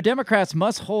assault. So Democrats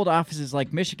must hold offices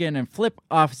like Michigan and flip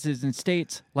offices in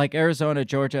states like Arizona,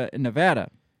 Georgia, and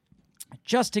Nevada.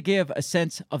 Just to give a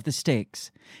sense of the stakes.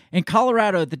 In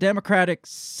Colorado, the Democratic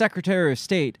Secretary of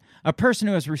State, a person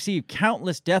who has received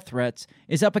countless death threats,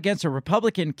 is up against a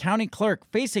Republican county clerk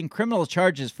facing criminal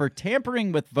charges for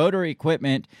tampering with voter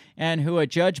equipment and who a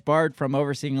judge barred from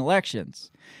overseeing elections.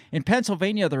 In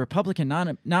Pennsylvania, the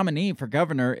Republican nominee for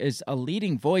governor is a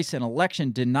leading voice in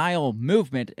election denial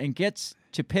movement and gets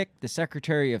to pick the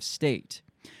Secretary of State.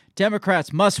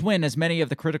 Democrats must win as many of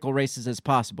the critical races as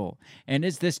possible. And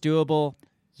is this doable?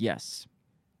 Yes.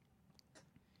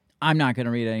 I'm not going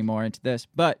to read any more into this,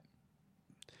 but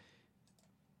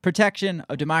protection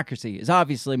of democracy is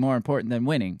obviously more important than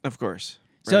winning. Of course.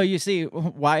 So you see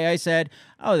why I said,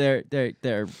 oh,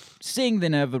 they're seeing the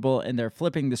inevitable and they're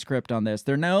flipping the script on this.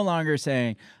 They're no longer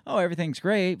saying, oh, everything's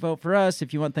great, vote for us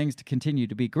if you want things to continue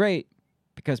to be great,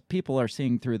 because people are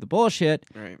seeing through the bullshit.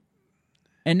 Right.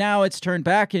 And now it's turned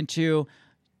back into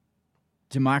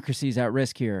democracy's at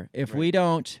risk here. If we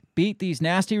don't beat these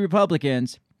nasty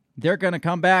Republicans, they're going to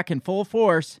come back in full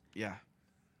force. Yeah.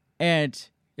 And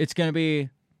it's going to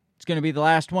be the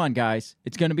last one, guys.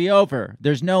 It's going to be over.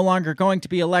 There's no longer going to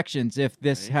be elections if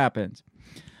this happens.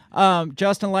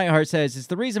 Justin Lightheart says, is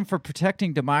the reason for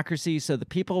protecting democracy so the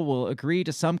people will agree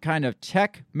to some kind of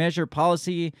check measure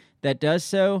policy that does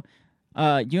so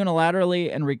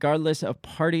unilaterally and regardless of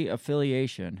party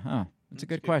affiliation? That's a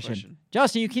good question.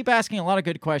 Justin, you keep asking a lot of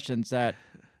good questions that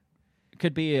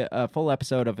could be a full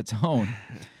episode of its own.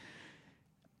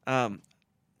 I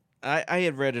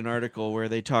had read an article where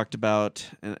they talked about,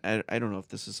 and I don't know if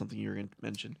this is something you were going to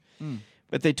mention,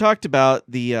 but they talked about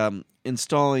the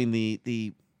installing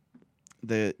the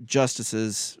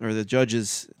justices or the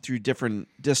judges through different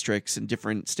districts in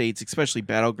different states, especially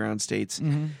battleground states,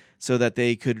 so that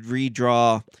they could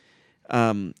redraw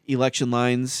election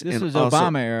lines. This was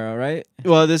Obama era, right?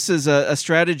 Well, this is a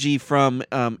strategy from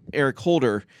Eric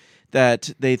Holder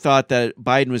that they thought that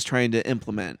Biden was trying to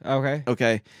implement.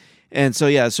 Okay. And so,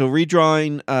 so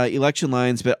redrawing election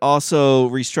lines, but also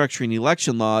restructuring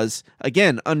election laws,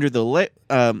 again, under the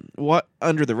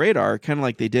radar, kind of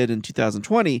like they did in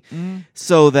 2020,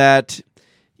 so that,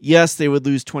 yes, they would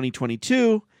lose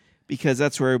 2022 because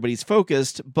that's where everybody's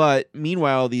focused, but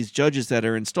meanwhile, these judges that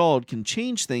are installed can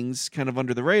change things kind of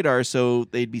under the radar, so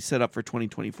they'd be set up for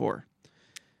 2024.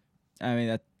 I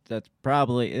mean, that's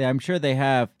probably, I'm sure they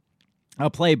have a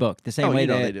playbook, the same way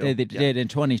they did in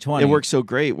 2020. It works so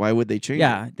great. Why would they change it?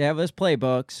 Yeah, they have this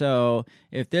playbook. So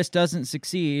if this doesn't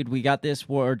succeed, we got this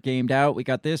word gamed out. We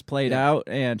got this played out.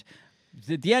 And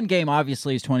the end game,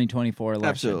 obviously, is 2024 election.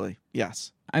 Absolutely.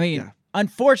 Yes. I mean,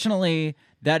 unfortunately,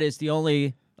 that is the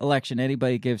only election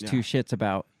anybody gives two shits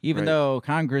about. Even though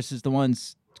Congress is the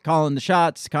ones calling the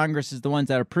shots, Congress is the ones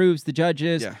that approves the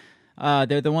judges.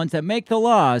 They're the ones that make the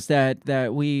laws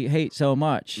that we hate so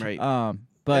much. Right.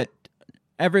 But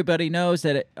everybody knows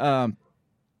that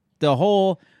the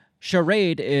whole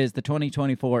charade is the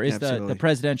 2024 is the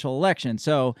presidential election.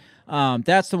 So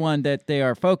that's the one that they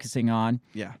are focusing on.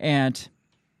 Yeah. And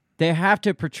they have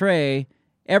to portray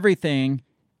everything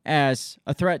as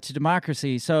a threat to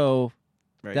democracy. So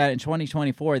that in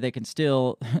 2024 they can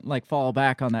still like fall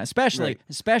back on that,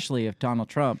 especially if Donald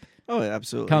Trump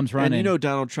absolutely comes running. And you know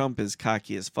Donald Trump is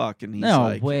cocky as fuck, and he's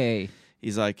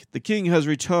he's like, the king has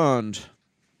returned.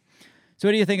 So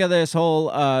what do you think of this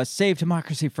whole save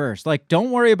democracy first? Like,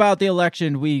 don't worry about the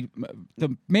election.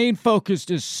 The main focus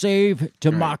is save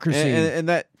democracy. And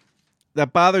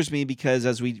that bothers me because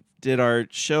as we did our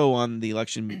show on the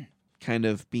election kind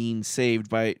of being saved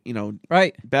by,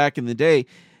 back in the day,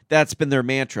 that's been their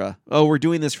mantra. Oh, we're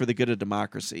doing this for the good of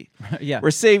democracy. Yeah.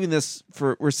 We're saving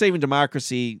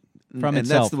democracy from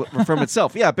itself. From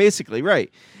itself. Yeah, basically,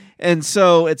 right. And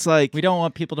so it's like, we don't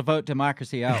want people to vote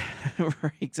democracy out.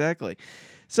 Right, exactly.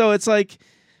 So it's like,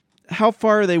 how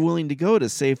far are they willing to go to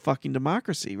save fucking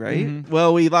democracy, right? Mm-hmm.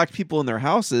 Well, we locked people in their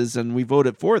houses and we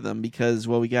voted for them because,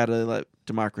 we got to let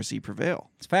democracy prevail.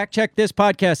 Fact check this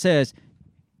podcast says,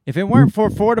 if it weren't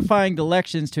for fortifying the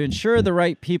elections to ensure the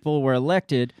right people were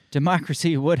elected,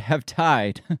 democracy would have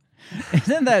died.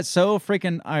 Isn't that so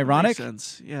freaking ironic? Makes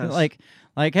sense, yes.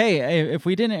 Like, hey, if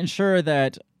we didn't ensure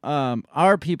that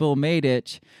our people made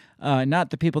it,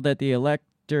 not the people that the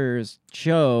electors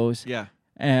chose,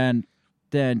 and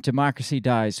then democracy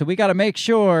dies. So we got to make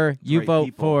sure you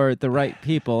vote for the right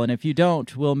people, and if you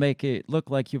don't, we'll make it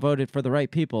look like you voted for the right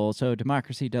people, so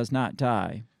democracy does not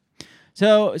die.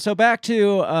 So back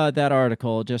to that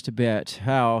article just a bit,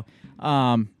 how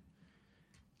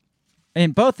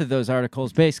in both of those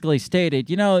articles basically stated,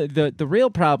 the real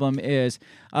problem is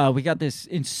we got this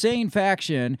insane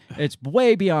faction. It's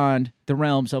way beyond the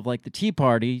realms of like the Tea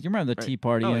Party. You remember the Tea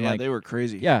Party? Oh, and, yeah, they were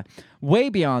crazy. Yeah, way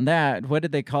beyond that. What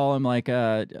did they call them? Like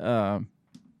I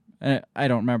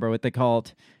don't remember what they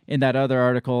called in that other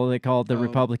article. They called the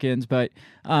Republicans, but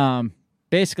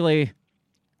basically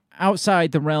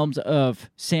outside the realms of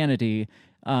sanity,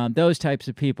 those types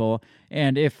of people.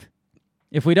 And if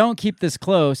we don't keep this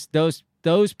close,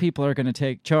 those people are going to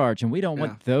take charge, and we don't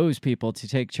want those people to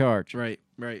take charge. Right.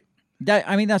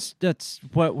 That's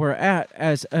what we're at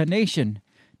as a nation.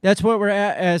 That's what we're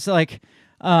at as like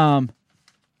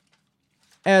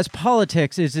as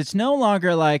politics. Is it's no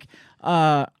longer like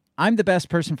I'm the best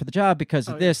person for the job because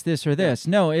of this, or this.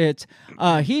 No, it's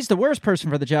he's the worst person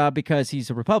for the job because he's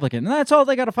a Republican. And that's all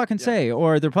they got to fucking say.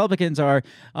 Or the Republicans are,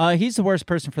 he's the worst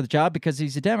person for the job because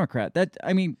he's a Democrat.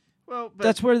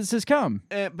 That's where this has come.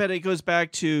 But it goes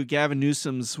back to Gavin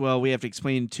Newsom's, we have to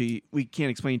explain to you, we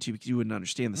can't explain to you because you wouldn't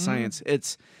understand the science.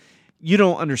 It's, you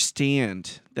don't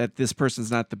understand that this person's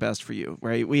not the best for you,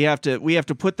 right? We have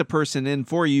to put the person in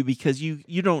for you because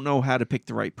you don't know how to pick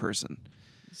the right person.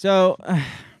 So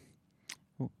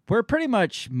we're pretty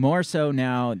much more so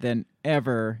now than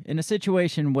ever in a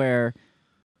situation where,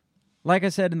 like I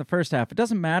said in the first half, it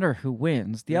doesn't matter who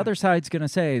wins. The other side's going to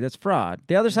say that's fraud.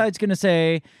 The other side's going to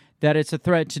say that it's a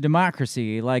threat to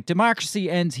democracy. Like,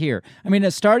 democracy ends here. I mean,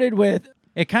 it started with,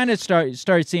 it kind of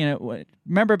started seeing it.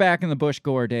 Remember back in the Bush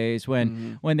Gore days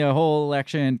when the whole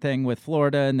election thing with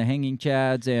Florida and the hanging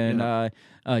chads and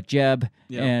Jeb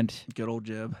and good old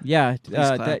Jeb. Yeah,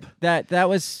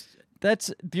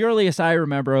 that's the earliest I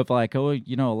remember of like,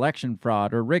 election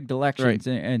fraud or rigged elections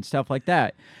and stuff like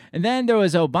that. And then there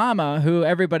was Obama, who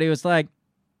everybody was like,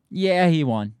 yeah, he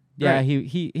won. Yeah,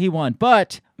 he won.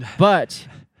 But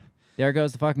there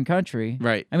goes the fucking country.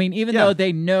 Right. I mean, even though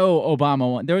they know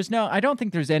Obama won, I don't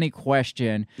think there's any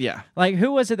question. Yeah. Like,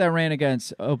 who was it that ran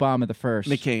against Obama the first?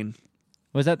 McCain.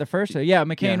 Was that the first? Yeah,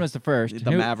 McCain was the first.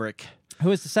 The Maverick. Who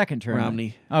was the second term?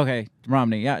 Romney. Okay,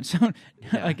 Romney. Yeah. So,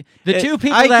 like the two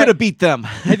people I could have beat them.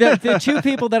 the two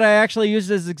people that I actually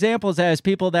used as examples as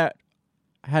people that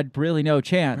had really no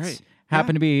chance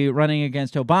happened to be running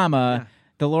against Obama,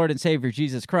 the Lord and Savior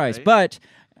Jesus Christ. Right. But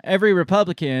every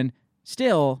Republican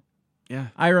still. Yeah.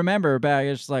 I remember back,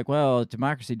 it's like, well,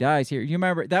 democracy dies here. You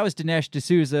remember that was Dinesh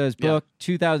D'Souza's book,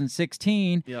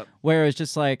 2016, where it's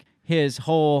just like his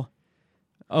whole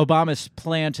Obama's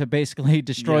plan to basically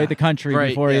destroy the country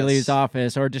before he leaves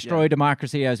office, or destroy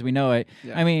democracy as we know it.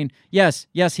 Yeah. I mean, yes,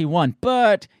 he won,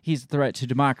 but he's a threat to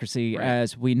democracy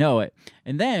as we know it.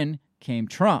 And then came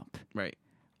Trump,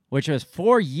 which was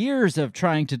 4 years of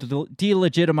trying to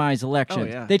delegitimize elections.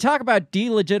 Oh, yeah. They talk about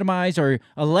delegitimize or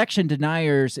election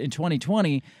deniers in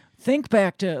 2020. Think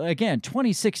back to, again,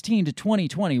 2016 to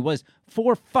 2020 was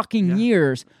 4 fucking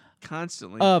years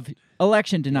constantly of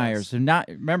election deniers. Not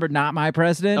my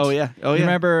president. Oh yeah. You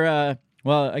remember?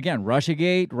 Well, again,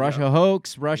 RussiaGate, Russia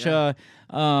hoax, Russia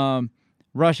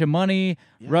Russia money,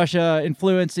 Russia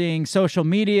influencing social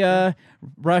media,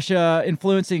 Russia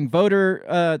influencing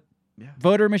voter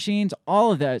machines,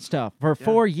 all of that stuff for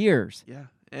 4 years. Yeah.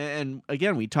 And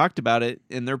again, we talked about it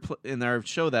in our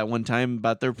show that one time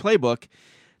about their playbook.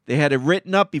 They had it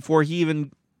written up before he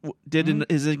even did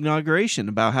his inauguration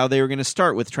about how they were going to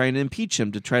start with trying to impeach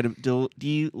him to try to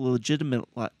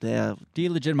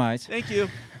delegitimize. Thank you.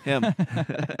 Him.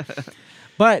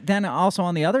 But then also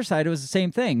on the other side, it was the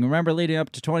same thing. Remember, leading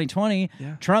up to 2020,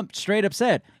 Trump straight up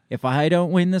said, if I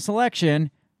don't win this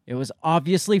election, it was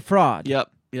obviously fraud.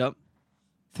 Yep.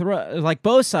 Like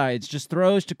both sides just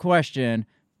throws to question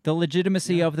the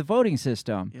legitimacy of the voting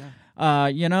system.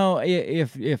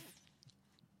 If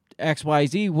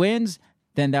XYZ wins,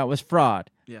 then that was fraud.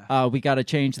 We got to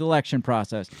change the election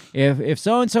process. If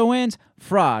so-and-so wins,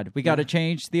 fraud. We got to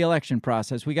change the election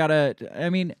process. We got to,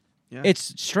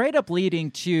 it's straight up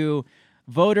leading to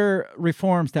voter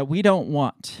reforms that we don't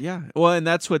want. Yeah. Well, and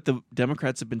that's what the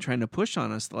Democrats have been trying to push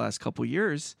on us the last couple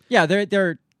years. Yeah,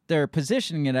 they're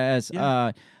positioning it as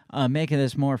making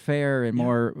this more fair and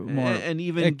more and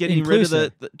even getting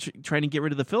inclusive. rid of trying to get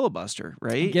rid of the filibuster,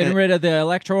 right? Getting rid of the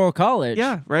Electoral College.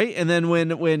 Yeah, right. And then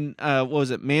when what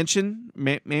was it,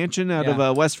 Manchin out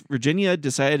of West Virginia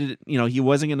decided, he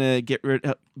wasn't going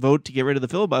to vote to get rid of the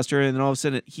filibuster, and then all of a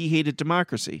sudden he hated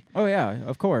democracy. Oh yeah,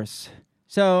 of course.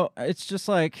 So it's just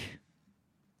like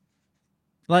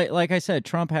I said,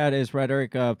 Trump had his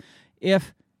rhetoric of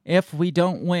if we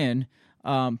don't win,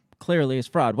 clearly is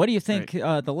fraud. What do you think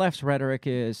the left's rhetoric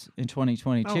is in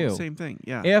 2022? Oh, same thing,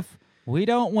 yeah. If we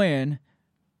don't win,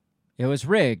 it was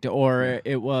rigged, or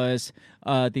it was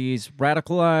these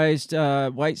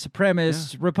radicalized white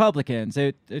supremacist Republicans.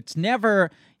 It's never,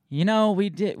 we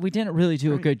didn't really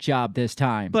do a good job this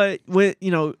time. But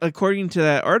according to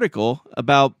that article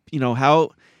about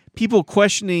how people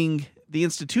questioning the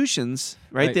institutions,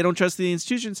 right? They don't trust the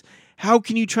institutions. How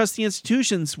can you trust the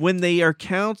institutions when they are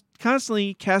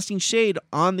constantly casting shade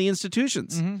on the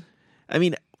institutions? Mm-hmm. I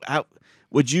mean,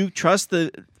 would you trust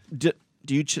do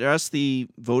you trust the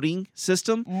voting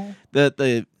system,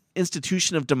 the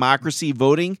institution of democracy,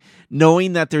 voting,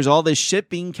 knowing that there's all this shit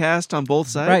being cast on both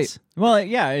sides? Right. Well,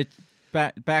 yeah. It's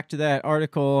back to that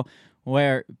article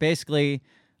where basically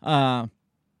the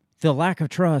lack of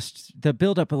trust, the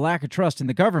buildup of lack of trust in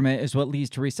the government is what leads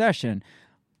to recession.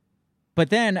 But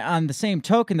then on the same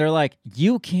token, they're like,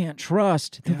 you can't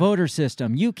trust the voter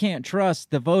system. You can't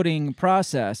trust the voting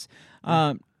process.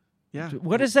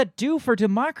 What does that do for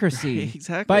democracy? Right,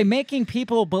 exactly. By making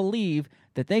people believe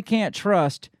that they can't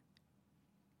trust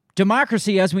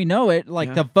democracy as we know it,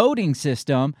 like the voting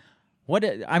system.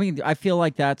 I feel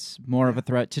like that's more of a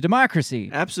threat to democracy.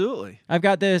 Absolutely. I've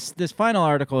got this final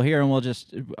article here, and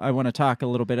I want to talk a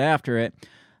little bit after it.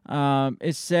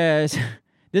 It says...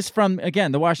 This from,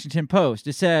 again, the Washington Post.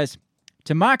 It says,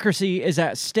 democracy is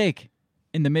at stake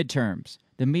in the midterms.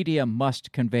 The media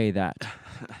must convey that.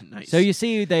 Nice. So you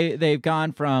see, they've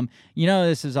gone from,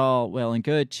 this is all well and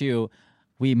good, to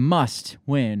we must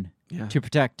win to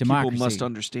protect democracy. People must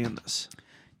understand this.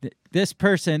 This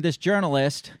person, this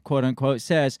journalist, quote unquote,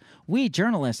 says, we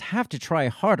journalists have to try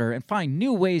harder and find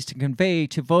new ways to convey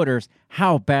to voters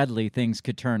how badly things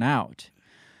could turn out.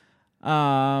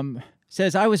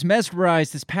 Says, I was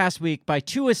mesmerized this past week by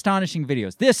two astonishing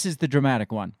videos. This is the dramatic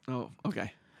one. Oh,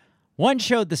 okay. One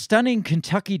showed the stunning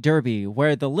Kentucky Derby,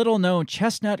 where the little-known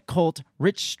chestnut colt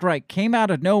Rich Strike came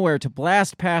out of nowhere to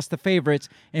blast past the favorites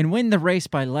and win the race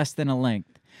by less than a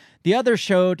length. The other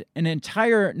showed an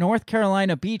entire North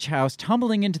Carolina beach house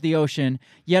tumbling into the ocean,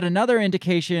 yet another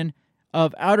indication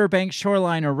of Outer Banks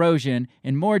shoreline erosion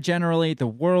and more generally the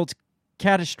world's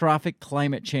catastrophic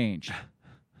climate change.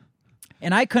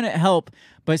 And I couldn't help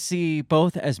but see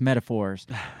both as metaphors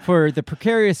for the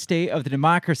precarious state of the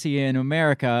democracy in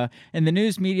America and the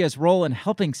news media's role in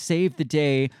helping save the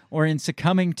day or in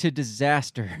succumbing to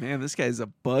disaster. Man, this guy's a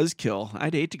buzzkill.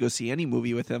 I'd hate to go see any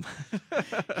movie with him.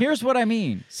 Here's what I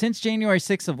mean. Since January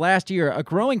 6th of last year, a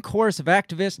growing chorus of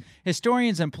activists,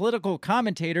 historians, and political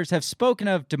commentators have spoken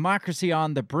of democracy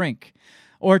on the brink,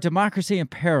 or democracy in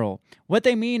peril. What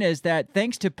they mean is that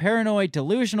thanks to paranoid,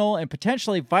 delusional, and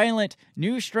potentially violent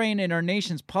new strain in our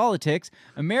nation's politics,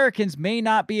 Americans may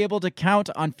not be able to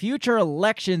count on future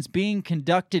elections being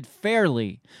conducted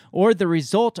fairly, or the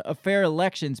result of fair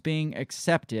elections being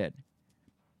accepted.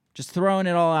 Just throwing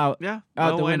it all out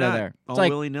the window there. It's all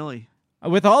willy-nilly.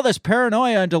 With all this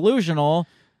paranoia and delusional,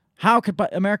 how could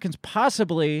Americans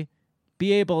possibly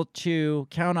be able to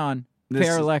count on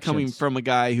fair elections. Coming from a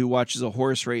guy who watches a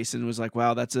horse race and was like,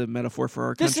 wow, that's a metaphor for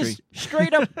our country. This is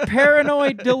straight up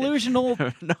paranoid, delusional.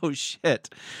 No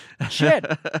shit.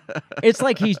 It's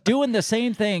like he's doing the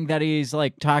same thing that he's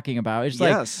like talking about. It's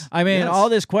like, I mean, all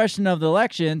this question of the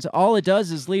elections, all it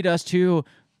does is lead us to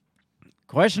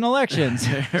question elections.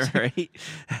 Right.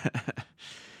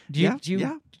 Do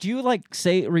you like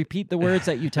repeat the words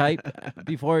that you type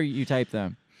before you type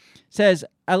them? Says,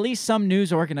 at least some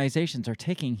news organizations are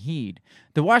taking heed.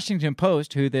 The Washington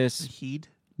Post, who this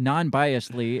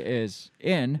non-biasedly is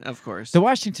in, of course. The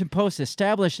Washington Post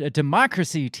established a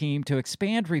democracy team to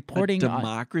expand reporting.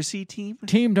 Democracy team?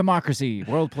 Team Democracy,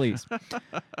 World Police.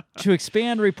 To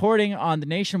expand reporting on the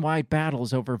nationwide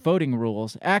battles over voting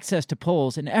rules, access to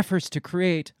polls, and efforts to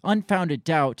create unfounded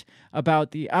doubt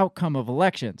about the outcome of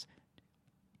elections.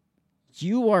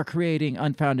 You are creating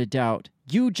unfounded doubt.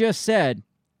 You just said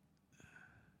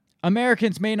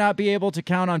Americans may not be able to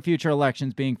count on future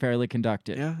elections being fairly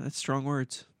conducted. Yeah, that's strong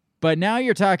words. But now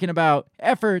you're talking about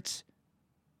efforts,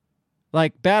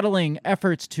 like battling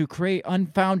efforts to create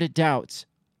unfounded doubts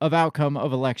of outcome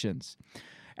of elections.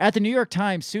 At the New York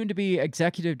Times, soon-to-be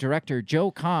executive director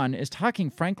Joe Kahn is talking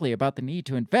frankly about the need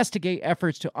to investigate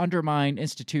efforts to undermine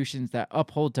institutions that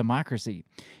uphold democracy.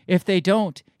 If they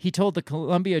don't, he told the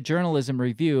Columbia Journalism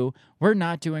Review, we're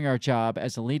not doing our job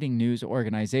as a leading news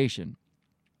organization.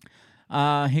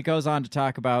 He goes on to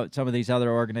talk about some of these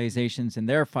other organizations and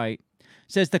their fight.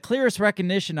 Says, the clearest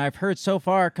recognition I've heard so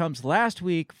far comes last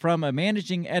week from a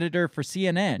managing editor for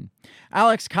CNN.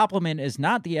 Alex Koppelman is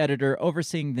not the editor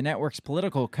overseeing the network's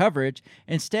political coverage.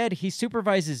 Instead, he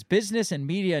supervises business and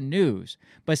media news.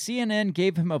 But CNN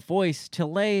gave him a voice to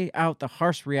lay out the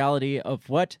harsh reality of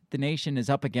what the nation is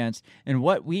up against and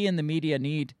what we in the media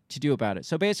need to do about it.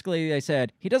 So basically, they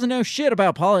said, he doesn't know shit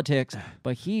about politics,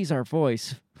 but he's our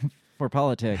voice for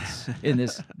politics in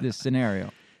this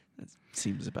scenario. That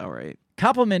seems about right.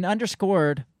 Koppelman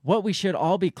underscored what we should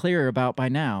all be clear about by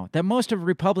now, that most of the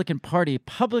Republican Party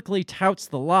publicly touts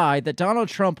the lie that Donald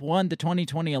Trump won the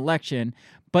 2020 election,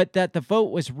 but that the vote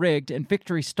was rigged and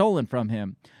victory stolen from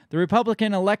him. The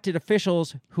Republican elected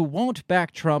officials who won't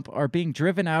back Trump are being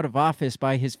driven out of office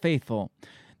by his faithful.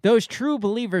 Those true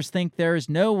believers think there is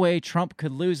no way Trump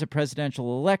could lose a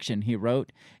presidential election, he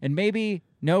wrote, and maybe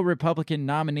no Republican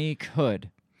nominee could.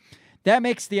 That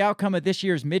makes the outcome of this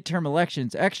year's midterm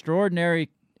elections extraordinarily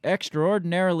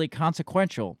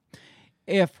consequential.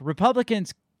 If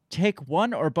Republicans take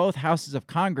one or both houses of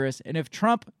Congress, and if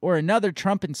Trump or another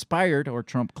Trump-inspired, or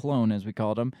Trump clone as we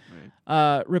called him,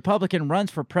 Republican runs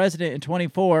for president in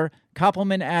 2024,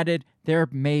 Koppelman added, there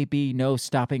may be no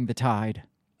stopping the tide.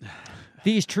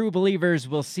 These true believers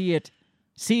will see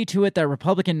to it that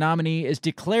Republican nominee is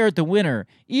declared the winner,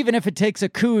 even if it takes a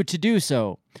coup to do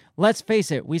so. Let's face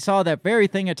it, we saw that very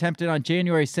thing attempted on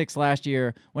January 6th last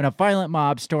year when a violent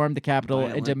mob stormed the Capitol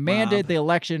and demanded the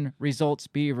election results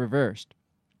be reversed.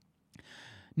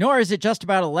 Nor is it just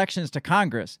about elections to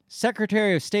Congress.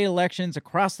 Secretary of State elections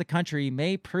across the country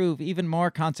may prove even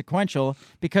more consequential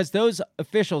because those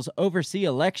officials oversee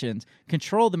elections,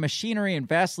 control the machinery, and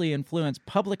vastly influence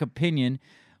public opinion,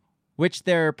 which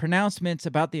their pronouncements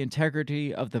about the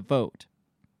integrity of the vote.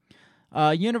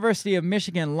 University of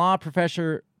Michigan law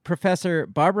professor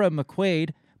Barbara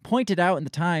McQuaid pointed out in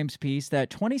the Times piece that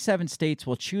 27 states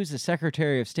will choose a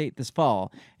Secretary of State this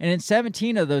fall, and in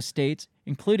 17 of those states,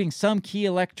 including some key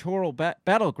electoral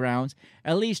battlegrounds,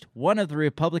 at least one of the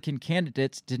Republican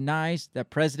candidates denies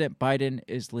that President Biden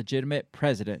is legitimate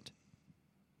president.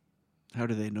 How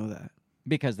do they know that?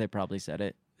 Because they probably said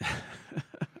it.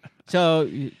 So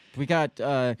we got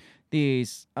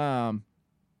these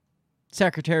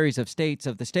secretaries of states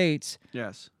of the states.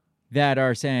 Yes. That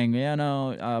are saying,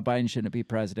 Biden shouldn't be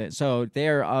president. So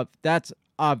that's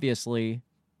obviously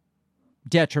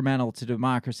detrimental to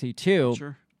democracy too.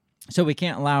 Sure. So we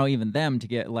can't allow even them to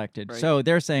get elected. Right. So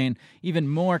they're saying even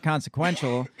more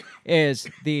consequential is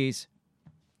these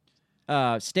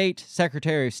state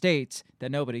secretary of states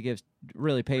that nobody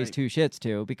really pays two shits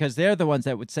to, because they're the ones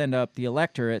that would send up the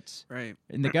electorates. Right.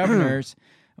 And the governors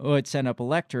would send up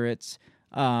electorates.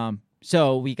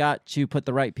 So we got to put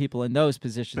the right people in those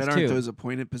positions, but aren't too. those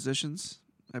appointed positions,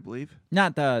 I believe?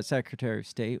 Not the Secretary of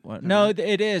State one. No,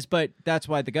 it is, but that's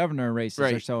why the governor races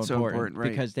are so important,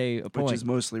 right. because they appoint. Which is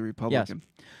mostly Republican.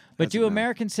 Yes. But do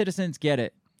American citizens get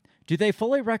it? Do they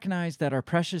fully recognize that our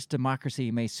precious democracy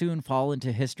may soon fall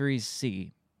into history's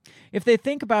sea? If they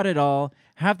think about it all,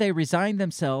 have they resigned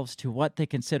themselves to what they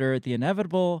consider the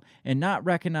inevitable and not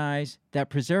recognize that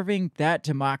preserving that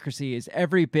democracy is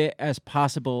every bit as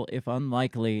possible, if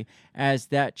unlikely, as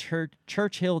that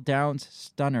Churchill Downs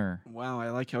stunner? Wow, I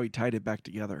like how he tied it back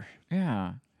together.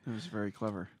 Yeah. That was very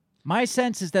clever. My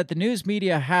sense is that the news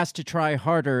media has to try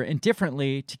harder and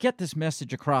differently to get this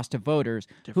message across to voters,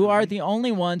 who are the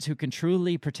only ones who can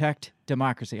truly protect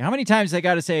democracy. How many times they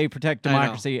got to say protect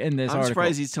democracy in this article? I'm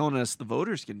surprised he's telling us the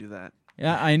voters can do that.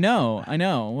 Yeah, I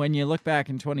know. When you look back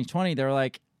in 2020, they're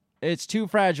like, it's too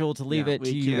fragile to leave it to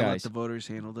you We can't let guys. the voters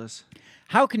handle this.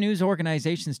 How can news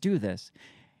organizations do this?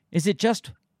 Is it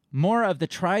just more of the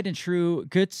tried and true,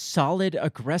 good, solid,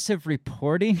 aggressive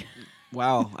reporting?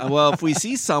 Wow. Well, if we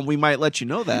see some, we might let you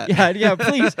know that. Yeah.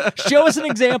 Please show us an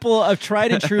example of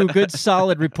tried and true, good,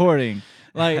 solid reporting,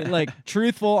 like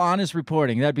truthful, honest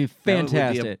reporting. That'd be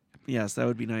fantastic. Yes, that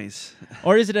would be nice.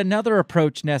 Or is it another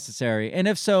approach necessary? And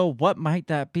if so, what might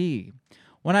that be?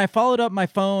 When I followed up by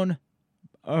phone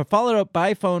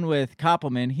with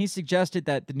Koppelman, he suggested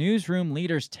that the newsroom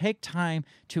leaders take time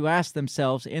to ask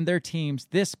themselves and their teams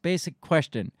this basic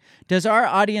question: does our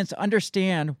audience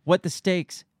understand what the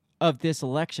stakes of this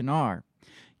election are?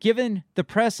 Given the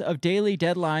press of daily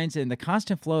deadlines and the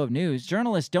constant flow of news,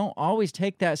 journalists don't always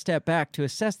take that step back to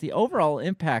assess the overall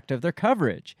impact of their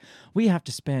coverage. We have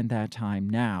to spend that time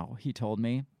now, he told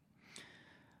me.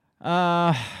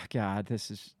 God,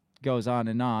 goes on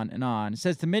and on and on. It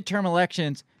says the midterm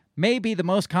elections may be the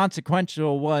most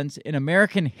consequential ones in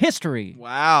American history.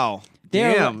 Wow.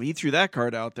 Damn, he threw that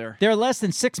card out there. They're less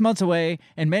than 6 months away,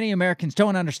 and many Americans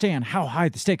don't understand how high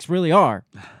the stakes really are.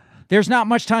 There's not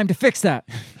much time to fix that.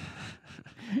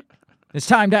 It's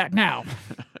time to act now.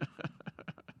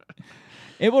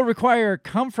 It will require a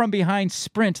come-from-behind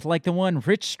sprint like the one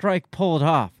Rich Strike pulled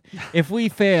off. If we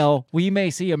fail, we may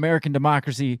see American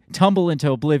democracy tumble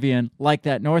into oblivion like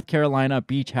that North Carolina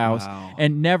beach house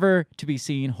and never to be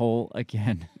seen whole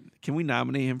again. Can we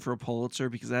nominate him for a Pulitzer?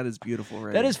 Because that is beautiful,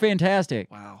 right? That is fantastic.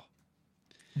 Wow.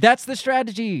 That's the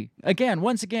strategy.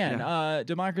 Once again,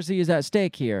 democracy is at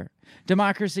stake here.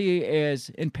 Democracy is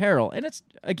in peril. And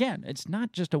it's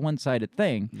not just a one-sided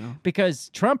thing. No. Because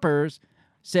Trumpers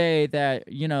say that,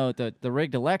 the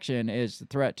rigged election is a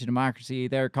threat to democracy.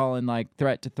 They're calling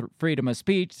threat to freedom of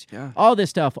speech. Yeah. All this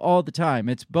stuff all the time.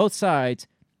 It's both sides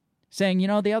saying,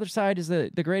 the other side is the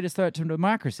greatest threat to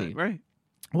democracy. Right.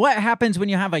 What happens when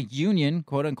you have a union,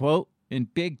 quote unquote, in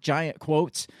big giant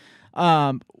quotes,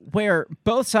 where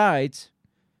both sides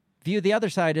view the other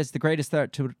side as the greatest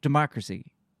threat to democracy?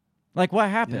 What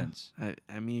happens? Yeah.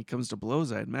 I mean, it comes to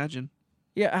blows, I'd imagine.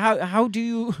 Yeah, how do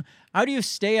you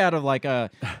stay out of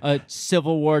a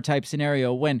civil war type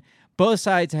scenario when both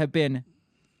sides have been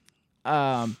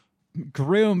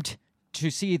groomed to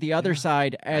see the other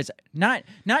side as not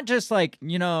just I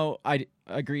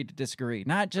agree to disagree,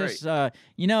 not just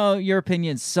your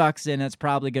opinion sucks and it's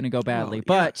probably going to go badly,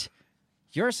 but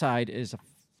your side is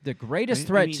the greatest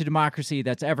threat to democracy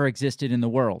that's ever existed in the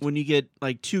world. When you get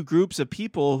two groups of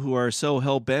people who are so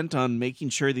hell-bent on making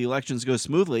sure the elections go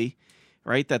smoothly,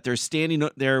 right, that they're standing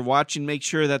there watching, make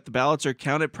sure that the ballots are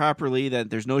counted properly, that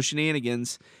there's no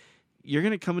shenanigans, you're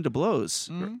going to come into blows.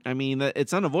 Mm-hmm. I mean,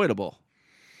 it's unavoidable.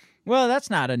 Well, that's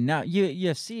not enough.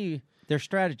 You see their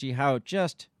strategy, how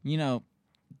just,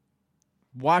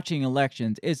 watching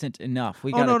elections isn't enough.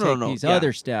 We got to take these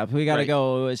other steps. We got to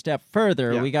go a step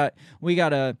further. Yeah. We got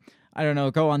to, I don't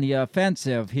know, go on the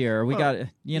offensive here. We got to,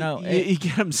 you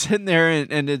get them sitting there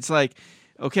and it's like,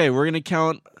 okay, we're going to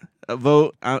count a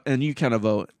vote and you count a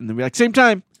vote. And then we're like, same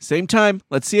time.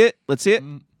 Let's see it.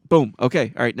 Boom.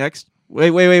 Okay. All right. Next.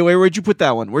 Wait. Where'd you put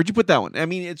that one? I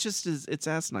mean, it's just, it's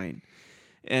asinine.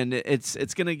 And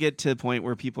it's going to get to the point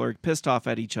where people are pissed off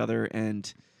at each other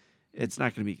and it's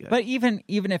not going to be good. But even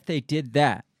if they did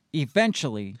that,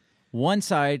 eventually one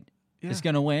side is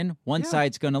going to win, one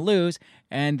side's going to lose,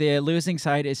 and the losing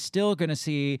side is still going to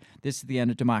see this is the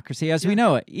end of democracy as we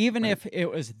know it. Even if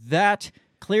it was that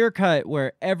clear cut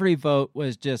where every vote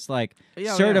was just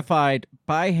certified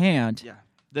by hand. Yeah.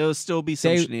 There'll still be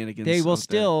some shenanigans. They will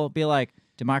still be like,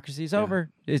 democracy's over.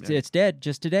 It's dead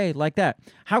just today, like that.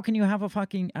 How can you have a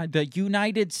fucking the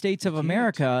United States of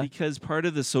America? Because part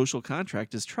of the social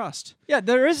contract is trust. Yeah,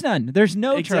 there is none. There's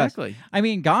no trust. Exactly. I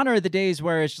mean, gone are the days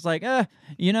where it's just like,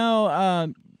 we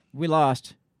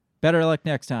lost. Better luck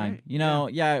next time.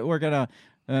 Right. We're gonna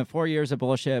 4 years of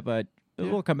bullshit, but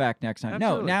we'll come back next time.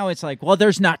 Absolutely. No, now it's like, well,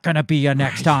 there's not gonna be a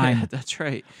next time. Yeah, that's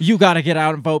right. You got to get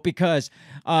out and vote because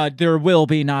there will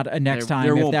be not a next time.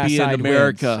 There if won't that be side in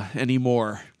America wins.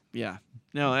 anymore. Yeah.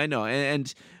 No, I know.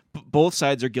 And both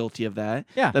sides are guilty of that.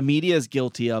 Yeah. The media is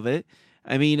guilty of it.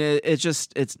 I mean, it's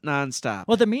nonstop.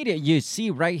 Well, the media, you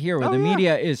see right here where the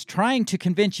media is trying to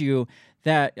convince you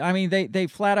that, I mean, they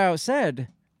flat out said,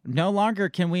 no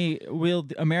longer will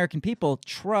the American people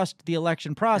trust the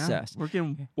election process. We're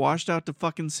getting washed out to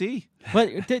fucking sea.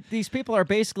 But these people are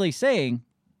basically saying,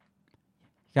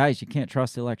 guys, you can't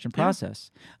trust the election process.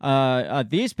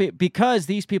 Because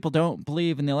these people don't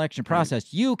believe in the election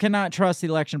process, you cannot trust the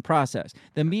election process.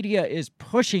 The media is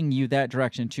pushing you that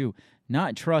direction to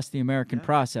not trust the American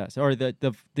process or the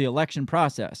election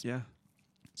process. Yeah.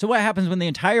 So what happens when the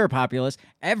entire populace,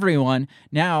 everyone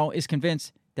now is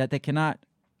convinced that they cannot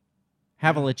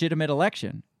have a legitimate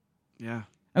election? Yeah.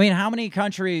 I mean, how many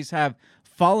countries have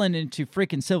fallen into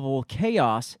freaking civil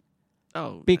chaos?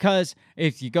 Oh, because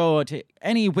if you go to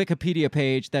any Wikipedia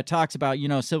page that talks about,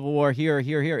 civil war here,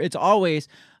 it's always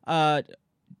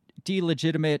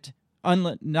delegitimate,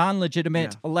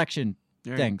 non-legitimate election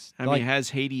things. I mean,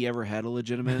 has Haiti ever had a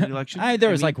legitimate election?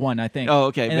 There was like one, I think. Oh,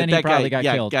 okay. And but then that he probably guy,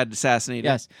 got killed. Got assassinated.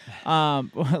 Yes.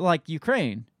 Like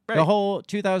Ukraine. Right. The whole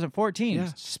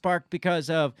 2014 sparked because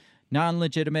of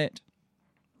non-legitimate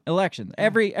elections.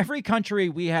 Every country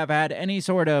we have had any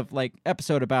sort of like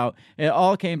episode about, it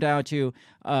all came down to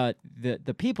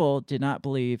the people did not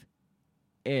believe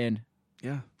in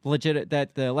that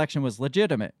the election was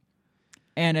legitimate.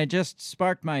 And it just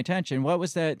sparked my attention. What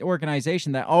was that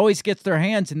organization that always gets their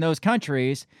hands in those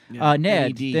countries? NED,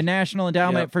 NED. the National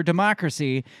Endowment for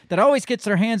Democracy, that always gets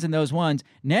their hands in those ones.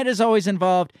 NED is always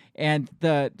involved, and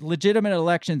the legitimate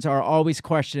elections are always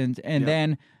questioned, and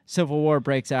then civil war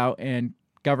breaks out, and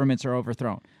governments are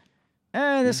overthrown.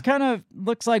 And this kind of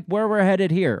looks like where we're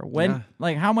headed here.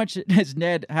 Like, how much does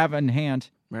NED have in hand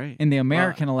in the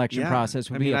American election process?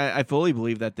 I fully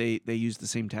believe that they use the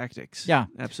same tactics. Yeah.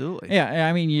 Absolutely. Yeah,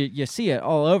 I mean, you see it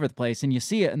all over the place, and you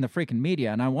see it in the freaking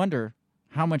media, and I wonder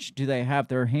how much do they have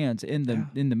their hands in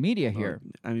the media here?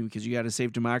 I mean, because you got to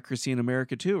save democracy in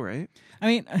America too, right? I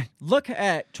mean, look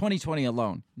at 2020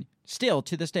 alone. Still,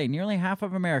 to this day, nearly half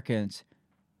of Americans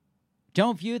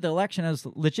don't view the election as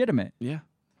legitimate. Yeah.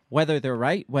 Whether they're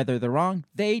right, whether they're wrong,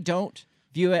 they don't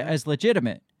view it as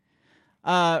legitimate.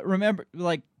 Remember,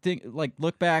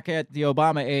 look back at the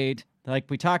Obama aid, like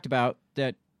we talked about,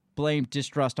 that blamed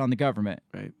distrust on the government.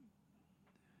 Right.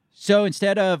 So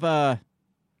instead of,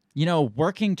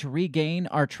 working to regain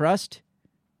our trust,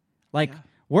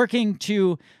 working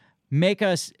to make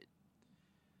us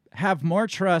have more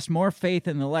trust, more faith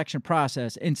in the election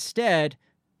process, instead,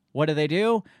 what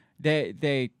do?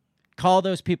 They call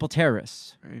those people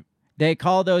terrorists. Right. They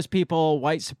call those people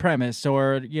white supremacists,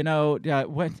 or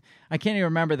what? I can't even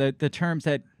remember the terms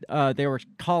that they were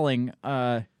calling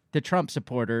the Trump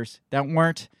supporters that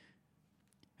weren't.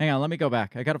 Hang on, let me go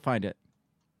back. I got to find it.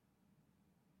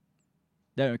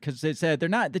 Because they said they're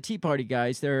not the Tea Party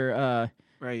guys. They're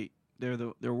right.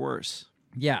 They're worse.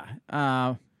 Yeah.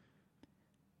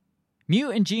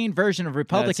 Mutant Gene version of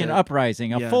Republican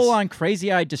Uprising, a full-on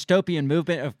crazy-eyed dystopian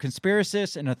movement of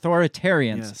conspiracists and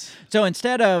authoritarians. Yes. So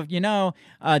instead of,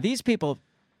 these people,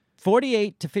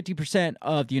 48 to 50%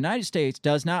 of the United States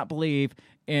does not believe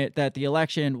that the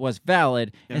election was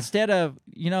valid. Yeah. Instead of,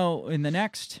 in the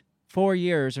next 4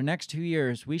 years or next 2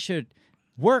 years, we should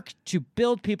work to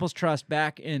build people's trust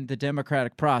back in the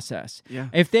democratic process. Yeah.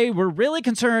 If they were really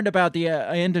concerned about the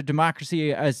end of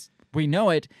democracy as we know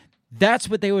it, that's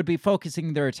what they would be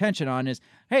focusing their attention on is,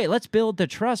 hey, let's build the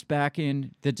trust back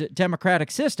in the democratic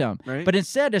system. Right. But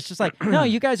instead, it's just like, no,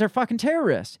 you guys are fucking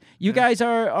terrorists. You guys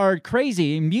are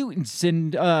crazy mutants,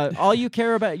 and all you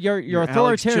care about, you're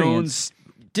authoritarians,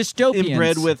 dystopians.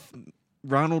 Inbred with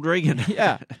Ronald Reagan.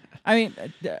 Yeah. I mean,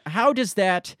 how does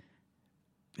that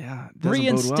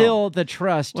reinstill the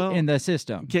trust in the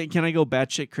system? Can I go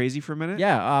batshit crazy for a minute?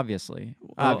 Yeah, obviously.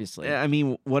 I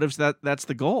mean, what if that's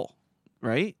the goal?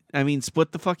 Right? I mean,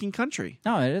 split the fucking country.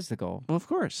 No, it is the goal. Well, of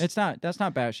course. That's not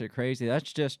batshit crazy.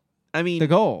 That's just the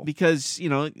goal. Because,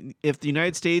 if the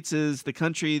United States is the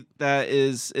country that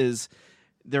is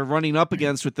they're running up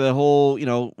against with the whole,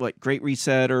 Great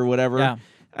Reset or whatever. Yeah.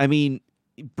 I mean,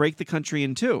 break the country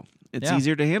in two. It's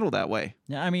easier to handle that way.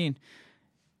 Yeah, I mean,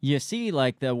 you see,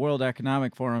 like, the World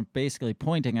Economic Forum basically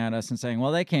pointing at us and saying,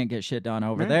 well, they can't get shit done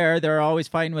over there. They're always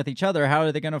fighting with each other. How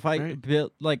are they going to fight,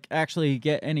 actually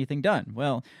get anything done?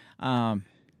 Well,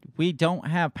 we don't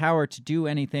have power to do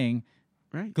anything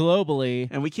globally.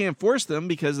 And we can't force them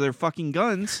because they're fucking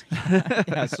guns.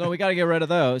 Yeah, so we got to get rid of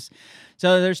those.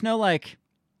 So there's no,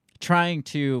 trying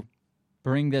to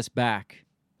bring this back.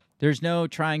 There's no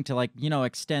trying to,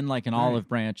 extend an olive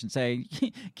branch and say,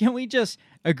 can we just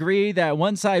agree that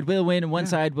one side will win and one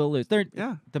side will lose?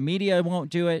 The media won't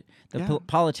do it. The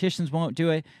politicians won't do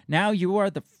it. Now you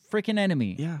are the freaking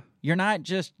enemy. Yeah. You're not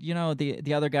just,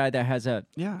 the other guy that has a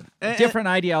Yeah. different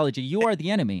ideology. You are the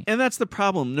enemy. And that's the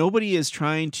problem. Nobody is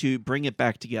trying to bring it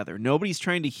back together. Nobody's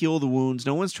trying to heal the wounds.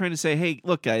 No one's trying to say, hey,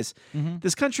 look, guys,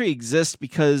 this country exists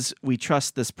because we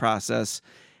trust this process.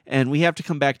 And we have to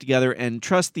come back together and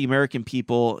trust the American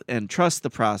people and trust the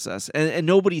process. And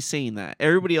nobody's saying that.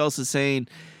 Everybody else is saying,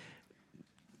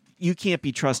 you can't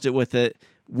be trusted with it.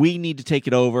 We need to take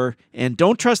it over. And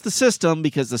don't trust the system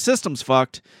because the system's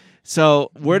fucked.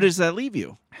 So where does that leave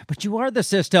you? But you are the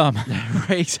system.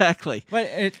 Right, exactly. But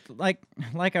it,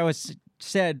 like I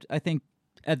said, I think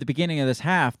at the beginning of this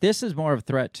half, this is more of a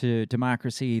threat to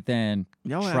democracy than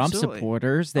Trump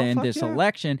supporters, than this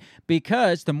election,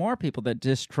 because the more people that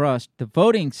distrust the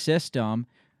voting system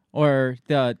or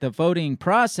the voting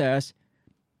process,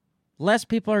 less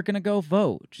people are going to go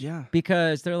vote. Yeah.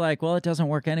 Because they're like, well, it doesn't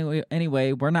work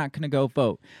anyway, we're not going to go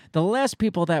vote. The less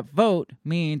people that vote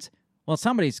means, well,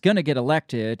 somebody's going to get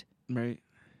elected. Right.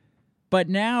 But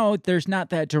now there's not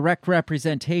that direct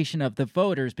representation of the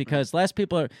voters because less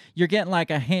people you're getting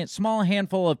like a small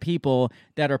handful of people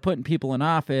that are putting people in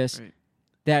office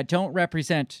that don't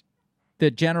represent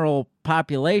the general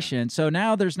population. So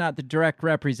now there's not the direct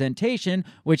representation,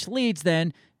 which leads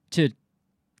then to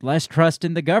less trust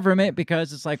in the government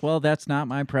because it's like, well, that's not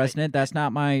my president. That's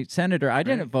not my senator. I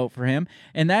didn't vote for him.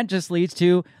 And that just leads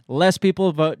to less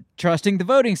people trusting the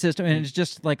voting system. And it's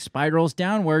just like spirals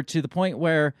downward to the point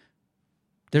where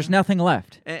there's nothing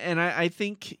left. And I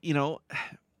think,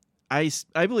 I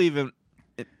believe in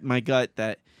my gut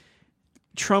that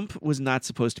Trump was not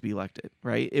supposed to be elected,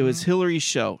 right? It was Hillary's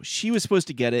show. She was supposed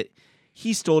to get it.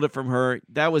 He stole it from her.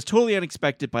 That was totally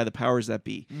unexpected by the powers that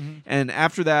be. And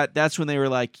after that, that's when they were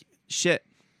like, shit,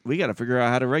 we got to figure out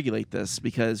how to regulate this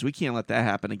because we can't let that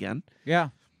happen again.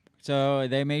 Yeah. So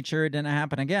they made sure it didn't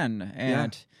happen again.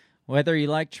 And whether you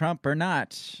like Trump or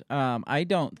not, I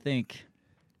don't think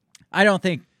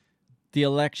the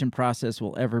election process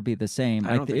will ever be the same.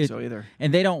 I don't think so either.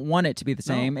 And they don't want it to be the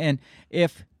same. And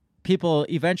if people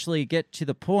eventually get to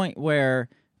the point where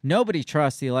nobody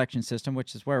trusts the election system,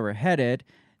 which is where we're headed,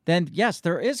 then yes,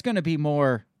 there is going to be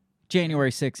more January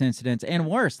 6th incidents and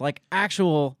worse, like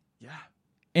actual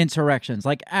insurrections,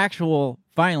 like actual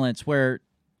violence where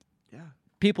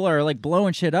people are like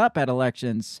blowing shit up at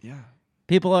elections. Yeah.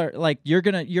 People are like,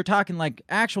 you're talking like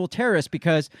actual terrorists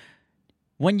because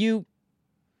when you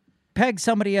peg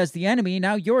somebody as the enemy,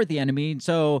 now you're the enemy.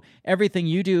 So everything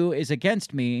you do is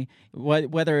against me,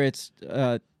 whether it's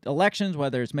elections,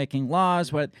 whether it's making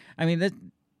laws.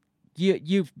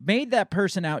 You've made that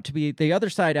person out to be the other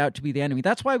side, out to be the enemy.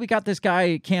 That's why we got this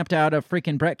guy camped out of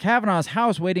freaking Brett Kavanaugh's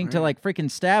house waiting to like freaking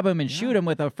stab him and shoot him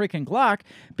with a freaking Glock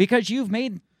because you've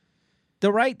made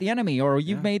the right the enemy or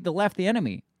you've made the left the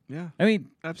enemy. Yeah. I mean,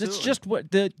 absolutely. It's just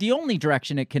what the only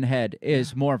direction it can head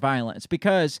is more violence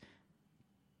because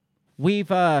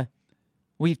we've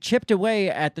chipped away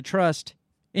at the trust,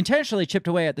 intentionally chipped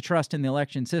away at the trust in the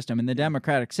election system, in the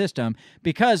democratic system,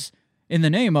 because in the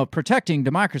name of protecting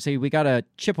democracy, we got to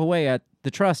chip away at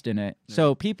the trust in it. Yeah.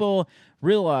 So people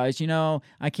realize,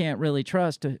 I can't really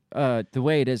trust the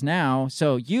way it is now.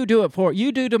 So you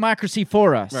do democracy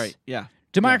for us. Right. Yeah.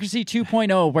 Democracy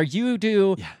 2.0, where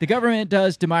the government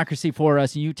does democracy for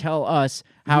us, and you tell us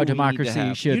how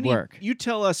democracy should work. You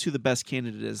tell us who the best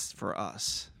candidate is for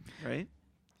us. Right?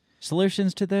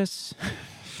 Solutions to this?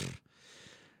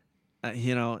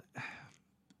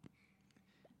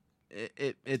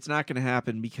 It's not going to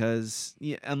happen because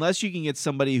unless you can get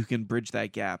somebody who can bridge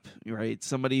that gap, right?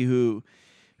 Somebody who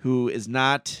is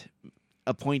not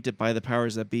appointed by the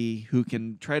powers that be, who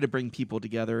can try to bring people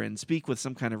together and speak with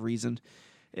some kind of reason,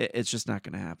 it's just not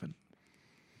going to happen.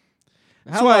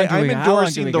 That's why I'm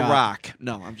endorsing The Rock.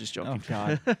 No, I'm just joking. Oh,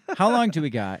 God. How long do we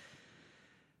got?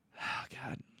 Oh,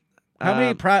 God.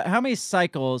 How many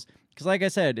cycles? Because like I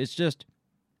said, it's just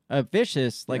a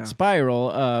vicious spiral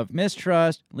of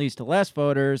mistrust, leads to less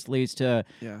voters, leads to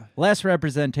less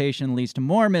representation, leads to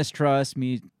more mistrust,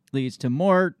 leads to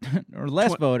more or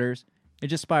less voters. It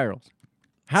just spirals.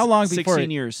 How long before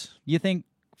 16 years. You think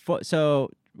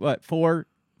so what, four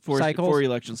cycles? 4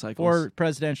 election cycles. 4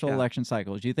 presidential election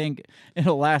cycles. Do you think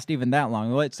it'll last even that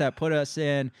long? What's that put us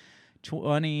in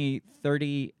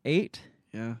 2038?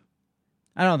 Yeah.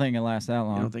 I don't think it lasts that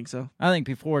long. You don't think so? I think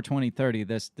before 2030,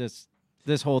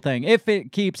 this whole thing, if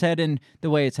it keeps heading the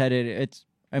way it's headed,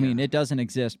 it doesn't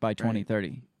exst by 2030.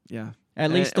 Right. Yeah.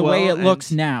 At least the way it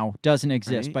looks now doesn't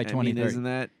exist by 2030. Isn't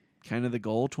that kind of the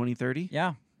goal, 2030?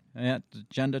 Yeah.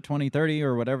 Agenda 2030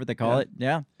 or whatever they call it.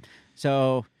 Yeah.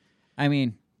 So,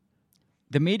 the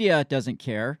media doesn't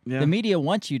care. Yeah. The media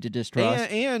wants you to distrust.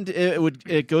 And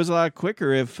it goes a lot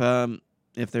quicker if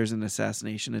if there's an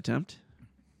assassination attempt.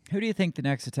 Who do you think the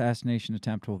next assassination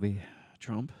attempt will be?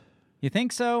 Trump. You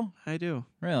think so? I do.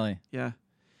 Really? Yeah.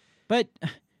 But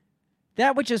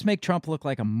that would just make Trump look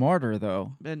like a martyr,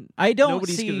 though. And I don't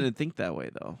nobody's see... going to think that way,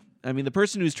 though. I mean, the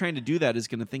person who's trying to do that is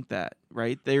going to think that,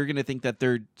 right? They're going to think that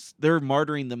they're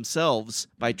martyring themselves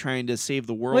by trying to save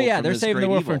the world. Well, yeah, from they're this saving great the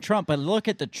world evil. from Trump. But look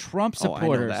at the Trump supporters.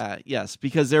 Oh, I know that. Yes,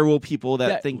 because there will people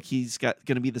that think he's going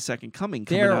to be the second coming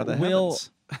coming out of the heavens.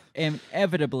 There will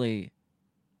inevitably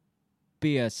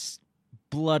be a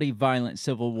bloody, violent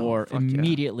civil war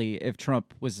immediately if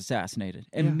Trump was assassinated.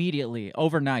 Yeah. Immediately,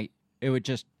 overnight, it would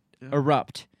just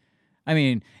erupt. I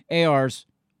mean, AR's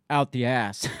out the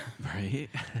ass. Right.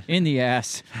 In the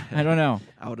ass. I don't know.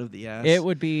 Out of the ass. It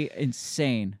would be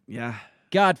insane. Yeah.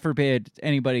 God forbid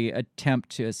anybody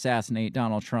attempt to assassinate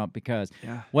Donald Trump because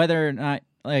whether or not,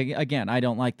 like, again, I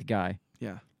don't like the guy.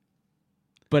 Yeah.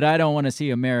 But I don't want to see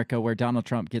America where Donald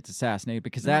Trump gets assassinated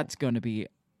because that's going to be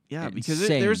because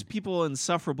there's people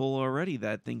insufferable already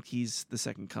that think he's the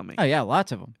second coming. Oh, yeah,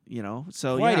 lots of them. You know?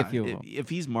 So, quite a few of them. If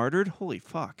he's martyred, holy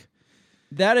fuck.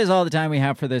 That is all the time we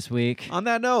have for this week. On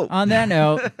that note,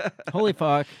 holy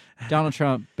fuck, Donald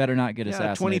Trump better not get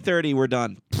assassinated. 2030, we're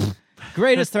done.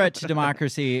 Greatest threat to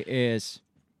democracy is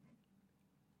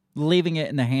leaving it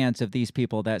in the hands of these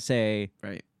people that say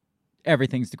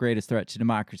everything's the greatest threat to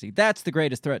democracy. That's the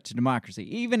greatest threat to democracy.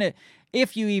 Even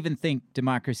if you even think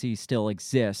democracy still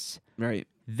exists, right?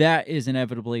 That is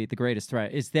inevitably the greatest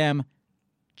threat, is them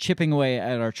chipping away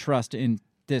at our trust in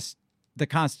the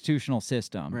constitutional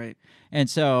system. Right. And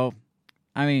so,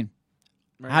 I mean,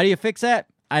 how do you fix that?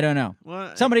 I don't know.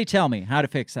 Well, somebody tell me how to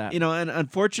fix that. You know, and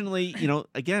unfortunately, you know,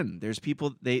 again, there's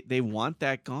people, they want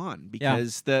that gone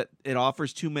because it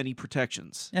offers too many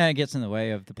protections. Yeah, it gets in the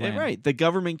way of the plan. Yeah, right. The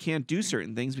government can't do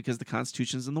certain things because the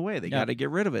Constitution's in the way. They got to get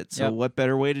rid of it. So what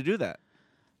better way to do that?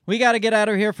 We got to get out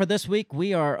of here for this week.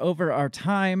 We are over our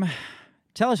time.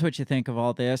 Tell us what you think of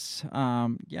all this.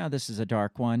 This is a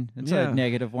dark one. It's a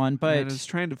negative one, but I was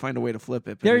trying to find a way to flip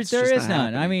it. But there is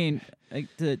none. I mean,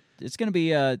 it's going to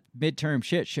be a midterm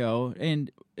shit show, and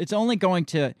it's only going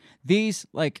to these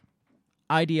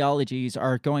ideologies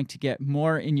are going to get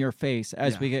more in your face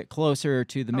as we get closer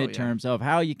to the midterms of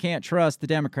how you can't trust the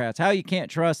Democrats, how you can't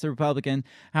trust the Republican,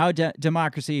 how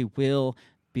democracy will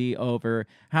be over,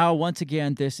 how once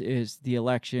again this is the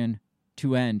election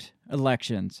to end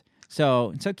elections.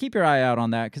 So keep your eye out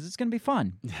on that because it's going to be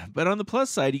fun. But on the plus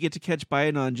side, you get to catch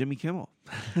Biden on Jimmy Kimmel.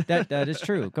 That is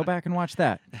true. Go back and watch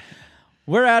that.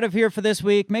 We're out of here for this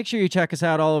week. Make sure you check us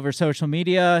out all over social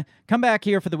media. Come back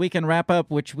here for the weekend wrap-up,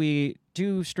 which we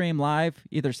do stream live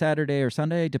either Saturday or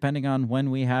Sunday, depending on when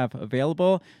we have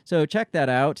available. So check that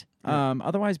out.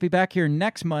 Otherwise, be back here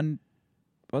next Monday.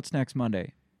 What's next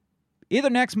Monday? Either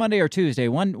next Monday or Tuesday.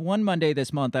 One Monday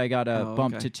this month I got a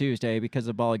bump to Tuesday because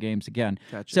of ball games again.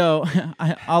 Gotcha. So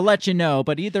I'll let you know,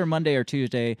 but either Monday or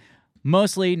Tuesday,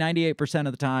 mostly 98%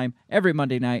 of the time, every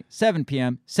Monday night, 7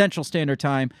 p.m. Central Standard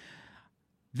Time.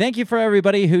 Thank you for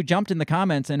everybody who jumped in the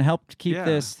comments and helped keep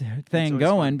this thing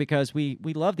going because we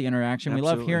love the interaction. Absolutely.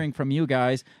 We love hearing from you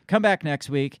guys. Come back next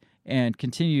week and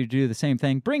continue to do the same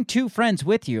thing. Bring 2 friends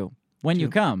with you when you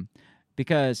come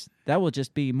because that will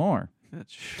just be more.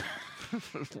 That's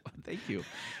Thank you.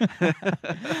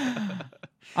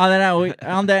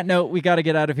 On that note, we got to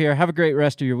get out of here. Have a great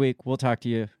rest of your week. We'll talk to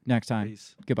you next time.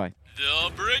 Peace. Goodbye.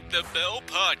 The Break the Bell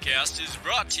podcast is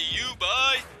brought to you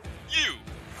by you.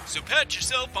 So pat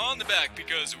yourself on the back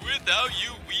because without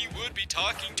you, we would be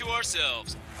talking to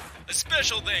ourselves. A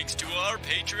special thanks to our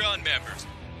Patreon members,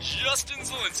 Justin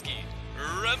Zielinski,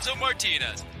 Remso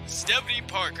Martinez, Stephanie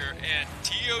Parker, and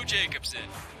T.O. Jacobson.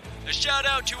 A shout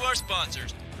out to our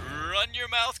sponsors, Run Your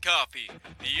Mouth Coffee,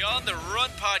 the On the Run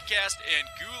podcast, and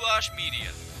Goulash Media.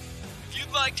 If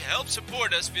you'd like to help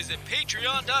support us, visit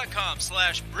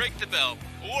patreon.com/breakthebell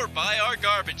or buy our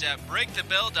garbage at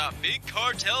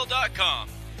breakthebell.bigcartel.com.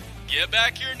 Get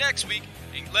back here next week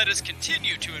and let us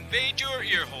continue to invade your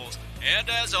ear holes. And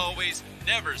as always,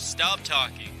 never stop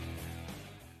talking.